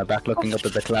out on her back, looking up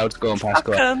at the clouds going past.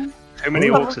 Fuck 'em. Too many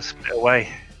orcs are split away.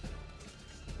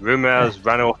 Rumors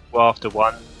ran off after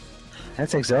one.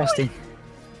 That's exhausting.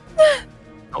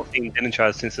 Not seen dinner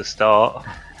trials since the start.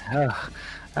 Oh,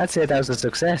 I'd say that was a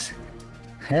success.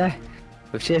 Yeah,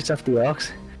 we've chased off the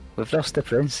orcs, we've lost the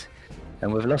prince,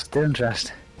 and we've lost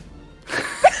Dylan.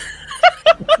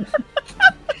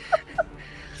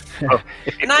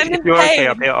 If you're okay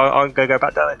up here, I'm going to go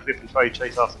back down that cliff and try to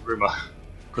chase after Rumor.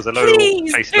 Because I know we're all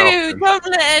Please chasing after do! him. Don't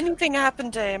let anything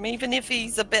happen to him, even if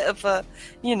he's a bit of a,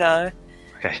 Okay,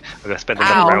 I'm going to spend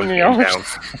another round getting down.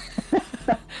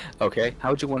 Okay,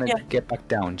 how do you want to get back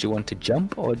down? Do you want to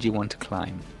jump or do you want to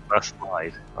climb? First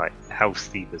slide. Right, how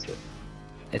steep is it?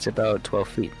 It's about 12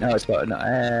 feet. No, it's about,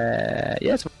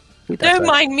 it's about feet. Don't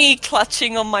mind me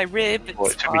clutching on my rib. It's Well,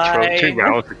 it took me fine. 2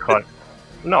 rounds to climb.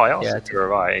 No, I asked Yeah, if you were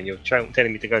right, and you're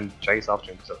telling me to go and chase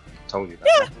after him because I told you that.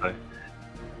 Yeah. So,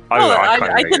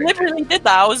 I deliberately did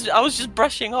that. I was just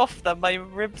brushing off them. My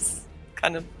ribs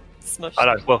kind of smushed. I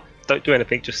know. Well, don't do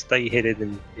anything. Just stay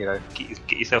hidden and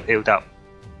get yourself healed up.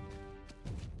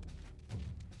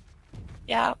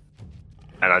 Yeah.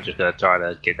 And I'm just gonna try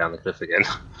to get down the cliff again.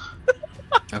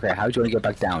 Okay, how do you want to get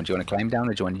back down? Do you want to climb down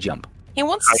or do you want to jump? He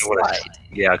wants I to kinda wanna- slide.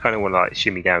 Yeah, I kind of want to like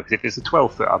shimmy down because if it's a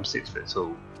 12 foot, I'm 6 foot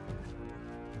tall.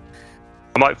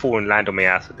 I might fall and land on my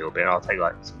ass a little bit. And I'll take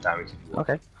like some damage. If you want.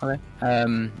 Okay.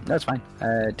 That's fine.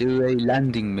 Do a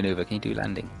landing maneuver. Can you do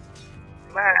landing?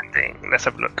 Landing. Let's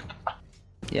have a look.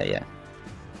 Yeah. You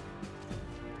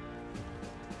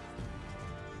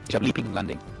should have leaping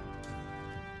landing.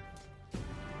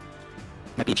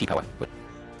 Might be a cheap power, but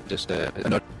just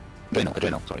adrenal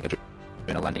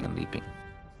landing and leaping.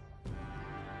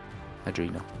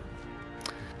 Adrenal.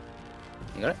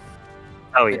 You got it?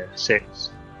 Oh yeah,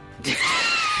 6.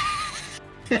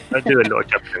 I do a lot of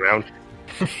jumping around.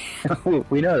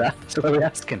 We know that. That's why we're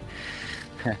asking.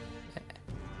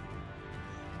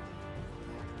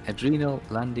 Adrenal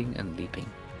landing and leaping.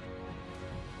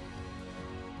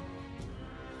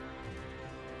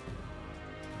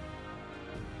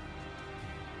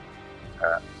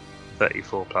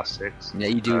 34 plus 6. Yeah,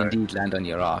 you do indeed land on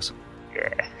your arse.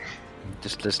 Yeah.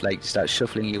 Just like start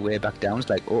shuffling your way back down. It's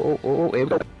like, oh, here we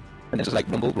go. And it's just like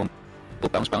rumble,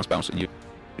 bounce, bounce, bounce, and you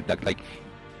like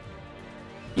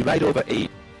you ride over a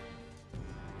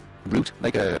root,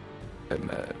 like an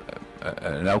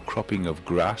outcropping of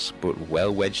grass, but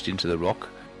well wedged into the rock,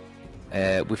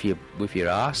 with your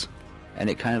arse, and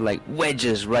it kind of like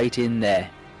wedges right in there,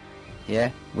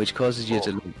 yeah, which causes you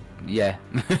to, yeah.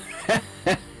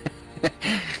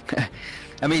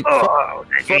 I mean,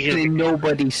 fortunately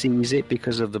nobody sees it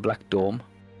because of the black dome.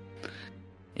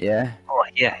 Yeah. Oh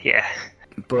yeah.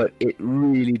 But it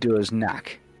really does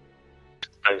knack.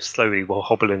 I'm slowly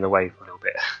hobbling away for a little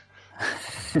bit.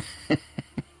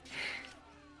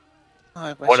 Oh,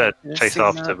 I wish What I a could have chase seen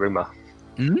after that. Rumor.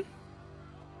 Hmm?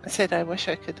 I said I wish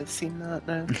I could have seen that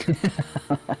now.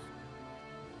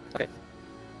 Okay.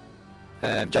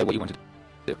 Jai, what you wanted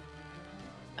to do?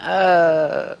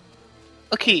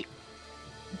 Okay.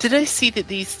 Did I see that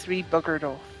these three buggered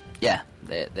off? Yeah,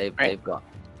 they've got.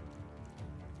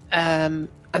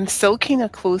 I'm still kind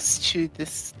of close to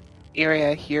this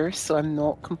area here, so I'm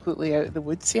not completely out of the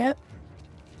woods yet.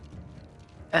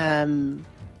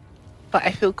 But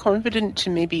I feel confident to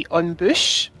maybe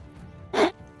unbush.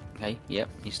 Okay, yep.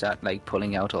 You start like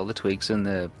pulling out all the twigs and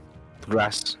the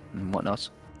grass and whatnot.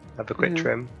 Have a quick Mhm.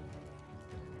 trim.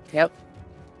 Yep.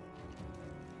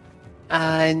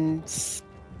 And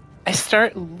I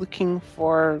start looking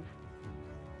for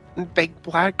Big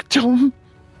Black Dome.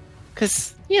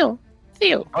 Because, Theo.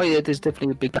 Oh yeah, there's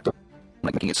definitely a big black dome,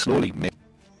 like making it slowly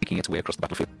making its way across the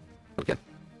battlefield again.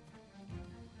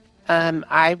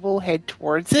 I will head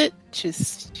towards it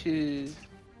just to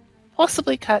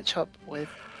possibly catch up with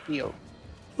Theo.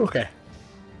 Okay.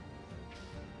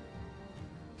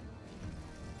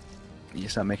 You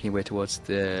start making your way towards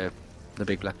the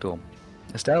big black dome.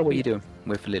 Estelle, what are you doing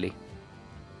with Lily?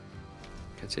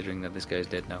 Considering that this guy's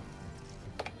dead now.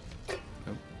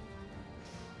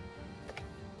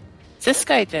 Is this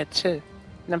guy dead too?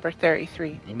 Number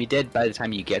 33. He'll be dead by the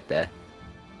time you get there.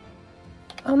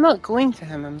 I'm not going to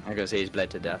him. I'm gonna say he's bled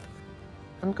to death.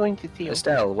 I'm going to Theo.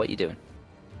 Estelle, what are you doing?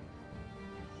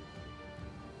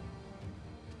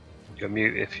 You're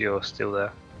mute if you're still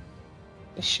there.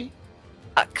 Is she?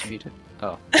 Fuck. Muted.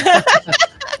 Oh.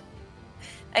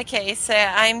 Okay, so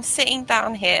I'm sitting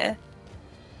down here.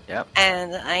 Yep.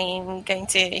 And I'm going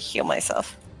to heal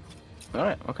myself.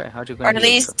 Alright, okay. How'd you go? Or at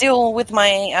least deal with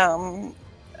my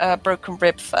broken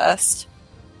rib first.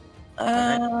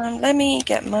 Let me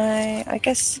get my... I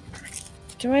guess...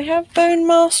 Do I have bone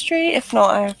mastery? If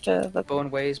not, I have to look. Bone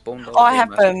ways, bone law. Oh, I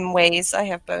have bone ways. I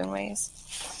have bone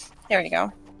ways. There we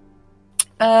go.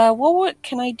 What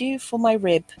can I do for my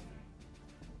rib?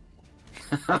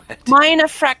 Minor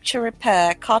fracture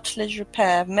repair, cartilage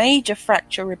repair, major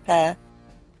fracture repair.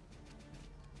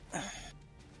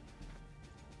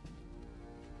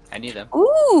 Any of them.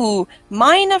 Ooh,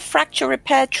 minor fracture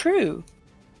repair true.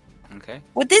 Okay.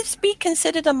 Would this be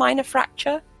considered a minor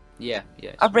fracture? Yeah,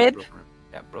 yeah. A rib? Broken.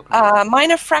 Yeah, broken rib.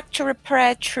 Minor fracture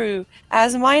repair true.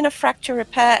 As minor fracture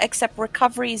repair, except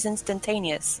recovery is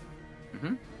instantaneous.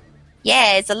 Mm-hmm.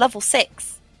 Yeah, it's a level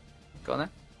 6. Go on then.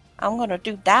 I'm gonna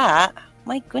do that.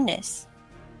 My goodness.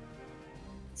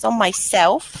 It's on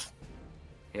myself.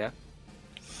 Yeah.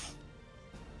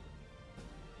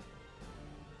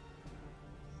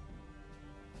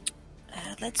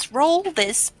 Let's roll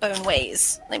this bone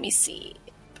ways. Let me see.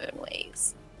 Bone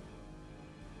ways.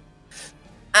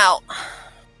 Ow.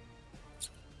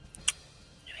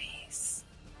 Anyways.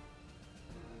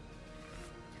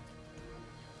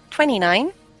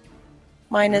 29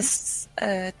 minus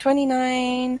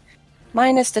 29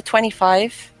 minus the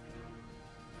 25.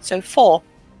 So 4.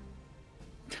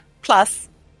 Plus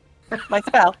my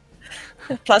spell.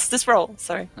 Plus this roll,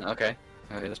 sorry. Okay.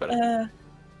 Okay, that's better.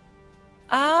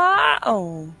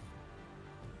 Oh.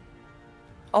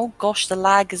 Oh gosh, the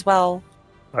lag as well.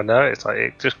 I know, it's like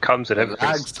it just comes and It everything's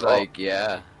lags stopped. like,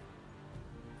 yeah.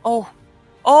 Oh,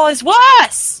 it's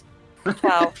worse!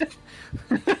 12.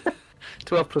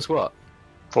 12 plus what?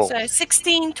 4. So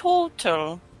 16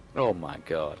 total. Oh my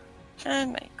god. Oh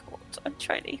my god, I'm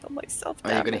trying to heal myself. Oh,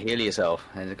 you're damn gonna it. heal yourself,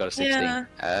 and it's got a 16.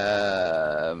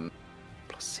 Yeah.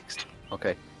 Plus 16.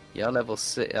 Okay. You're level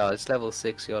 6. Oh, it's level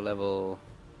 6, you're level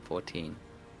 14.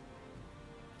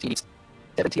 So you need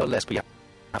 70 or less, but you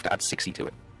have to add 60 to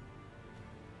it.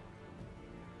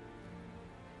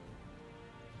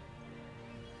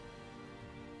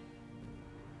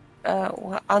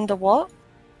 Under what?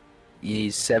 You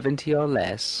need 70 or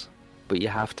less, but you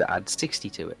have to add 60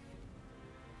 to it.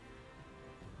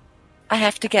 I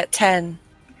have to get 10.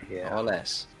 Yeah. Or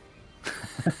less.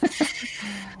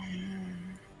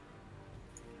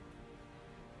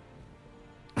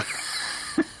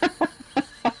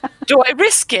 Do I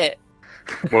risk it?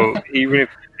 Well, even if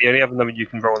The only other number you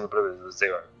can roll on the blue is a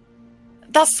 0.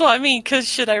 That's what I mean, because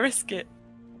should I risk it?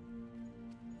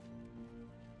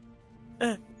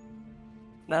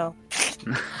 No.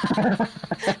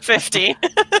 15.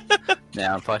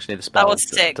 Yeah, unfortunately the spell was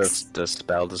 6. the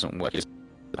spell doesn't work.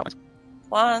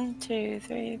 1, 2,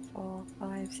 3, 4,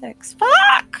 5, 6.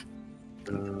 Fuck!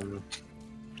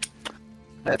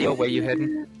 Where you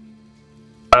heading?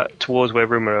 Towards where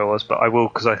Rumor was, but I will,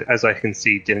 because as I can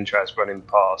see Dinantras running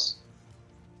past,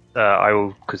 I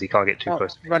will, because he can't get too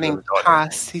close. Running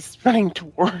past, he's running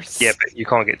towards. Yeah, but you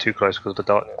can't get too close because of the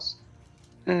darkness.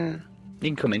 Mm. You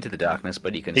can come into the darkness,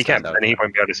 but you can He stand can't, out. and he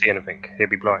won't be able to see anything. He'll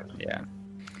be blind.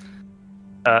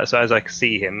 Yeah. So as I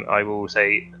see him, I will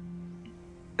say,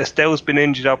 Estelle's been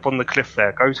injured up on the cliff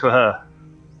there. Go to her.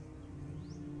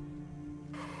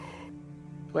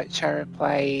 Which I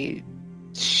reply,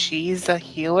 she's a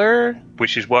healer.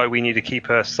 Which is why we need to keep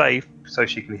her safe so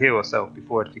she can heal herself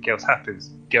before anything else happens.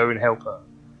 Go and help her.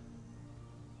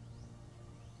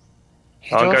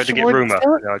 I'm going to get Rumor.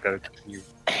 And I'll go to you.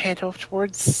 Head off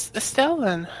towards Estelle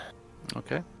then.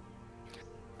 Okay.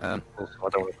 Also, I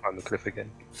don't want to climb the cliff again.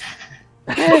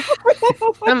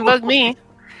 Don't bug me. At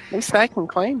least I can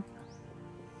climb.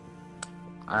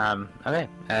 Okay.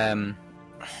 Don't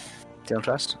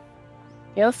trust.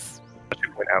 Yes. I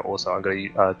should point out also, I'm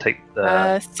going to take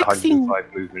the 16.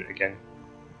 105 movement again.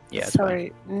 Yeah. It's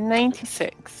Sorry,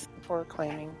 96 for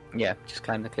climbing. fine. Yeah. Just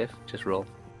climb the cliff. Just roll.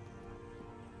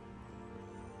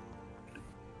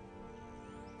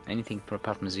 Anything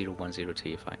apart from 0, 1, 0, 2,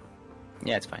 you're fine.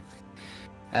 Yeah, it's fine.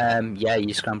 Yeah,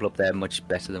 you scramble up there much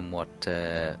better than what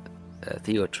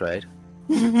Theo tried.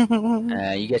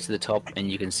 You get to the top and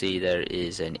you can see there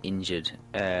is an injured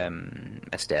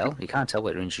Estelle. You can't tell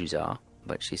what her injuries are,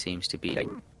 but she seems to be like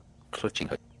clutching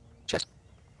her chest.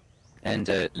 And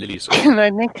Lily's. Can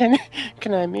I make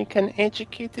an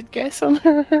educated guess on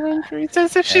her injuries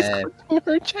as if she's clutching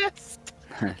her chest?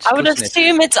 I would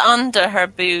assume it's under her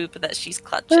boob that she's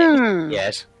clutching.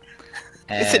 Yes.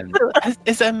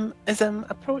 As I'm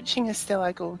approaching Estelle,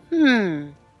 I go,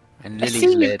 And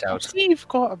Lily's laid I out. see you've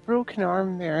got a broken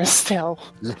arm there, Estelle.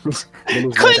 Lily's laid out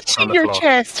on Clutching the your floor.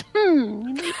 chest. You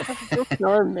might have a broken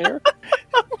arm there.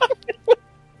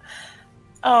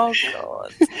 Oh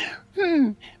god.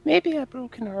 Maybe a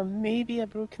broken arm, maybe a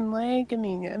broken leg. I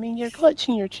mean, you're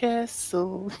clutching your chest,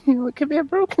 so it could be a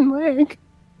broken leg.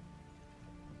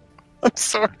 I'm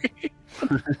sorry.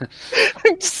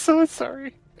 I'm so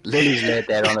sorry. Lily's laid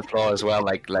there on the floor as well,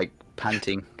 like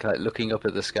panting, like looking up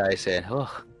at the sky, saying,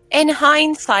 "Oh." In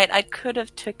hindsight, I could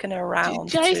have taken her around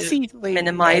Did I to see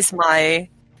minimize my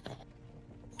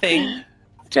thing.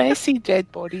 Do I see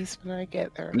dead bodies when I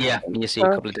get there? Yeah, you see a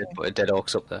couple of dead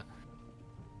orcs up there.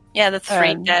 Yeah, the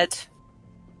 3 dead.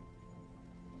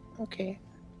 Okay.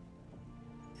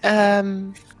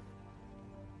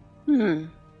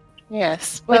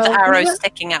 Yes. With Well, arrows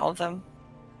sticking out of them.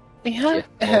 we have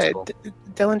Yeah, multiple.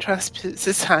 Dylan Trask puts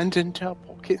his hand into a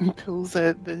pocket and pulls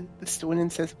out the stone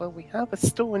and says, well, we have a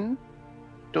stone.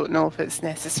 Don't know if it's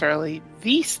necessarily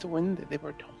the stone that they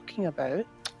were talking about.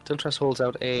 Duntress holds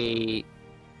out a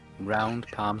round,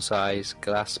 palm-sized,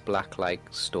 glass black-like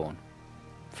stone.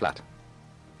 Flat.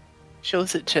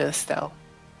 Shows it to Estelle.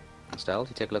 Estelle, do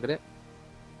you take a look at it?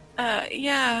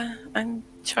 Yeah, I'm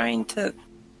trying to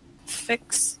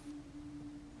fix.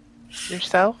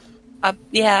 Yourself?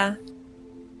 Yeah,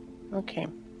 Okay.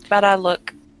 better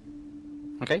look.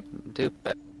 Okay, do you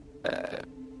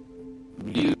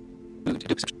do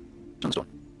perception on the stone.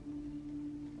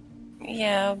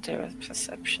 Yeah, I'll do a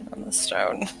perception on the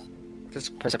stone.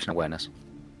 Just perception awareness.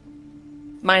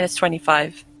 Minus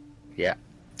 25 Yeah.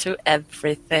 to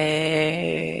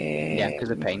everything. Yeah, because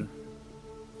of pain.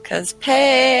 Because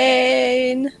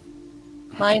pain.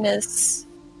 Minus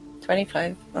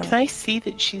 25. Oh. Can I see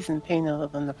that she's in pain other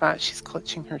than the fact she's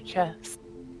clutching her chest?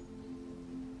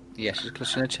 Yeah, she's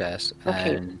clutching her chest,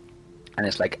 Okay. and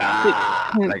it's like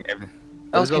like everything.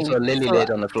 There's Okay, also a lily so lid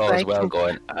on the floor as I well, can-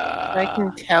 going I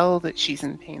can tell that she's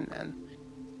in pain then.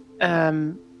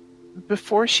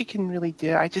 Before she can really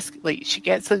do it, I just, she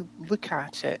gets a look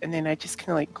at it, and then I just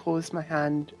kind of, close my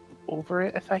hand over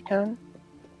it if I can,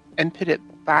 and put it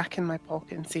back in my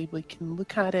pocket and say, we can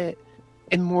look at it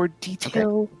in more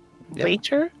detail Yep.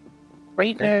 later.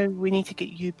 Right Okay. now, we need to get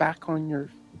you back on your,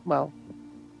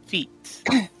 feet,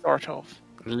 sort of.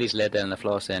 Lily's laid down on the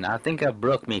floor saying, "I think I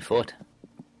broke me foot."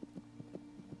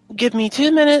 Give me 2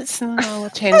 minutes and I'll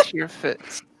attend to your foot.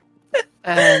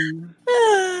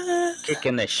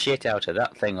 Kicking the shit out of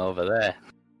that thing over there.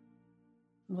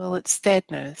 Well, it's dead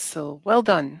now, so well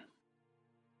done.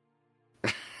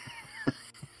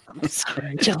 I'm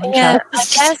sorry, Yeah,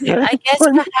 I guess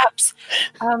perhaps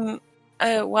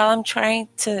while I'm trying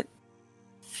to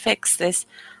fix this,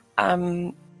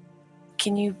 can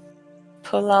you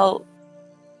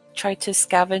try to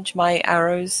scavenge my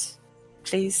arrows,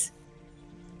 please?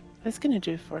 I was going to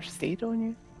do first aid on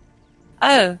you.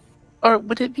 Oh, Or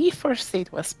would it be first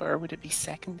aid whisper, or would it be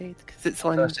second aid? Because it's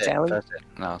on Zelly. First aid.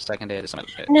 No, second aid is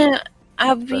something. no,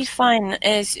 I'll be First. fine.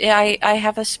 I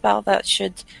have a spell that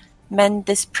should mend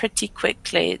this pretty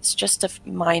quickly. It's just a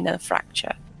minor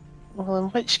fracture. Well, in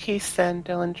which case then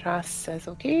Dylan Trask says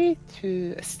okay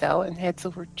to Estelle and heads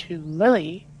over to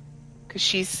Lily, because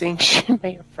she's saying she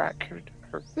might have fractured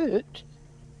her foot.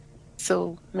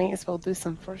 So might as well do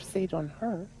some first aid on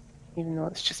her, even though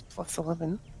it's just plus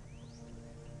 11.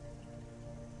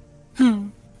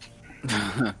 I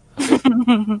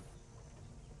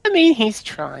mean, he's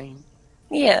trying.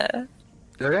 Yeah.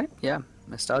 Okay, yeah.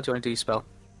 Estelle, do you want to do your spell?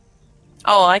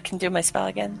 Oh, I can do my spell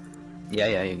again.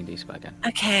 Yeah, you can do your spell again.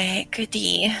 Okay,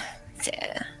 goody.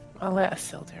 I'll let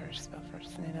Estelle do her spell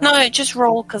first. And then No, just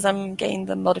roll because I'm getting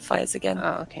the modifiers again.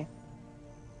 Oh, okay.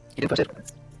 You did first aid.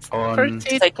 On...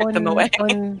 First aid I took them away.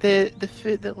 on the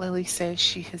foot that Lily says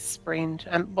she has sprained.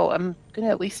 Well, I'm going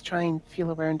to at least try and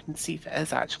feel around and see if it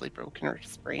is actually broken or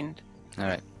sprained.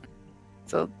 Alright.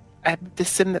 So I would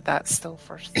assume that that's still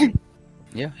first aid.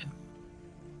 Yeah.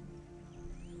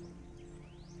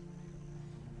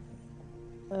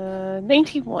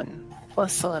 91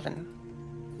 plus 11.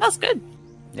 That's good.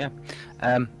 Yeah.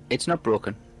 It's not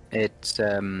broken. It's,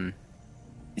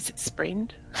 Is it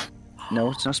sprained? no,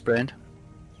 it's not sprained.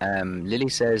 Lily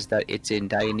says that it's in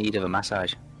dire need of a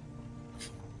massage.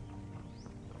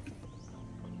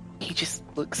 He just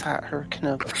looks at her kind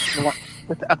of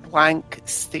with a blank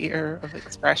stare of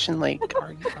expression like,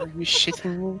 are you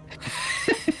shitting me?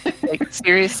 Like,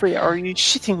 seriously, are you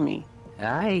shitting me?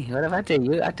 Aye, what have I done?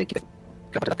 You had to get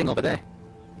that thing over there.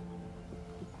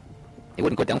 It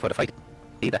wouldn't go down for the fight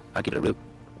either. I'll give it a real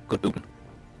good booting.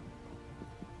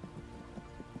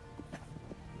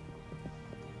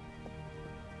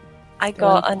 I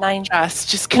got a 9.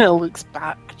 Just kind of looks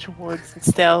back towards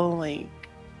Estelle like,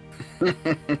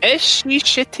 is she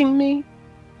shitting me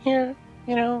here?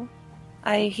 You know?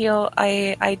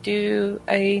 I do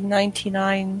a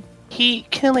 99 He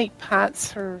kind of like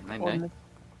pats her 99. on the...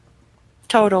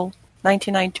 total.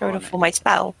 99 total for my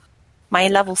spell. My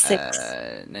level 6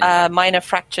 minor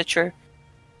fracture true.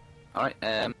 Alright,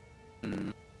 level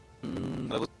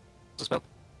the spell.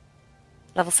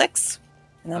 Level 6.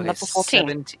 And then Okay, level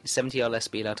 14. 70 or less,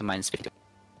 be allowed to minus 50.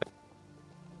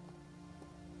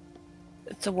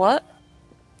 It's a what?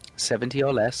 70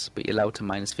 or less, but you're allowed to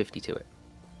minus 50 to it.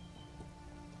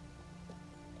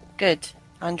 Good.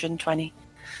 120.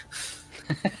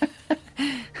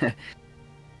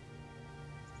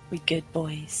 We good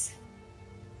boys.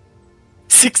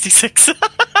 66.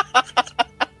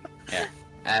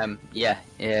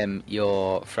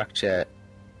 Your fracture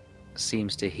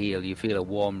seems to heal. You feel a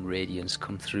warm radiance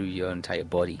come through your entire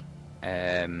body.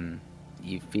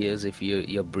 You feel as if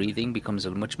your breathing becomes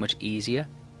much easier,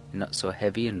 not so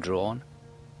heavy and drawn.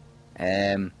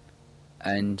 And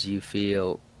you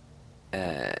feel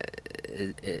like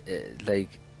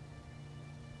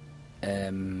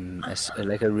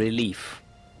a relief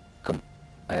come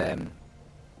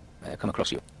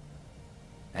across you.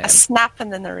 A snap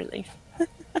and then a relief.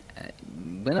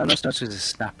 Well, no, not just a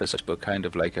snap as such, but kind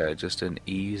of like just an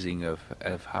easing of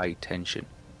high tension.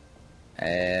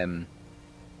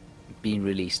 Being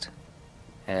released.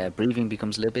 Breathing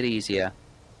becomes a little bit easier,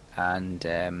 and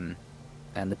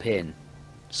the pain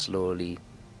slowly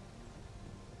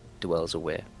dwells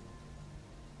away.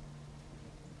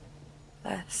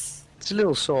 Yes. It's a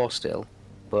little sore still,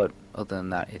 but other than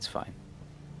that, it's fine.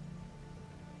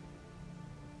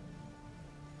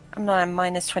 I'm not at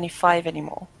minus 25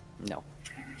 anymore. No.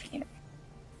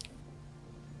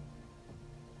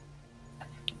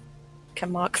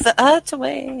 Can mark the earth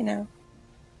away, you know.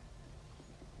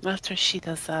 After she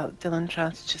does that, Dylan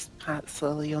Trask just pats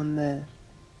Lily on the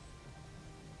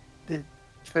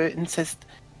foot and says,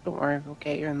 don't worry, we'll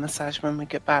get you a massage when we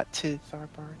get back to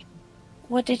Tharbard.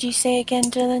 What did you say again,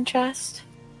 Dylan Trust?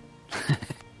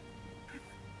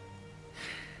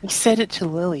 He said it to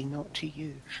Lily, not to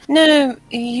you. No,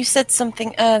 you said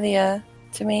something earlier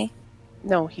to me.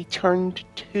 No, he turned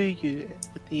to you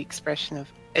with the expression of,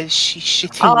 is she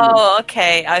shitting Oh,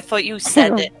 okay. I thought you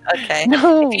said it. Okay.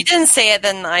 No. If you didn't say it,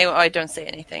 then I don't say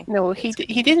anything. No, he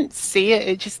didn't say it.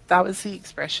 It just, that was the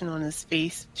expression on his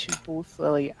face to both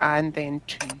Lily and then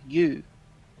to you.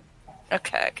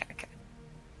 Okay.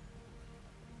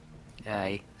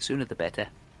 Aye, sooner the better.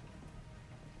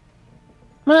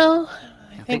 Well,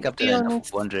 I think I've done Theo enough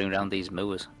needs- wandering around these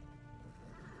moors.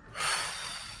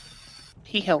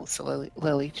 He helps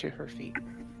Lily to her feet.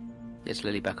 Gets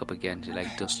Lily back up again. She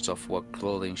like dusts off what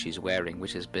clothing she's wearing,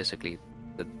 which is basically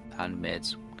the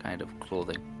handmaid's kind of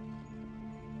clothing.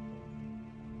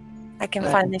 I can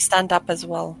finally stand up as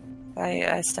well.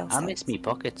 I still I miss me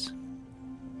pockets.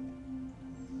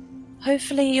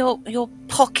 Hopefully your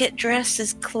pocket dress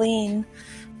is clean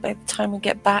by the time we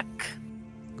get back.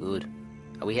 Good.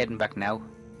 Are we heading back now?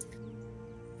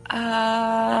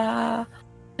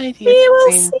 Idea We to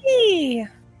will find- see.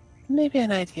 Maybe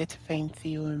an idea to find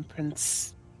Theo and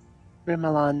Prince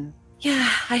Rimalan. Yeah,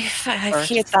 I've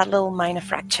healed that little minor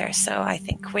fracture, so I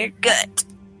think we're good.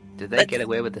 Did they But- get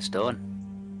away with the stone?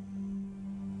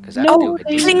 Because No, do a they-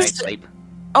 decent night's Please- sleep.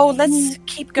 Oh, let's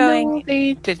keep going. No,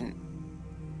 they didn't.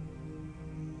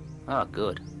 Oh,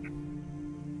 good.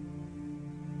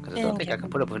 Because I don't think I can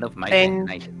put up with enough mice Then-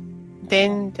 tonight.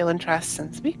 Then Dylan Trask,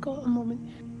 since we got a moment,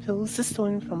 pulls the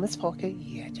stone from his pocket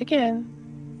yet again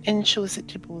and shows it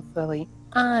to both Lily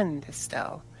and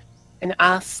Estelle and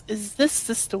asks, "Is this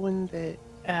the stone that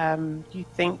you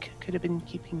think could have been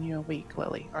keeping you awake,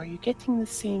 Lily? Are you getting the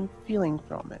same feeling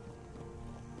from it?"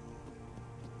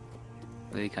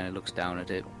 Lily kind of looks down at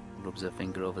it, rubs her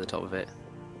finger over the top of it.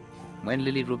 When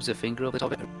Lily rubs her finger over the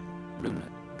top of it, a rune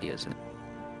appears in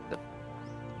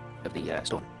the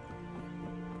stone.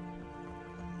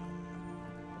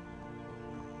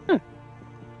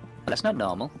 That's not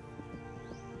normal.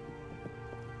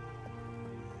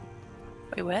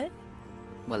 Wait, what?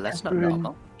 Well, that's not Rune.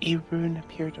 normal. A rune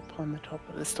appeared upon the top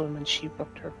of the stone when she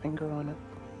rubbed her finger on it.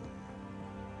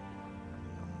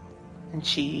 And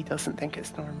she doesn't think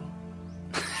it's normal.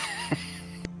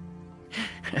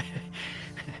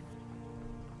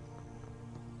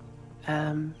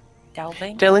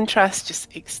 Delving? Dylan Trask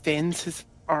just extends his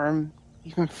arm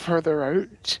even further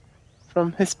out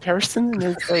from his person and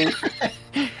is like,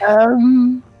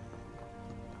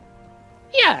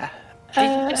 yeah.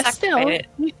 Did you just Estelle,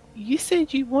 activate you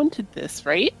said you wanted this,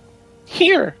 right?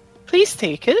 Here, please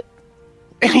take it.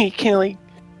 And he kind of like,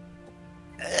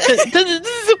 this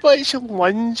is a bunch of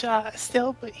lunge at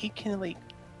Estelle, but he kind of like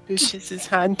pushes his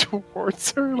hand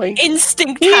towards her, like,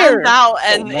 Instinct Here. hand out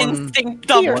and One- instinct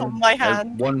dump Here. on my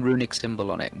hand. One runic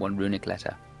symbol on it, one runic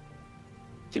letter.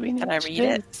 do we know Can I what read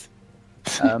it? is?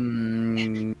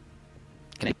 Can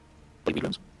I read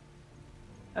runes?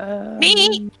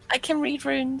 Me? I can read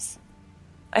runes.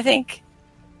 I think.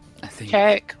 I think.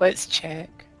 Check, let's check.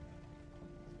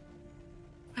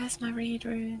 Where's my read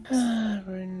runes?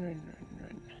 Run.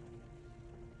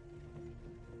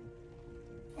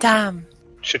 Damn.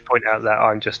 Should point out that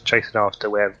I'm just chasing after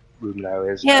where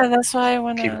Rumlow is. Yeah, that's why I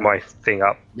want Keep to. my thing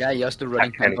up. Yeah, you're still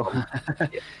running.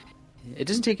 It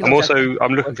doesn't take you I'm long to- also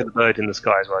looking for the bird in the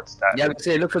sky as well. It's that. Yeah, I would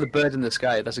say look for the bird in the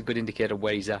sky. That's a good indicator of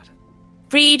where he's at.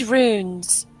 Read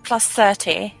runes plus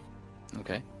 30.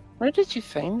 Okay. Where did you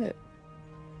find it?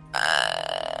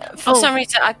 For some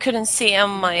reason, I couldn't see on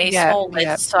my small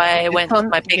list, so I It's went to on-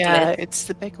 my big yeah, list. it's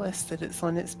the big list that it's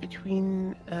on. It's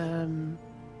between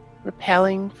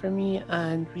repelling for me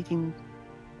and reading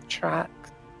track.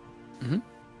 Mhm.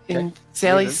 And Okay.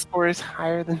 Zelly's score is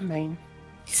higher than mine.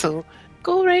 So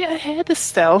go right ahead,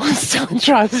 Estelle. Estelle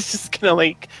Travis just kind of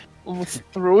like almost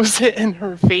throws it in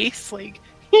her face, like,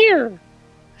 here,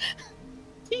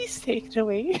 please take it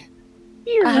away.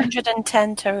 Here.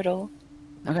 110 total.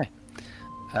 Okay.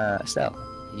 Estelle,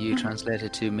 you translate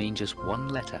it to mean just one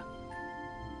letter.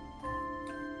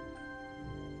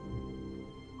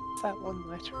 What's that one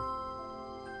letter?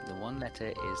 The one letter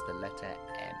is the letter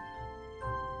M.